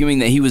people arguing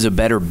that he was a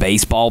better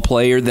baseball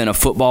player than a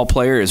football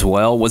player as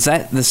well? Was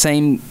that the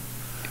same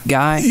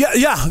guy?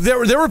 Yeah.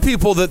 There were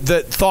people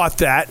that thought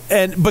that,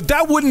 but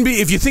that wouldn't be,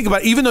 if you think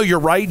about it, even though you're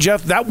right,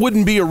 Jeff, that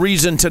wouldn't be a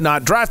reason to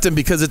not draft him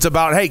because it's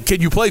about, hey,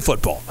 can you play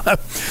football?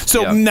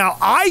 Now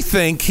I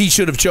think he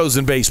should have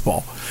chosen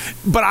baseball,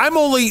 but I'm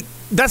only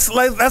That's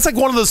like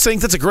one of those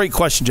things. That's a great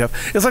question,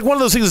 Jeff. It's like one of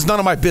those things that's none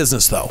of my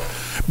business, though,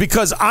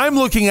 because I'm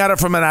looking at it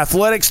from an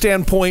athletic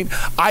standpoint.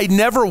 I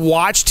never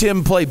watched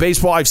him play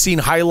baseball. I've seen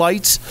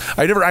highlights.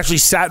 I never actually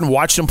sat and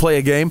watched him play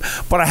a game,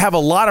 but I have a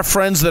lot of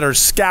friends that are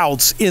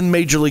scouts in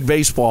Major League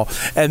Baseball,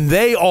 and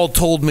they all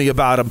told me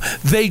about him.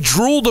 They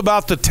drooled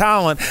about the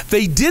talent.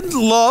 They didn't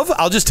love,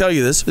 I'll just tell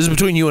you this is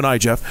between you and I,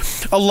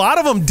 Jeff. A lot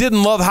of them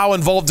didn't love how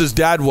involved his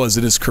dad was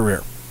in his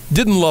career.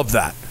 Didn't love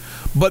that.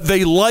 But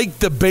they liked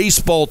the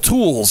baseball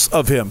tools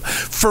of him.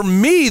 For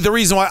me, the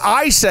reason why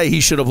I say he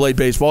should have played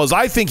baseball is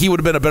I think he would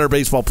have been a better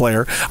baseball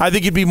player. I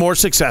think he'd be more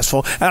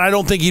successful, and I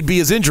don't think he'd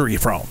be as injury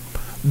prone.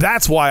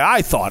 That's why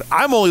I thought.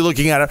 I'm only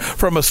looking at it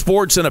from a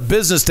sports and a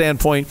business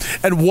standpoint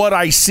and what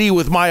I see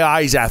with my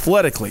eyes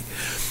athletically.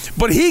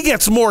 But he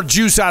gets more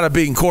juice out of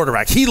being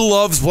quarterback. He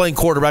loves playing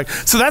quarterback.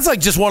 So that's like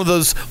just one of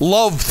those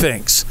love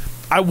things.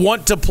 I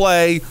want to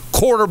play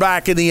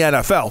quarterback in the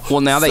NFL. Well,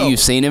 now that you've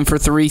seen him for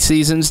 3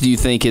 seasons, do you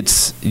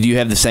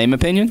have the same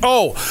opinion?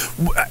 Oh,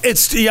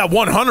 it's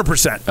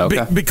 100%.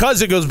 Okay.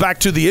 Because it goes back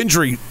to the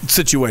injury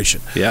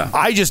situation. Yeah.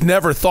 I just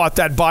never thought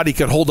that body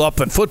could hold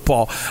up in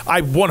football.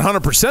 I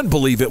 100%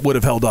 believe it would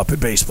have held up in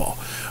baseball.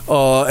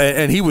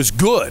 And he was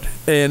good.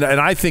 And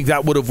I think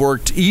that would have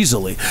worked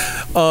easily.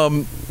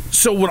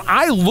 So when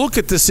I look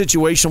at the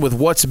situation with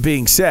what's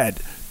being said,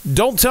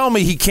 don't tell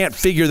me he can't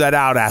figure that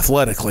out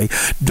athletically.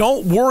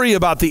 Don't worry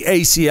about the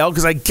ACL,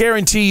 because I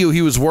guarantee you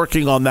he was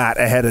working on that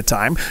ahead of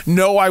time.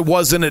 No, I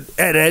wasn't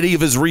at any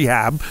of his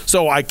rehab,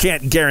 so I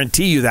can't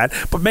guarantee you that.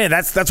 But, man,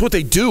 that's what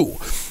they do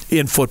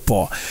in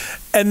football.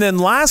 And then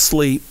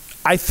lastly,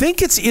 I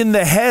think it's in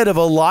the head of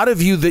a lot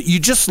of you that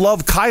you just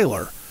love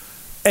Kyler,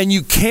 and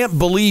you can't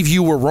believe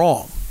you were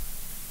wrong.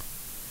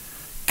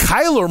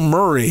 Kyler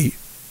Murray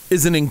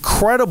is an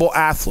incredible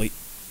athlete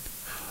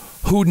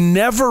who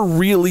never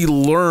really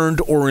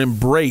learned or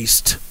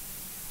embraced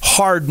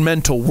hard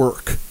mental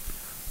work.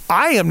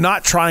 I am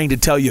not trying to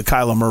tell you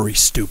Kyler Murray's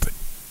stupid.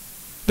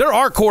 There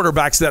are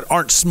quarterbacks that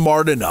aren't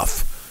smart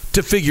enough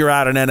to figure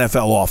out an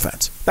NFL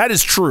offense. That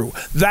is true.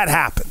 That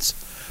happens.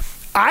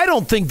 I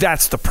don't think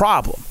that's the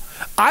problem.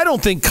 I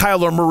don't think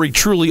Kyler Murray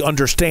truly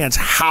understands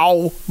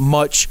how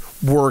much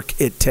work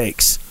it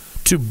takes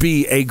to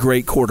be a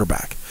great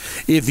quarterback.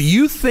 If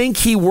you think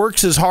he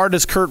works as hard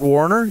as Kurt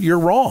Warner, you're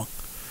wrong.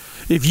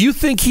 If you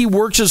think he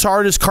works as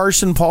hard as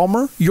Carson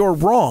Palmer, you're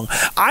wrong.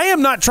 I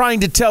am not trying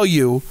to tell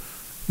you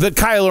that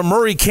Kyler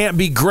Murray can't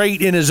be great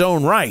in his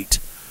own right,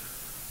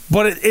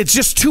 but it's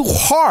just too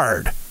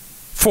hard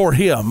for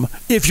him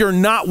if you're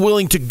not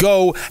willing to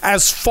go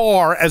as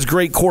far as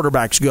great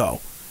quarterbacks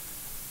go.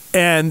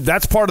 And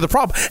that's part of the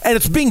problem. And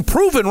it's being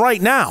proven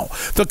right now.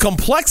 The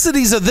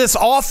complexities of this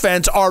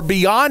offense are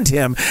beyond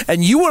him,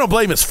 and you want to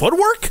blame his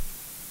footwork?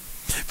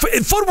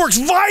 Footwork's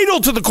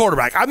vital to the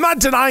quarterback. I'm not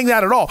denying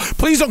that at all.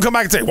 Please don't come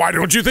back and say, why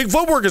don't you think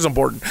footwork is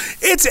important?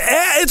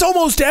 It's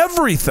almost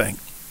everything.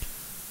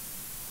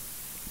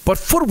 But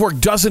footwork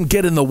doesn't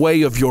get in the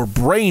way of your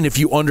brain if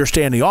you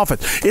understand the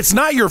offense. It's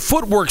not your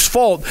footwork's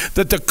fault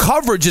that the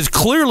coverage is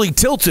clearly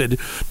tilted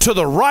to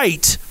the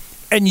right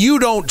and you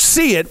don't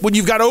see it when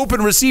you've got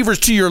open receivers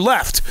to your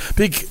left.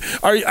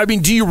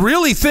 Do you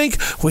really think,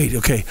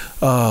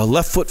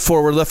 left foot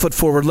forward, left foot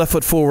forward, left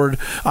foot forward,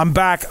 I'm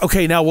back.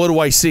 Okay, now what do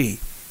I see?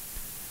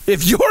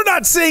 If you're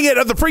not seeing it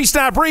at the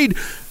pre-snap read,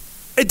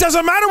 it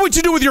doesn't matter what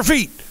you do with your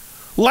feet.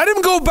 Let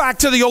him go back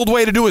to the old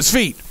way to do his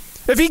feet.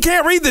 If he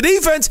can't read the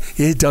defense,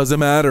 it doesn't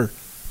matter.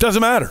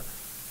 Doesn't matter.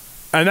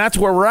 And that's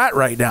where we're at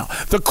right now.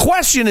 The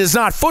question is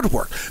not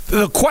footwork.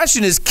 The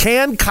question is,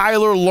 can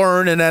Kyler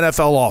learn an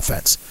NFL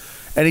offense?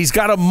 And he's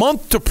got a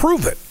month to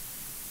prove it.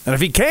 And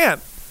if he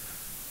can't,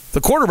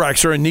 the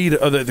Cardinals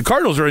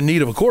are in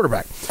need of a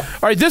quarterback. All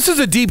right, this is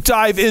a deep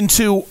dive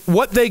into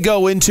what they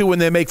go into when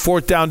they make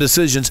fourth down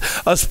decisions,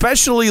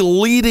 especially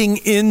leading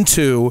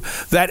into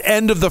that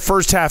end of the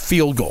first half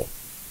field goal.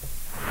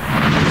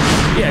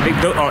 Yeah,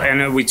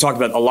 and we talked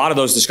about a lot of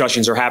those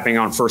discussions are happening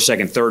on first,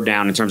 second, third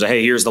down in terms of,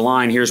 hey, here's the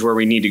line, here's where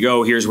we need to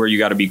go, here's where you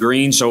got to be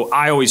green. So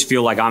I always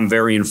feel like I'm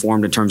very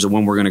informed in terms of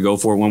when we're going to go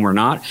for it, when we're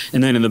not.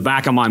 And then in the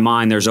back of my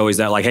mind, there's always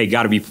that like, hey,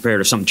 got to be prepared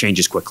if something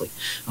changes quickly.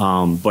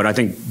 But I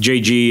think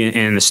JG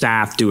and the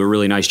staff do a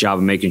really nice job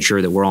of making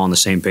sure that we're all on the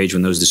same page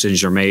when those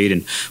decisions are made.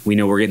 And we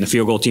know we're getting the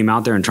field goal team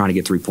out there and trying to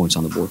get 3 points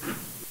on the board.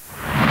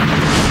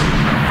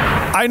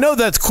 I know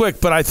that's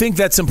quick, but I think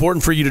that's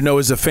important for you to know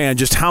as a fan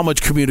just how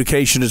much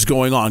communication is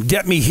going on.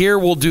 Get me here,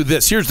 we'll do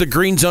this. Here's the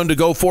green zone to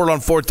go for it on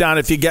fourth down.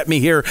 If you get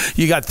me here,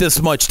 you got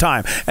this much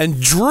time.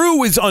 And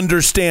Drew is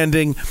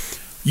understanding,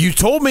 you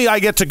told me I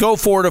get to go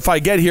for it if I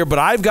get here, but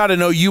I've got to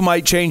know you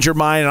might change your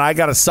mind, and I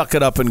got to suck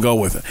it up and go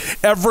with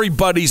it.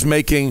 Everybody's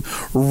making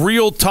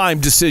real-time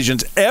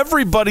decisions.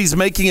 Everybody's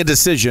making a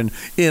decision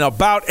in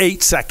about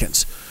 8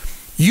 seconds.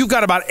 You've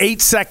got about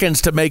 8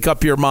 seconds to make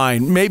up your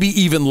mind, maybe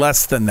even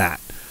less than that.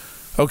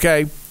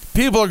 Okay?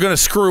 People are going to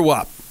screw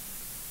up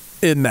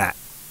in that.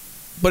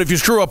 But if you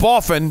screw up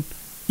often,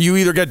 you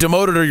either get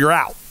demoted or you're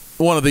out,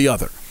 one or the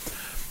other.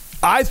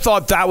 I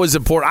thought that was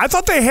important. I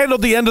thought they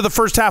handled the end of the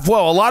first half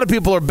well. A lot of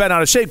people are bent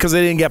out of shape because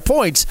they didn't get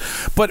points.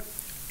 But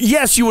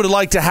yes, you would have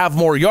liked to have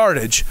more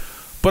yardage,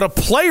 but a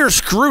player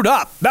screwed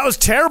up. That was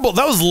terrible.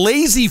 That was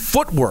lazy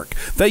footwork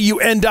that you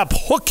end up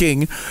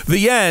hooking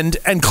the end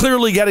and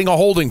clearly getting a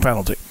holding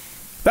penalty.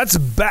 That's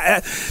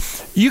bad.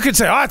 You could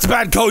say, oh, it's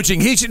bad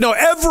coaching. He should know.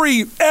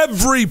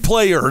 Every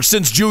player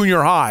since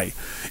junior high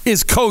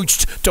is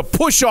coached to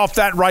push off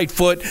that right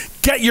foot,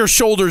 get your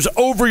shoulders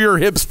over your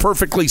hips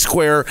perfectly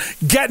square,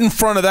 get in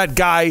front of that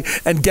guy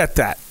and get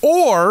that.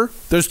 Or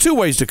there's two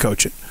ways to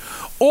coach it.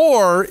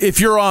 Or if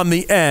you're on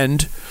the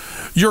end,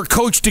 you're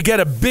coached to get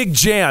a big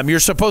jam.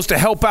 You're supposed to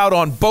help out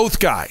on both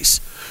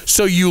guys.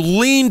 So you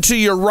lean to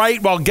your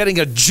right while getting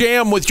a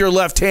jam with your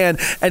left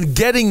hand and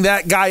getting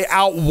that guy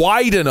out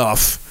wide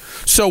enough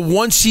so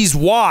once he's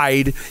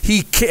wide,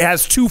 he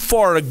has too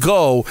far to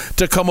go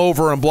to come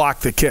over and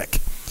block the kick.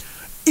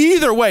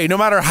 Either way, no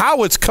matter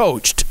how it's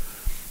coached,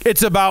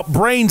 it's about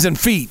brains and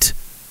feet,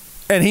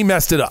 and he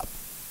messed it up.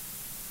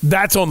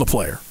 That's on the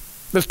player.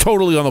 That's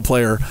totally on the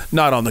player,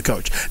 not on the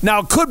coach. Now,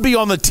 it could be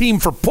on the team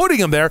for putting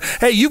him there.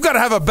 Hey, you've got to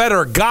have a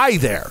better guy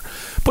there.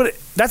 But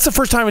that's the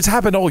first time it's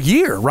happened all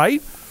year,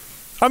 right?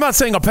 I'm not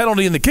saying a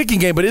penalty in the kicking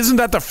game, but isn't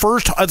that the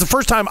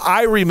first time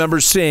I remember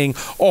seeing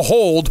a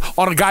hold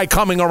on a guy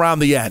coming around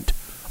the end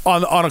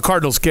on a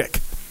Cardinals kick?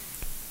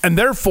 And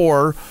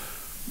therefore,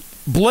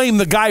 blame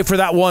the guy for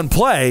that one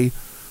play,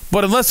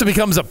 but unless it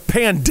becomes a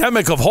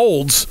pandemic of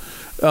holds,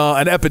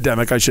 an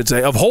epidemic, I should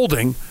say, of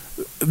holding,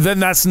 then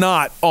that's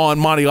not on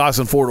Monty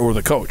Ossenfort or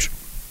the coach.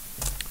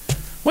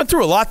 Went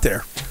through a lot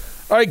there.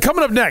 All right,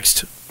 coming up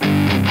next,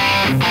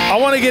 I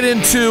want to get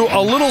into a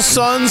Little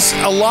Suns,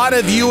 a lot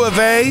of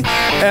UofA,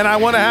 and I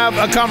want to have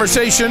a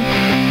conversation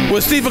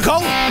with Steve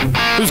McCullum,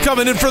 who's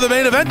coming in for the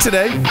main event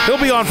today. He'll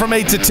be on from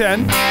 8 to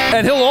 10,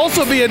 and he'll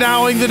also be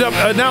announcing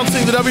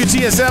the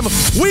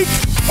WTSM Week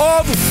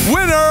of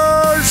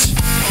Winners.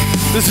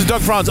 This is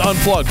Doug Franz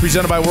Unplugged,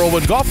 presented by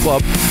Whirlwind Golf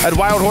Club at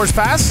Wild Horse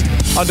Pass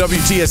on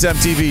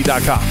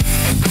WTSMTV.com.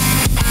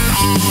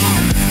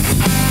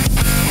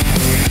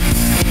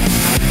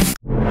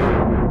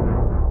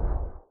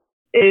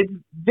 It's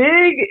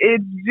big,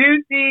 it's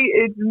juicy,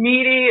 it's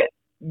meaty.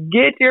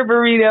 Get your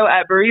burrito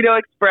at Burrito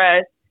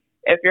Express.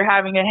 If you're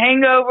having a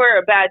hangover,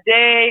 a bad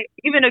day,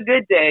 even a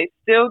good day,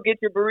 still get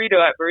your burrito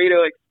at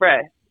Burrito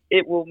Express.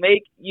 It will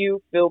make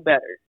you feel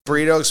better.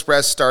 Burrito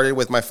Express started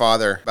with my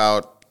father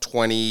about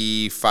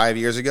 25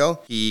 years ago.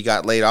 He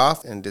got laid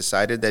off and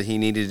decided that he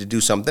needed to do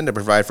something to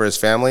provide for his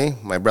family.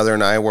 My brother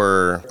and I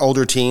were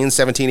older teens,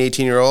 17,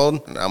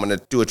 18-year-old, and I'm going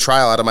to do a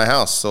trial out of my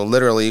house. So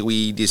literally,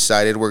 we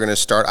decided we're going to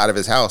start out of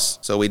his house.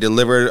 So we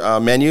delivered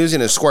menus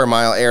in a square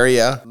mile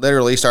area,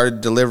 literally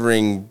started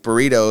delivering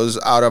burritos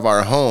out of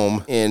our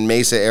home in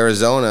Mesa,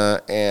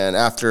 Arizona. And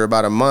after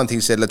about a month,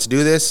 he said, let's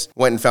do this.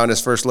 Went and found his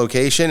first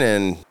location,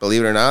 and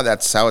believe it or not,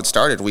 that's how it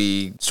started.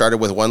 We started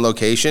with one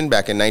location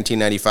back in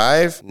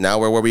 1995. Now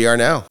we're where we are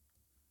now.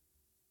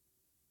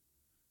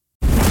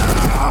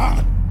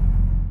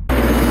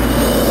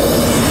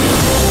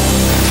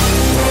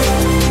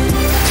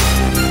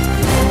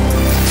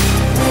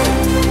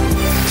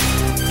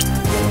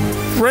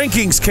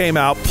 Rankings came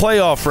out,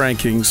 playoff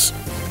rankings.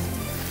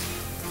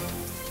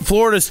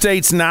 Florida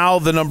State's now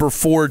the number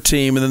 4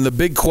 team, and then the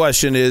big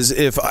question is,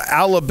 if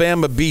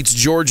Alabama beats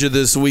Georgia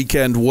this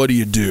weekend, what do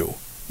you do?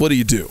 What do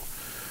you do?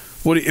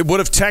 What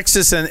if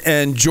Texas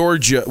and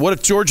Georgia, what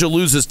if Georgia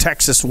loses,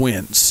 Texas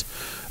wins?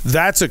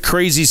 That's a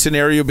crazy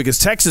scenario because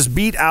Texas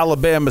beat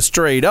Alabama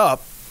straight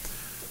up.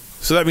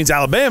 So that means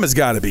Alabama's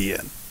got to be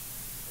in.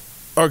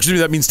 Or excuse me,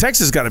 that means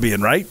Texas got to be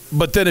in, right?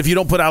 But then if you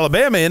don't put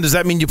Alabama in, does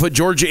that mean you put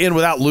Georgia in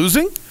without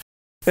losing?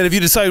 And if you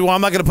decide, well, I'm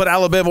not going to put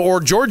Alabama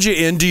or Georgia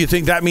in, do you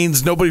think that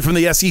means nobody from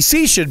the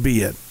SEC should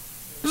be in?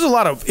 There's a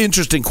lot of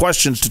interesting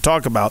questions to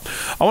talk about.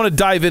 I want to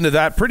dive into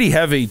that pretty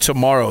heavy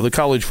tomorrow, the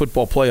college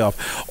football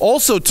playoff.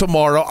 Also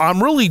tomorrow,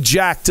 I'm really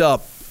jacked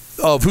up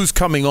of who's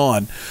coming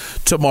on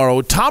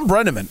tomorrow. Tom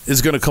Brenneman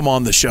is going to come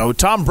on the show.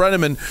 Tom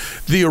Brenneman,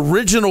 the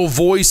original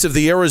voice of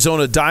the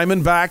Arizona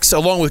Diamondbacks,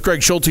 along with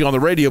Greg Schulte on the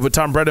radio, but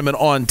Tom Brenneman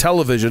on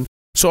television.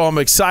 So I'm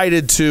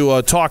excited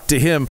to talk to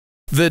him.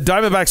 The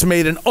Diamondbacks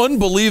made an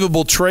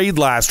unbelievable trade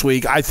last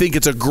week. I think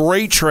it's a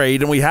great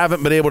trade, and we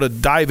haven't been able to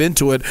dive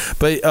into it.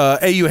 But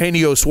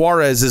Eugenio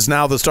Suarez is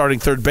now the starting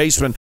third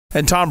baseman,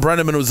 and Tom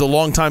Brenneman was the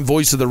longtime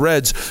voice of the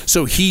Reds,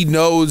 so he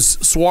knows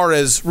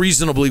Suarez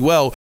reasonably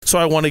well. So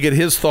I want to get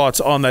his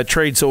thoughts on that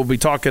trade, so we'll be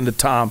talking to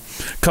Tom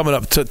coming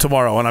up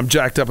tomorrow, and I'm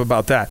jacked up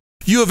about that.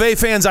 U of A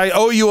fans, I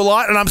owe you a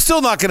lot, and I'm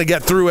still not going to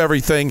get through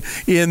everything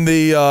in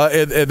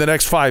the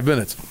next 5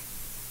 minutes.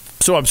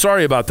 So I'm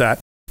sorry about that.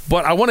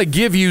 But I want to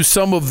give you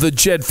some of the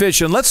Jedd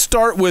Fisch. And let's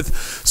start with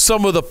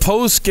some of the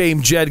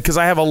post-game Jedd, because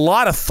I have a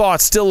lot of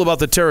thoughts still about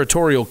the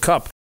Territorial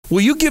Cup.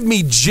 Will you give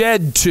me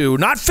Jedd 2,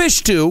 not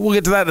Fisch 2? We'll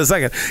get to that in a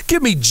second.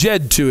 Give me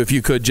Jedd 2, if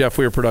you could, Jeff,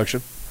 for your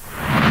production.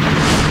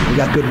 We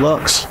got good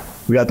looks.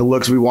 We got the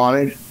looks we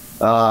wanted.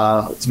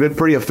 It's been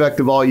pretty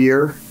effective all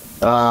year.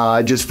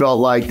 I just felt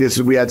like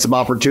we had some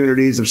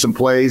opportunities of some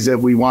plays that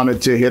we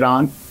wanted to hit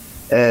on.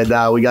 And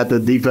we got the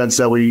defense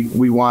that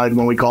we wanted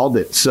when we called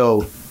it.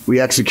 So we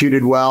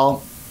executed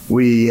well.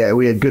 We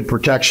had good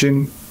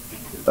protection.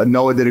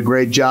 Noah did a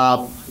great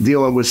job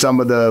dealing with some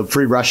of the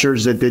free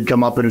rushers that did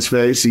come up in his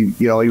face. He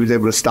was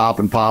able to stop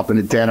and pop and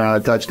hit Tanner on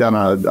a touchdown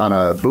on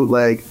a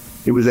bootleg.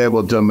 He was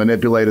able to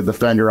manipulate a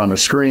defender on a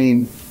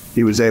screen.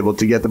 He was able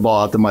to get the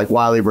ball out to Mike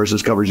Wiley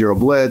versus cover zero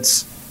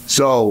blitz.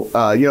 So,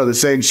 the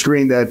same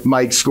screen that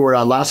Mike scored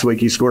on last week,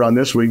 he scored on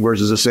this week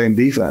versus the same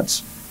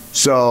defense.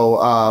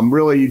 So,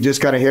 really, you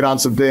just kind of hit on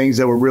some things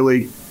that were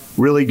really,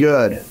 really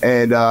good.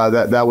 And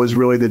that was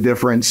really the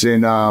difference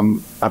in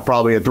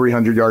probably a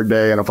 300-yard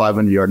day and a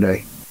 500-yard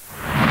day.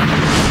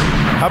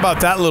 How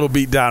about that little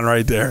beat down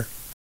right there?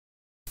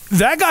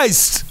 That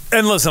guy's,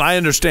 and listen, I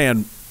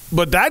understand,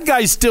 but that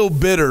guy's still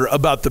bitter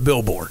about the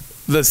billboard.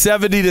 The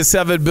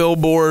 70-7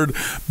 billboard,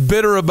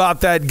 bitter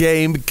about that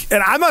game.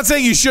 And I'm not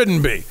saying you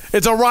shouldn't be.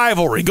 It's a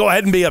rivalry. Go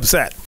ahead and be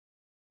upset.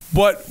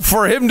 But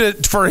for him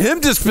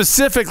to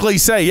specifically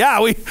say, yeah,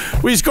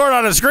 we scored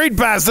on a screen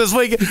pass this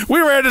week. We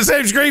ran the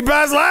same screen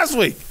pass last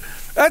week.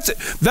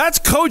 That's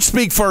coach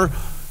speak for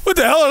what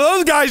the hell are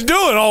those guys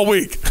doing all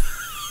week?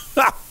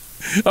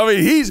 I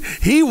mean,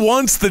 he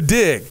wants the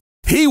dig.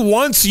 He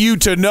wants you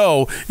to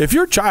know if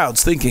your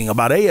child's thinking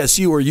about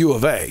ASU or U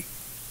of A,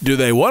 do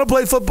they want to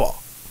play football?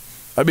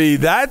 I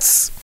mean,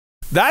 that's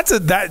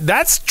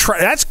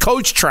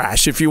coach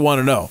trash if you want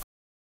to know.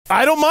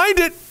 I don't mind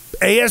it.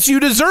 ASU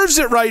deserves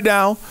it right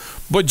now,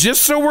 but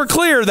just so we're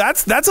clear,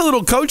 that's a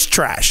little coach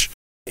trash.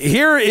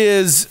 Here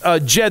is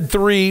Jedd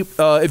 3,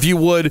 if you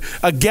would.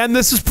 Again,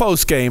 this is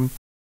post game,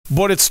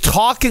 but it's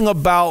talking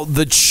about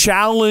the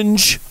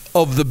challenge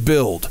of the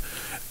build.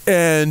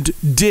 And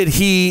did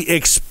he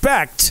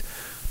expect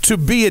to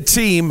be a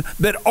team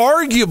that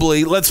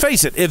arguably, let's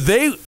face it, if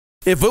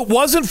it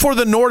wasn't for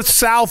the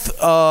North-South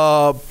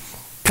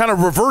kind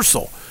of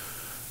reversal,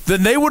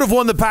 then they would have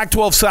won the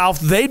Pac-12 South.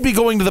 They'd be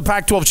going to the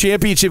Pac-12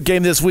 championship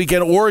game this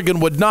weekend.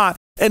 Oregon would not.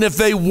 And if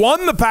they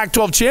won the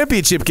Pac-12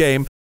 championship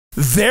game,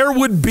 there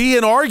would be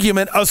an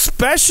argument,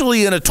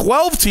 especially in a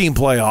 12-team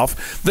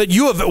playoff, that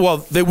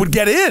they would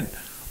get in,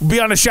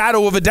 beyond a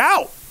shadow of a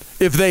doubt,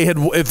 if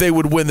they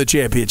would win the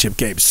championship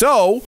game.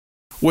 So,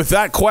 with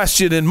that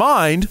question in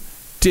mind,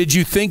 did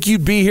you think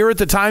you'd be here at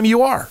the time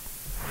you are?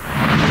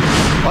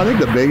 I think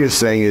the biggest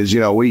thing is,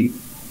 when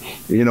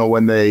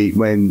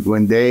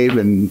Dave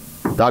and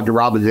Dr.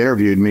 Robbins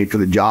interviewed me for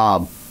the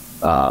job,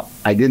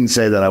 I didn't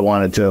say that I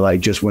wanted to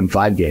just win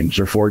 5 games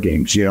or 4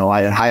 games.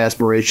 I had high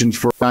aspirations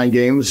for 9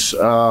 games.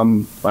 I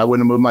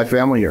wouldn't have moved my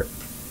family here.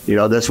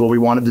 That's what we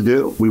wanted to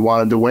do. We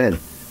wanted to win.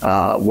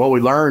 What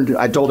we learned,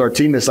 I told our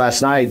team this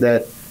last night,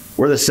 that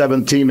we're the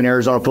 7th team in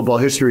Arizona football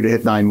history to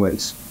hit 9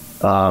 wins.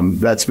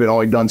 That's been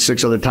only done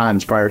 6 other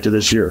times prior to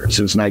this year,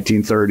 since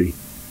 1930.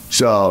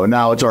 So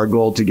now it's our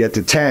goal to get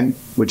to 10,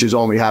 which has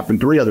only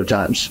happened 3 other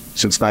times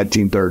since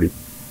 1930.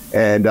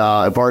 And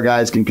if our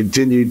guys can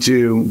continue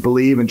to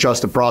believe and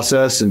trust the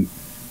process and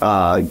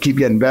keep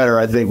getting better,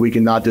 I think we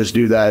can not just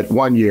do that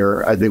one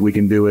year. I think we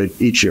can do it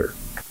each year.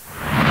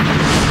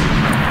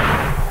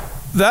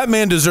 That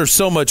man deserves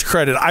so much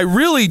credit. I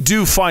really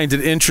do find it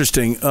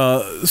interesting.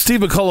 Steve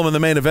McCullum in the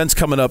main event's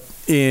coming up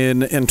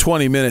in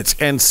 20 minutes,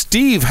 and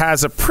Steve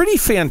has a pretty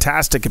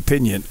fantastic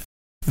opinion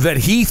that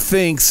he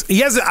thinks he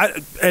has.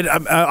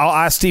 I'll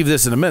ask Steve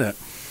this in a minute.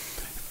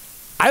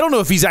 I don't know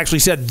if he's actually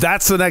said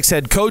that's the next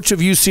head coach of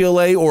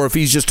UCLA or if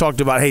he's just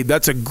talked about, hey,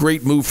 that's a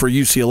great move for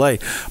UCLA.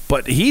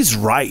 But he's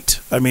right.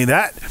 I mean,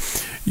 that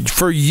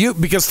for you,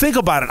 because think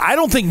about it. I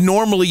don't think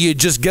normally you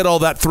just get all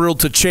that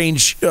thrilled to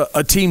change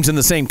teams in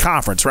the same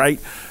conference, right?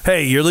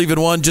 Hey, you're leaving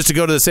one just to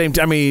go to the same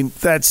team. I mean,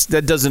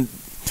 that doesn't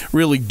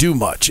really do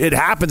much. It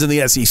happens in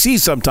the SEC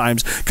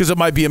sometimes because it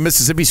might be a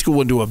Mississippi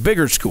school into a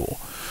bigger school.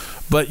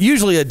 But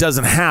usually it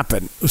doesn't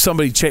happen.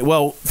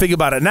 Well, think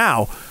about it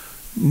now.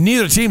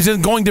 Neither team's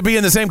going to be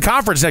in the same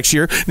conference next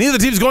year. Neither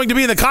team's going to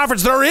be in the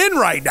conference they're in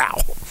right now.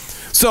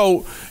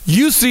 So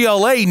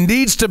UCLA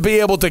needs to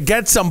be able to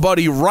get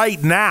somebody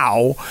right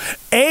now,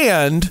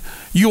 and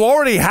you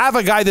already have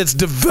a guy that's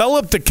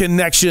developed the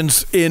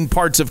connections in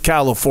parts of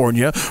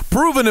California,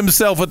 proven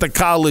himself at the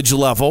college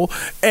level,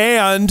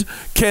 and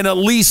can at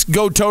least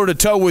go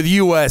toe-to-toe with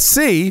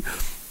USC.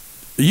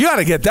 You got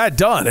to get that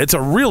done. It's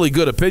a really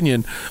good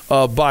opinion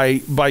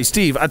by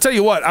Steve. I'll tell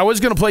you what, I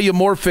was going to play you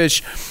more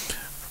Fisch.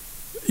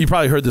 You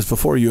probably heard this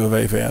before,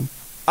 UofA fan.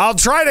 I'll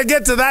try to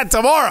get to that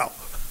tomorrow.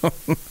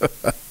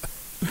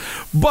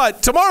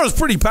 But tomorrow's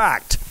pretty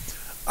packed.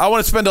 I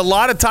want to spend a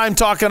lot of time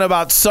talking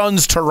about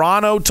Suns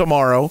Toronto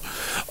tomorrow.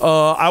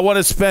 I want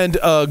to spend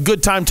a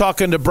good time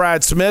talking to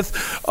Brad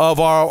Smith of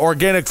our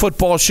Organic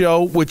Football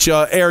Show, which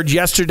aired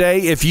yesterday.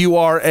 If you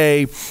are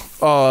a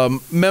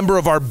member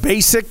of our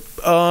basic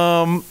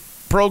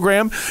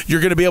program. You're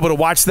going to be able to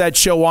watch that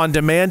show on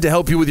demand to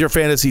help you with your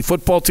fantasy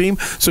football team.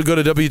 So go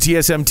to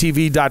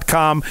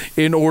WTSMTV.com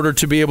in order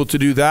to be able to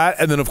do that.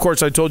 And then, of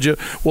course, I told you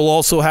we'll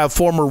also have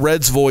former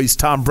Reds voice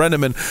Tom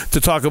Brenneman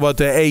to talk about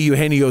the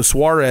Eugenio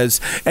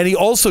Suarez. And he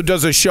also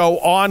does a show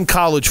on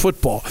college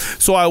football.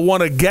 So I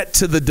want to get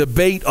to the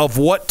debate of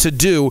what to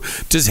do.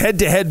 Does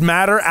head-to-head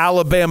matter,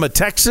 Alabama,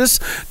 Texas?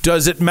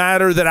 Does it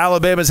matter that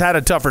Alabama's had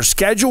a tougher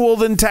schedule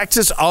than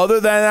Texas other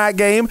than that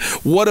game?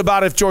 What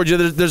about if Georgia?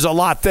 There's a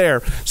lot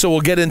there. So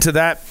we'll get into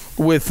that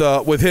with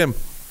him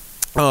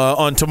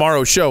on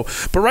tomorrow's show.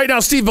 But right now,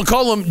 Steve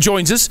McCollum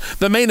joins us.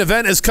 The main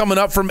event is coming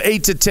up from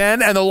 8 to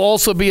 10, and they'll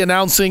also be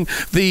announcing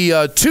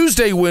the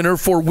Tuesday winner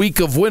for Week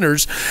of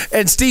Winners.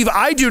 And, Steve,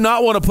 I do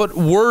not want to put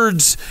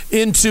words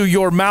into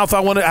your mouth. I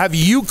want to have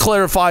you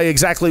clarify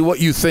exactly what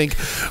you think.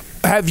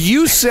 Have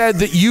you said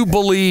that you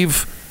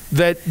believe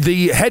that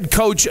the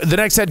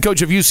next head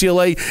coach of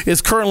UCLA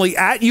is currently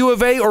at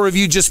UofA, or have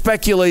you just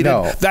speculated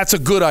that's a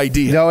good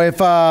idea? No, if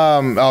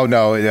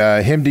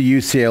him to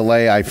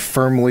UCLA, I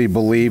firmly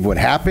believe would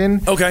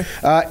happen. Okay.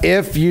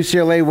 If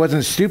UCLA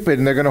wasn't stupid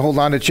and they're going to hold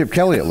on to Chip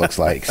Kelly, it looks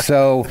like.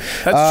 So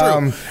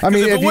that's true. I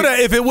mean,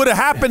 if it would have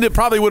happened, it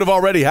probably would have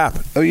already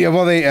happened. Oh yeah.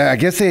 Well, I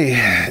guess they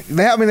have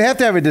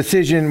to have a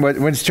decision.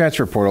 When's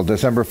transfer portal?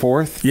 December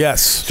 4th.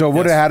 Yes. So it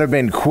would have had to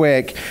been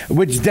quick,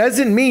 which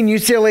doesn't mean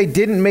UCLA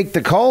didn't make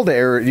the call to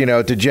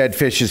Jedd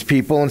Fisch's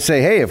people and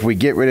say, hey, if we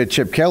get rid of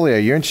Chip Kelly, are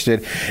you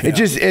interested? Yeah.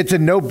 It's a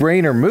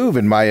no-brainer move,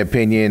 in my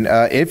opinion.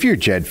 If you're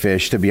Jedd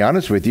Fisch, to be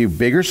honest with you,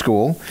 bigger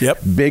school,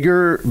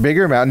 bigger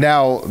amount.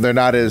 Now they're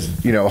not as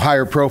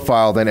higher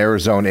profile than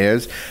Arizona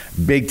is.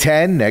 Big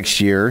Ten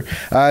next year.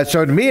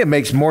 So to me, it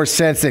makes more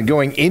sense than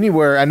going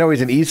anywhere. I know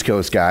he's an East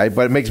Coast guy,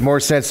 but it makes more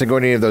sense than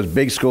going to any of those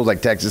big schools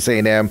like Texas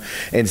A&M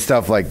and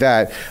stuff like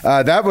that.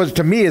 That was,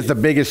 to me, is the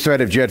biggest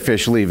threat of Jedd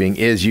Fisch leaving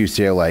is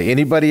UCLA.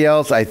 Anybody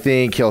else, I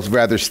think he'll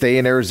rather stay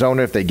in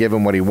Arizona if they give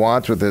him what he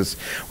wants with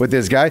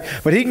this guy.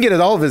 But he can get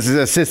all of his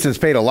assistants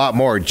paid a lot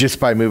more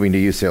just by moving to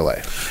UCLA.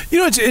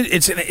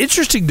 It's an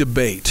interesting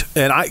debate,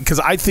 and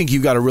because I think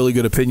you got a really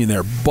good opinion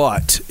there.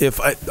 But if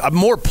I'm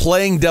more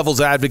playing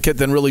devil's advocate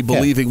than really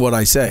believing what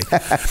I say.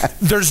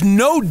 There's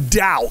no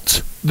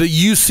doubt the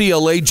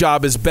UCLA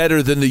job is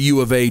better than the U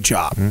of A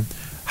job. Mm-hmm.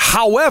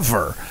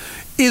 However,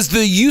 is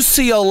the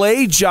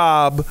UCLA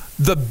job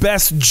the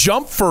best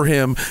jump for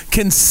him,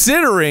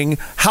 considering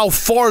how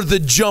far the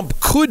jump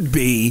could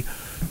be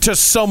to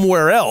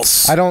somewhere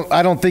else? I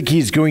don't think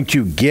he's going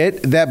to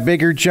get that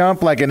bigger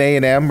jump like an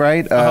A&M,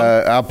 right?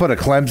 I'll put a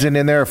Clemson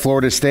in there, a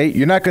Florida State.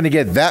 You're not going to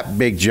get that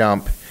big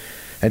jump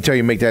until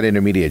you make that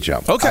intermediate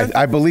jump. Okay.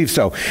 I believe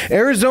so.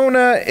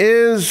 Arizona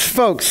is,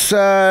 folks,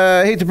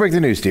 I hate to break the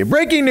news to you.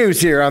 Breaking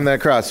news here on the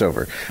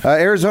crossover.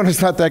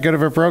 Arizona's not that good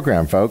of a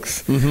program,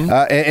 folks.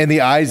 Mm-hmm. In the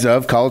eyes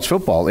of college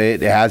football.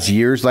 It has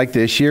years like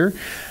this year,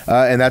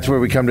 and that's where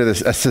we come to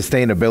this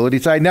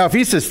sustainability side. Now, if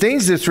he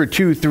sustains this for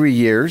 2-3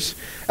 years,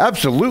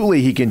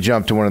 absolutely he can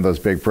jump to one of those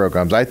big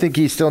programs. I think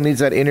he still needs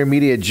that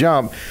intermediate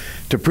jump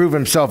to prove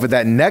himself at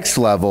that next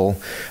level,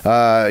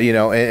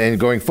 and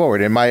going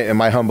forward, in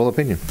my humble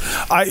opinion.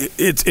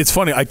 It's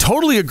funny. I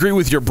totally agree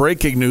with your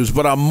breaking news,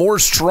 but I'm more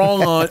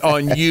strong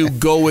on you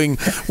going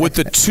with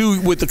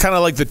the kind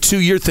of like the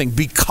 2-year thing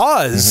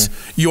because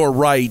you're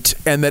right,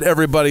 and that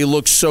everybody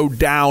looks so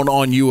down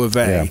on U of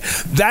A.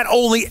 Yeah. That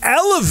only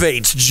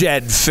elevates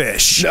Jedd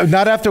Fisch. No,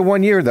 not after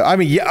 1 year, though. I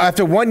mean,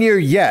 after 1 year,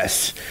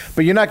 yes,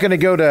 but you're not going to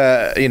go to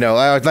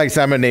like I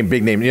said, I'm going to name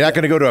big names. You're not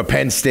going to go to a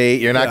Penn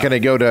State. You're not going to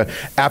go to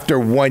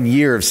after 1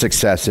 year of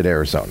success at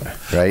Arizona,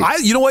 right?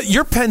 You know what?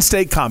 Your Penn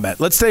State comment.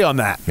 Let's stay on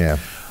that. Yeah.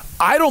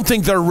 I don't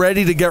think they're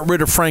ready to get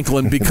rid of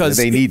Franklin because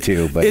they need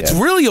to. But it's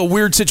really a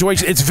weird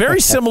situation. It's very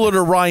similar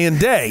to Ryan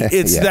Day.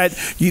 It's that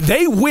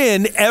they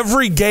win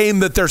every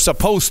game that they're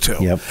supposed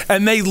to,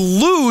 and they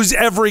lose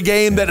every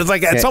game that is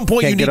like at some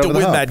point you need to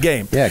win that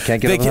game. Yeah,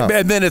 can't get over the hump.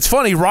 And then it's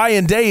funny.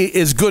 Ryan Day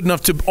is good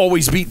enough to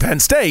always beat Penn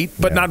State,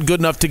 but not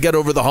good enough to get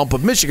over the hump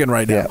of Michigan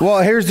right now. Yeah.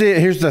 Well, here's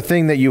the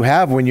thing that you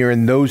have when you're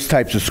in those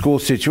types of school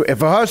situations.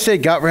 If Ohio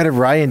State got rid of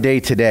Ryan Day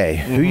today,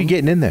 who are you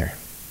getting in there?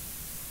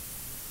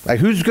 Like,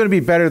 who's going to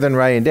be better than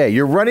Ryan Day?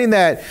 You're running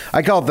that,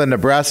 I call it the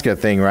Nebraska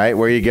thing, right?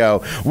 Where you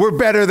go, we're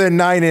better than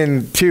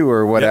 9-2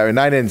 or whatever,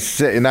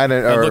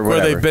 9-6, or look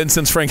where they've been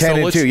since Frank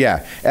Solich. 10-2,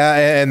 yeah.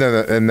 And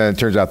then it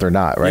turns out they're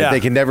not, right? Yeah.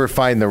 They can never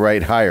find the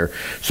right hire.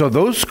 So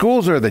those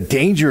schools are the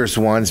dangerous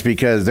ones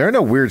because they're in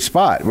a weird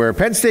spot where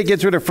Penn State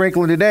gets rid of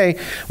Franklin today,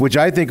 which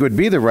I think would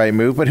be the right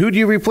move. But who do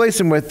you replace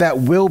him with that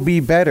will be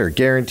better?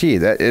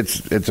 Guaranteed. That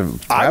it's a.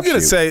 I'm going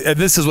to say, and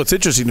this is what's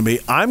interesting to me.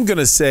 I'm going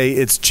to say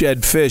it's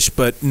Jedd Fisch,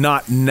 but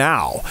not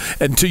now.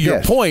 And to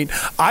your point,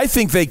 I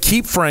think they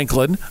keep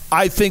Franklin.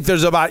 I think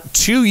there's about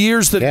 2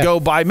 years that go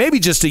by, maybe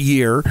just a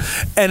year,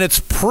 and it's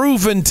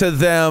proven to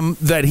them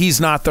that he's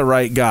not the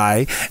right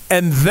guy.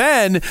 And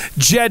then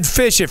Jedd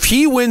Fisch, if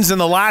he wins in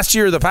the last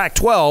year of the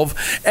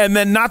Pac-12, and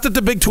then not that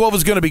the Big 12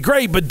 is going to be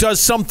great, but does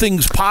something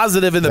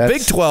positive in the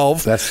Big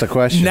 12. That's the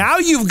question. Now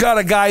you've got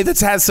a guy that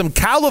has some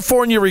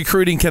California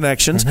recruiting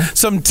connections,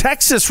 some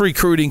Texas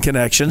recruiting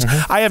connections.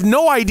 I have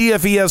no idea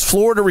if he has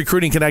Florida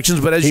recruiting connections,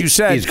 but as you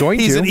said,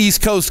 he's an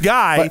East Coast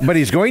guy. But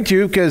he's going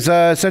to because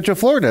Central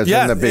Florida is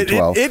in the Big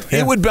 12.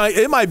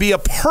 It might be a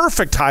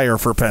perfect hire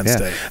for Penn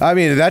State. I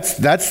mean,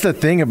 that's the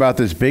thing about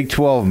this Big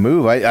 12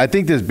 move. I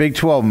think this Big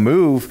 12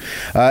 move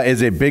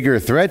is a bigger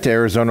threat to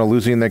Arizona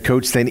losing their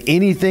coach than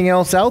anything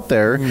else out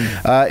there,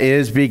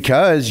 is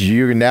because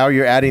you're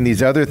adding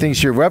these other things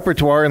to your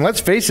repertoire. And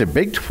let's face it,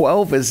 Big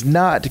 12 is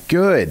not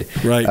good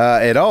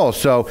at all.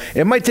 So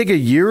it might take a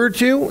year or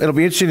two. It'll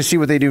be interesting to see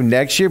what they do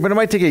next year, but it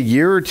might take a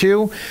year or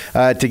two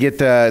to get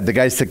the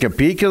guys to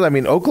compete. Because, I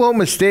mean,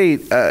 Oklahoma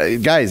State,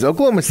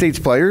 Oklahoma State's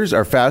players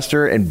are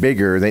faster and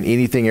bigger than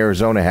anything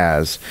Arizona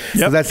has.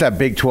 Yep. That's that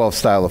Big 12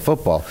 style of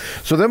football.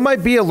 So there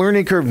might be a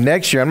learning curve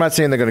next year. I'm not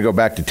saying they're going to go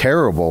back to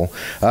terrible,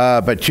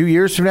 but 2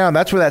 years from now,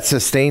 that's where that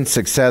sustained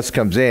success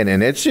comes in.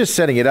 And it's just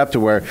setting it up to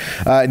where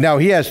now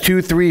he has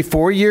 2, 3,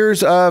 4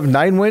 years of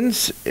 9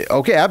 wins.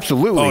 Okay,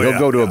 absolutely. He'll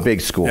go to a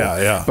big school.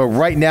 But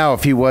right now,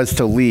 if he was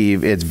to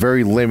leave, it's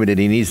very limited.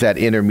 He needs that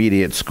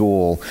intermediate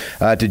school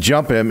to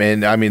jump him.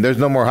 And, I mean, there's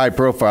no more high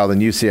profile than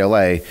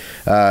UCLA,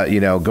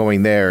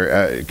 going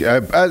there.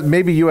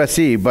 Maybe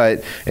USC,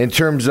 but in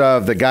terms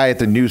of the guy at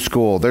the new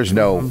school, there's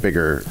no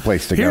bigger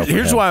place to go.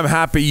 Here's why I'm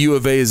happy U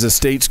of A is a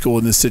state school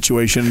in this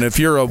situation. And if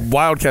you're a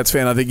Wildcats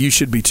fan, I think you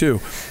should be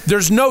too.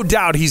 There's no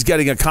doubt he's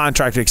getting a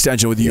contract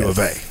extension with U of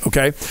A,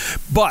 okay?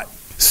 But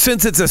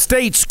since it's a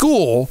state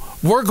school,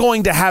 we're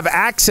going to have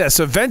access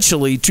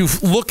eventually to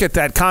look at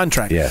that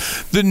contract.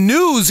 Yes. The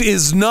news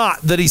is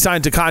not that he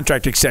signed a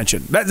contract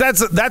extension.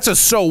 That's a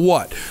so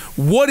what.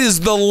 What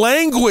is the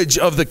language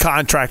of the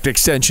contract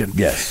extension?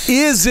 Yes.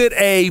 Is it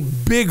a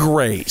big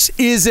raise?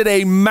 Is it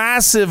a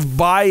massive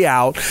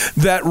buyout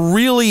that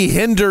really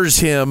hinders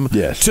him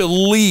to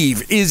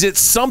leave? Is it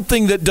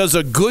something that does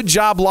a good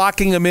job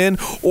locking him in,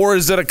 or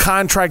is it a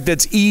contract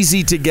that's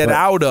easy to get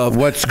out of?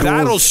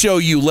 That'll show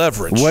you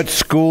leverage. What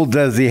school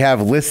does he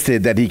have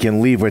listed that he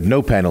can leave with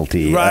no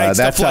penalty? Right,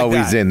 that's how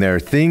he's in there.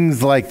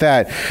 Things like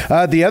that.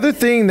 The other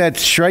thing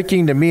that's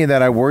striking to me and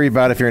that I worry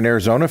about if you're an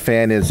Arizona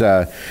fan is,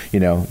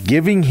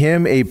 giving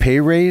him a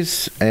pay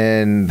raise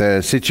and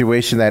the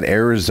situation that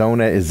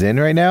Arizona is in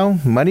right now,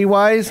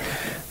 money-wise,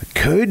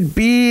 could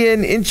be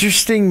an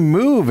interesting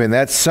move, and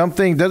that's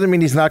something. Doesn't mean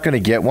he's not going to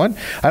get one.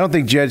 I don't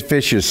think Jedd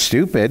Fisch is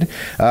stupid.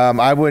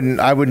 I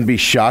wouldn't be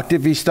shocked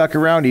if he stuck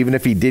around, even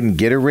if he didn't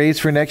get a raise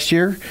for next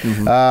year.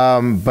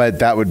 But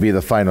that would be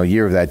the final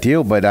year of that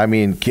deal. But I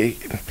mean,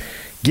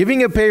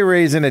 giving a pay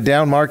raise in a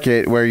down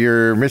market where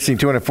you're missing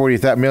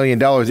 $240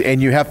 million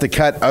and you have to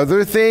cut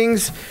other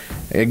things.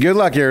 And good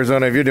luck,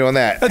 Arizona, if you're doing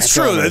that. That's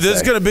true.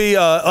 There's going to be,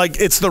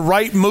 it's the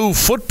right move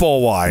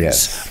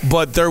football-wise,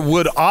 but there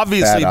would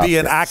obviously be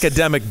an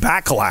academic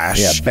backlash.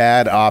 Yeah,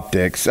 bad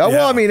optics.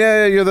 Well, I mean,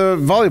 you're the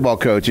volleyball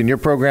coach, and your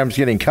program's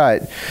getting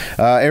cut.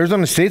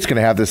 Arizona State's going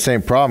to have the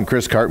same problem.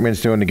 Chris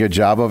Cartman's doing a good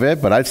job of it,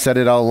 but I've said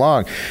it all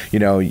along.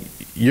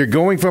 You're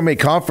going from a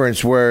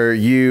conference where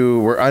you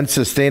were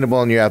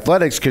unsustainable in your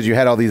athletics because you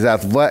had all these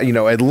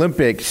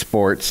Olympic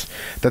sports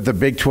that the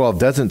Big 12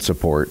 doesn't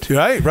support.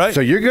 Right.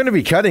 So you're going to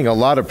be cutting a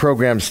lot of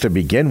programs to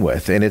begin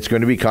with, and it's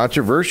going to be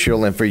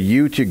controversial. And for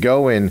you to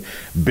go and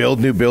build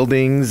new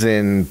buildings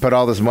and put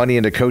all this money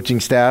into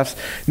coaching staffs.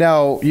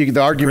 Now, the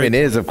argument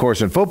is, of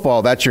course, in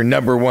football, that's your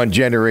number one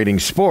generating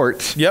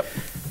sport. Yep.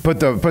 Put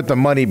the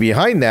money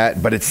behind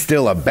that, but it's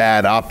still a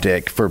bad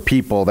optic for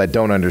people that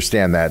don't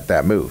understand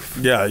that move.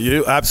 Yeah,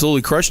 you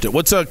absolutely crushed it.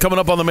 What's coming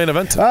up on the main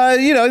event?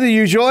 The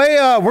usual.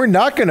 Hey, we're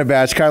not going to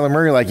bash Kyler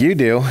Murray like you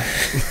do.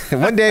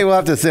 One day we'll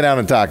have to sit down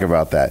and talk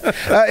about that.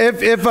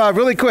 If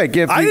really quick,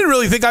 I didn't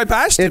really think I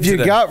bashed him today. If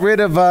you got rid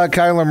of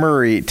Kyler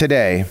Murray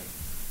today.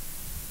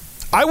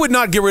 I would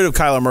not get rid of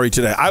Kyler Murray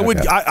today.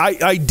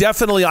 I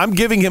definitely. I'm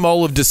giving him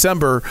all of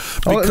December.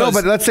 But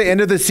let's say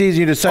end of the season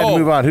you decide to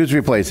move on. Who's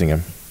replacing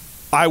him?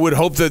 I would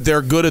hope that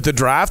they're good at the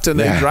draft and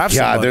they draft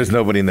somebody. Yeah, there's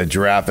nobody in the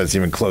draft that's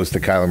even close to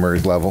Kyler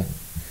Murray's level.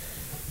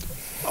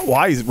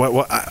 Why?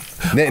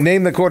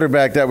 Name the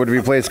quarterback that would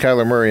replace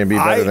Kyler Murray and be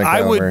better than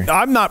Kyler Murray.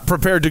 I'm not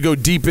prepared to go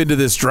deep into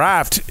this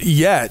draft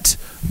yet,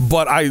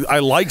 but I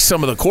like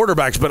some of the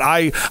quarterbacks, but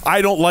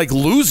I don't like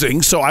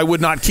losing, so I would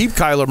not keep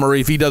Kyler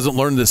Murray if he doesn't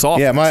learn this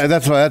offense. Yeah,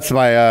 that's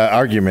my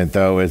argument,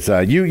 though, is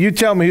you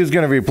tell me who's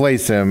going to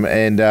replace him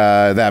and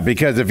that,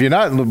 because if you're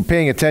not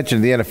paying attention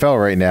to the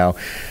NFL right now,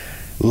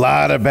 a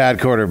lot of bad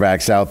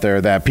quarterbacks out there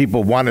that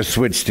people want to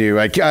switch to.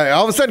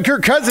 All of a sudden,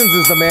 Kirk Cousins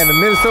is the man in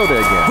Minnesota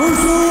again.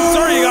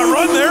 Sorry, you got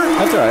run there.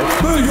 That's all right.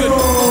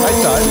 I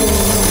saw it.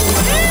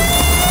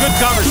 Good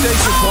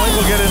conversation point.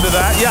 We'll get into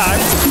that. Yeah.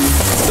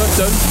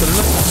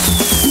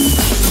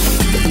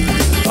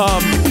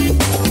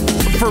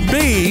 for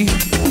me,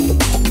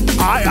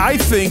 I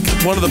think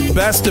one of the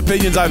best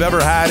opinions I've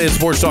ever had in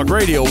Sports Talk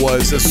Radio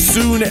was as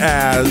soon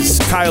as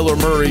Kyler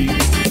Murray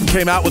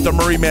came out with the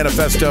Murray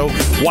Manifesto,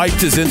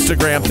 wiped his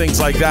Instagram, things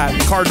like that,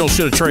 Cardinals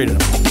should have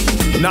traded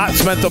him, not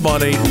spent the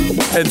money.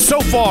 And so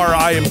far,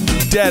 I am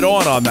dead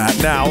on that.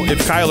 Now, if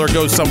Kyler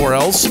goes somewhere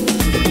else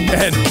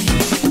and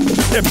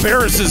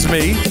embarrasses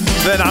me,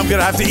 then I'm going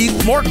to have to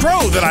eat more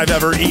crow than I've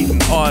ever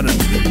eaten on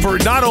for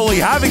not only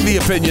having the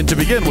opinion to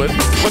begin with,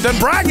 but then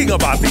bragging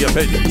about the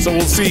opinion. So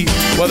we'll see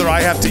whether I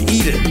have to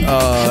eat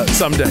it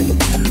someday.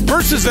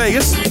 Versus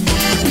Vegas,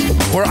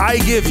 where I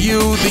give you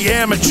the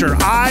amateur.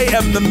 I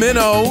am the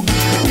minnow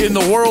in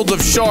the world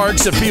of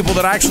sharks, of people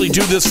that actually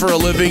do this for a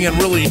living and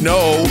really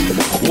know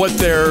what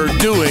they're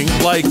doing,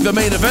 like the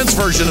main events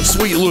version of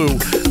Sweet Lou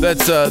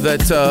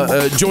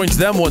that joins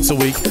them once a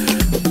week.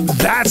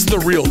 That's the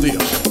real deal.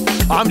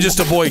 I'm just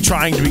a boy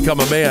trying to become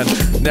a man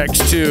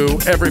next to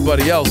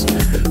everybody else.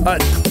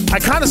 I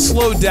kind of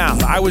slowed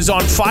down. I was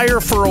on fire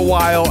for a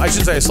while. I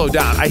shouldn't say I slowed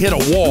down. I hit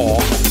a wall.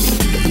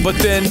 But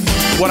then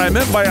what I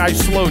meant by I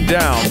slowed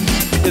down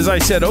is I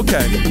said,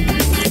 okay,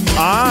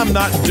 I'm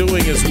not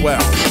doing as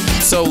well.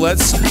 So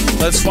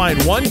let's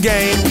find one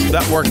game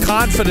that we're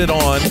confident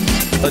on.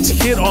 Let's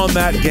hit on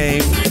that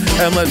game,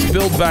 and let's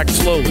build back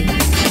slowly.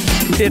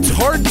 It's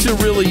hard to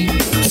really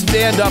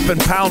stand up and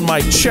pound my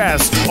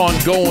chest on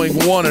going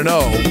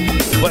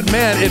 1-0, but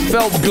man, it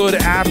felt good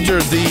after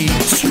the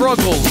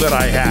struggles that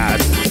I had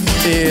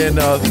in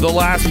the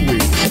last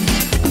week.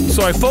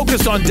 So I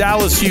focused on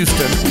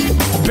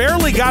Dallas-Houston.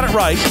 Barely got it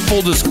right,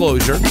 full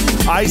disclosure.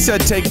 I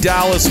said take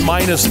Dallas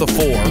minus the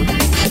 4,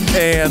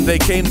 and they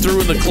came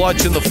through in the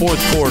clutch in the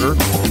fourth quarter,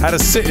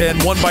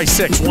 and won by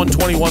 6,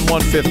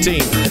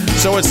 121-115.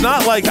 So it's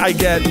not like I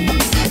get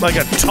like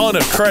a ton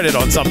of credit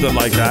on something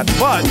like that,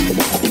 but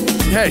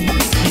hey,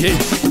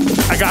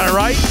 I got it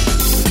right.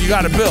 You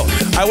got to build.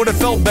 I would have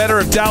felt better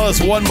if Dallas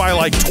won by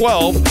like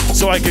 12,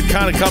 so I could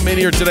kind of come in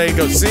here today and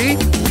go, see?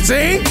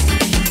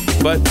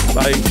 But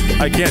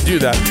I can't do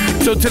that.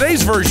 So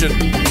today's version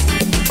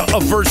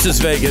of Versus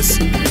Vegas,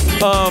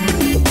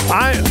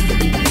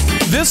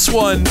 this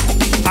one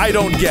I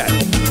don't get.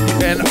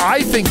 And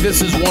I think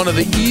this is one of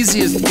the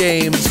easiest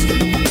games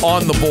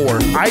on the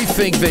board. I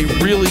think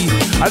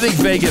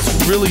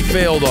Vegas really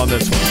failed on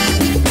this one.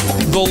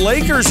 The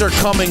Lakers are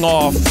coming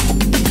off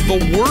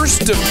the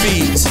worst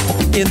defeat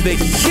in the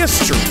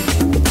history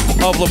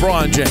of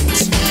LeBron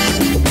James.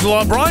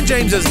 LeBron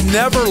James has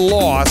never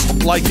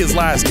lost like his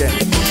last game.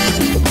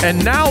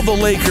 And now the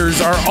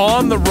Lakers are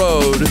on the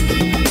road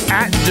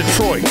at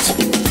Detroit.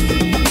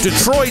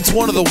 Detroit's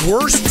one of the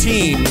worst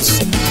teams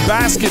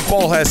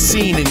basketball has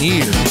seen in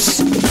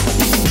years.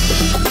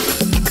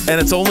 And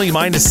it's only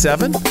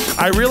 -7?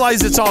 I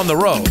realize it's on the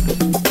road.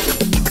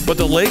 But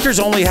the Lakers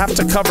only have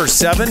to cover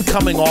 7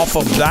 coming off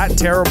of that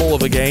terrible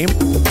of a game.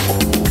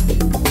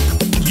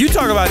 You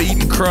talk about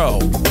eating crow.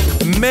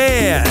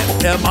 Man,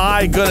 am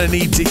I gonna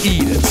need to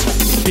eat it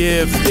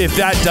if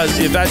that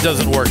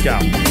doesn't work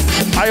out.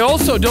 I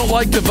also don't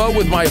like to vote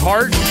with my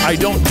heart. I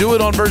don't do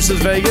it on Versus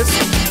Vegas,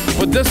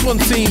 but this one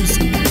seems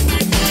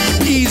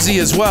easy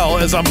as well,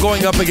 as I'm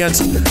going up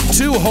against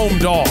 2 home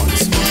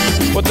dogs.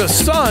 But the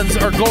Suns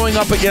are going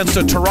up against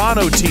a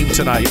Toronto team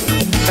tonight,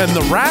 and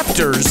the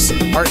Raptors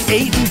are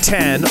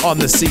 8-10 on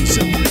the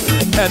season.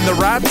 And the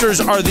Raptors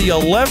are the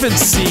 11th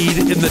seed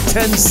in the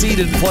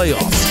 10-seeded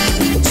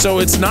playoffs. So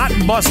it's not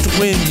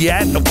must-win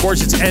yet. Of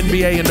course, it's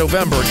NBA in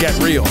November. Get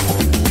real.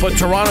 But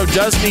Toronto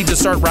does need to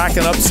start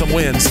racking up some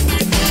wins.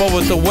 But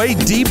with the way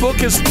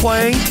D-Book is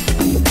playing,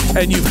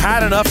 and you've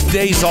had enough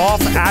days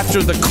off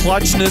after the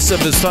clutchness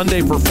of his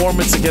Sunday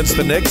performance against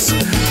the Knicks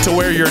to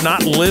where you're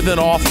not living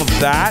off of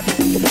that.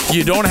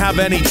 You don't have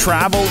any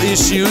travel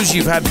issues.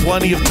 You've had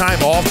plenty of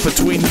time off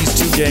between these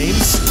 2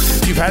 games.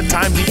 You've had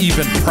time to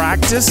even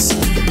practice.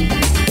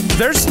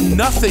 There's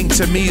nothing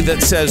to me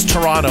that says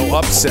Toronto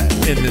upset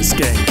in this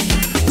game.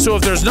 So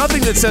if there's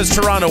nothing that says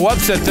Toronto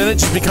upset, then it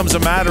just becomes a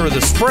matter of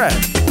the spread.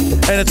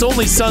 And it's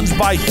only Suns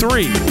by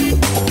 3.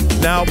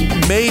 Now,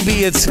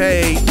 maybe it's,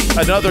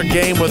 another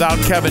game without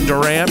Kevin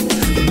Durant.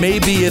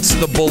 Maybe it's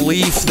the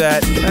belief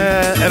that,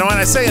 and when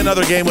I say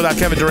another game without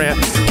Kevin Durant,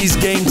 he's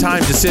game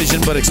time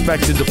decision but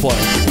expected to play.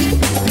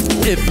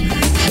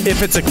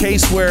 If it's a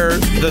case where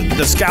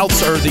the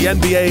scouts or the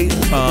NBA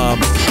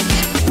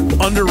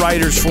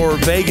underwriters for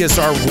Vegas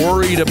are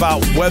worried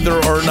about whether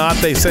or not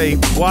they say,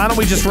 why don't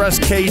we just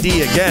rest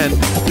KD again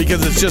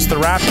because it's just the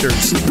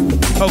Raptors.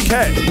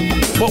 Okay,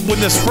 but when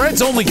the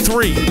spread's only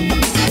 3,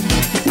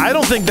 I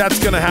don't think that's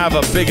going to have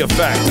a big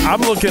effect.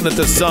 I'm looking at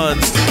the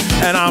Suns,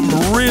 and I'm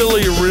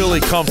really, really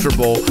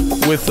comfortable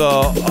with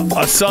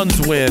a Suns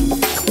win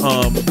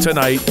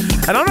tonight.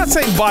 And I'm not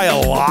saying by a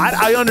lot.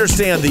 I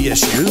understand the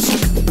issues.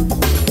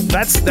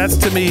 That's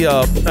to me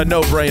a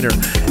no-brainer.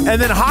 And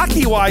then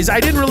hockey-wise, I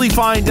didn't really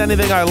find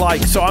anything I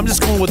like, so I'm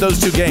just going with those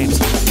two games.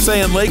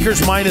 Saying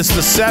Lakers minus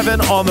the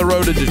 7 on the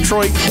road to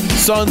Detroit,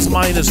 Suns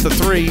minus the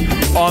 3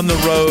 on the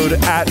road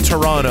at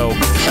Toronto.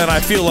 And I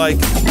feel like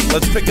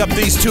let's pick up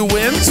these 2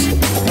 wins.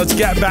 Let's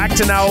get back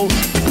to now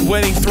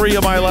winning 3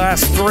 of my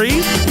last 3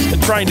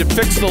 and trying to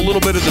fix the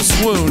little bit of the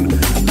swoon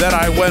that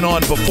I went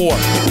on before.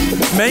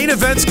 Main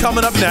events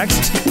coming up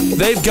next.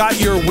 They've got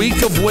your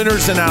Week of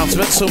Winners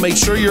announcement, so make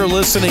sure you're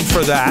listening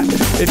for that.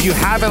 If you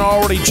haven't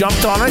already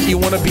jumped on it, you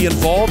want to be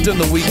involved in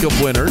the Week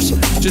of Winners,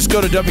 just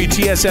go to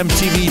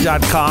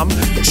WTSMTV.com,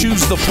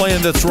 choose the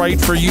plan that's right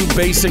for you,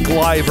 basic,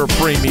 live, or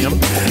premium,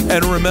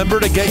 and remember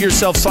to get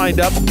yourself signed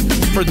up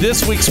for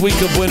this week's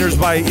Week of Winners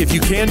by, if you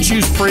can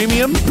choose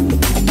premium,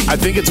 I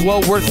think it's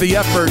well worth the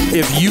effort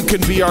if you can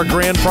be our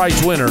grand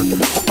prize winner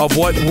of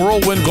what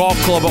Whirlwind Golf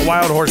Club at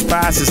Wild Horse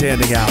Pass is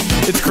handing out.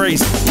 It's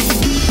crazy.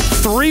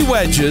 3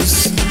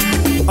 wedges,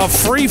 a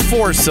free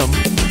foursome,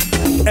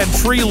 and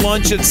free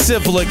lunch at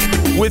Civlik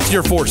with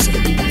your foursome.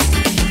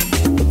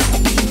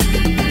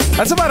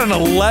 That's about an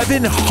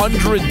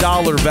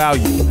 $1,100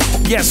 value.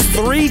 Yes,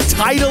 3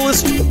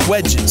 Titleist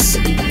wedges.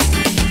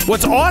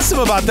 What's awesome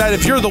about that,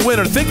 if you're the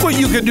winner, think what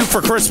you can do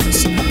for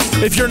Christmas.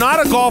 If you're not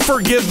a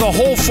golfer, give the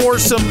whole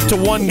foursome to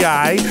one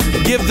guy.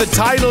 Give the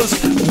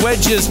Titleist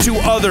wedges to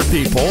other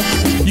people.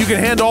 You can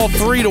hand all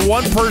 3 to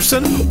one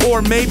person,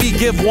 or maybe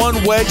give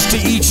 1 wedge to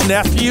each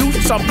nephew,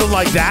 something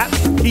like that,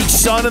 each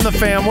son in the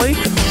family.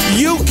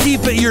 You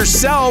keep it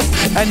yourself,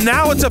 and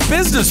now it's a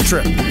business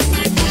trip.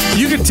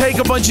 You can take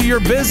a bunch of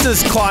your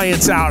business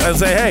clients out and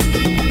say, hey,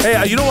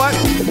 you know what?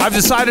 I've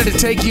decided to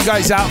take you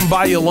guys out and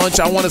buy you lunch.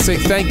 I want to say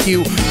thank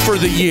you for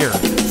the year.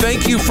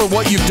 Thank you for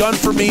what you've done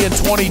for me in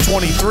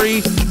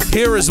 2023.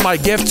 Here is my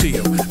gift to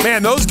you.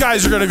 Man, those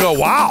guys are going to go,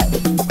 wow,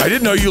 I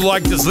didn't know you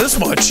liked us this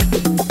much.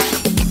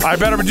 I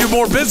better do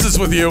more business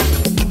with you.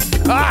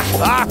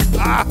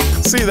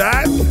 See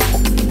that?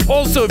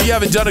 Also, if you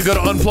haven't done it, go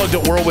to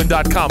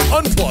unplugged@whirlwind.com.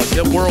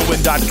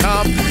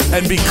 Unplugged@whirlwind.com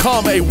and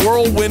become a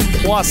Whirlwind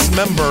Plus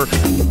member.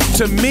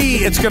 To me,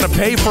 it's going to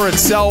pay for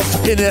itself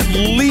in at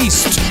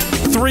least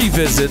 3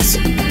 visits.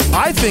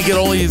 I think it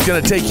only is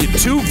going to take you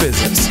 2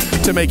 visits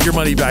to make your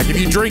money back. If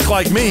you drink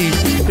like me,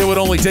 it would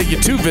only take you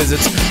 2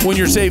 visits when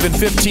you're saving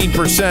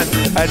 15%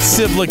 at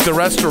Civlik, the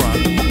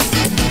restaurant.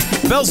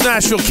 Bell's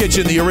Nashville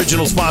Kitchen, the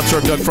original sponsor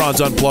of Doug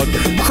Franz Unplugged.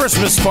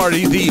 Christmas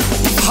Party, the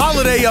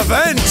holiday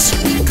event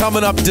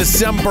coming up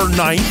December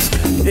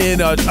 9th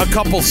in a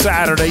couple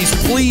Saturdays.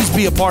 Please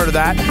be a part of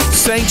that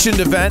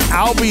sanctioned event.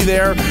 I'll be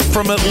there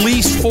from at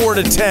least 4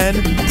 to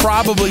 10,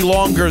 probably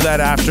longer that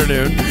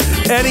afternoon.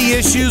 Any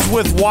issues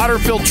with water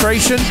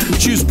filtration?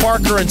 Choose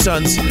Parker &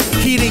 Sons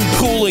Heating,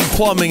 Cooling,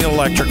 Plumbing, and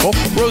Electrical.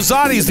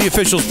 Rosati's the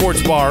official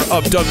sports bar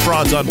of Doug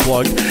Franz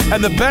Unplugged.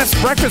 And the best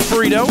breakfast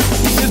burrito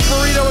is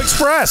Burrito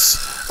Express.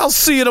 I'll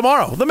see you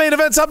tomorrow. The main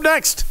event's up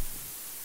next.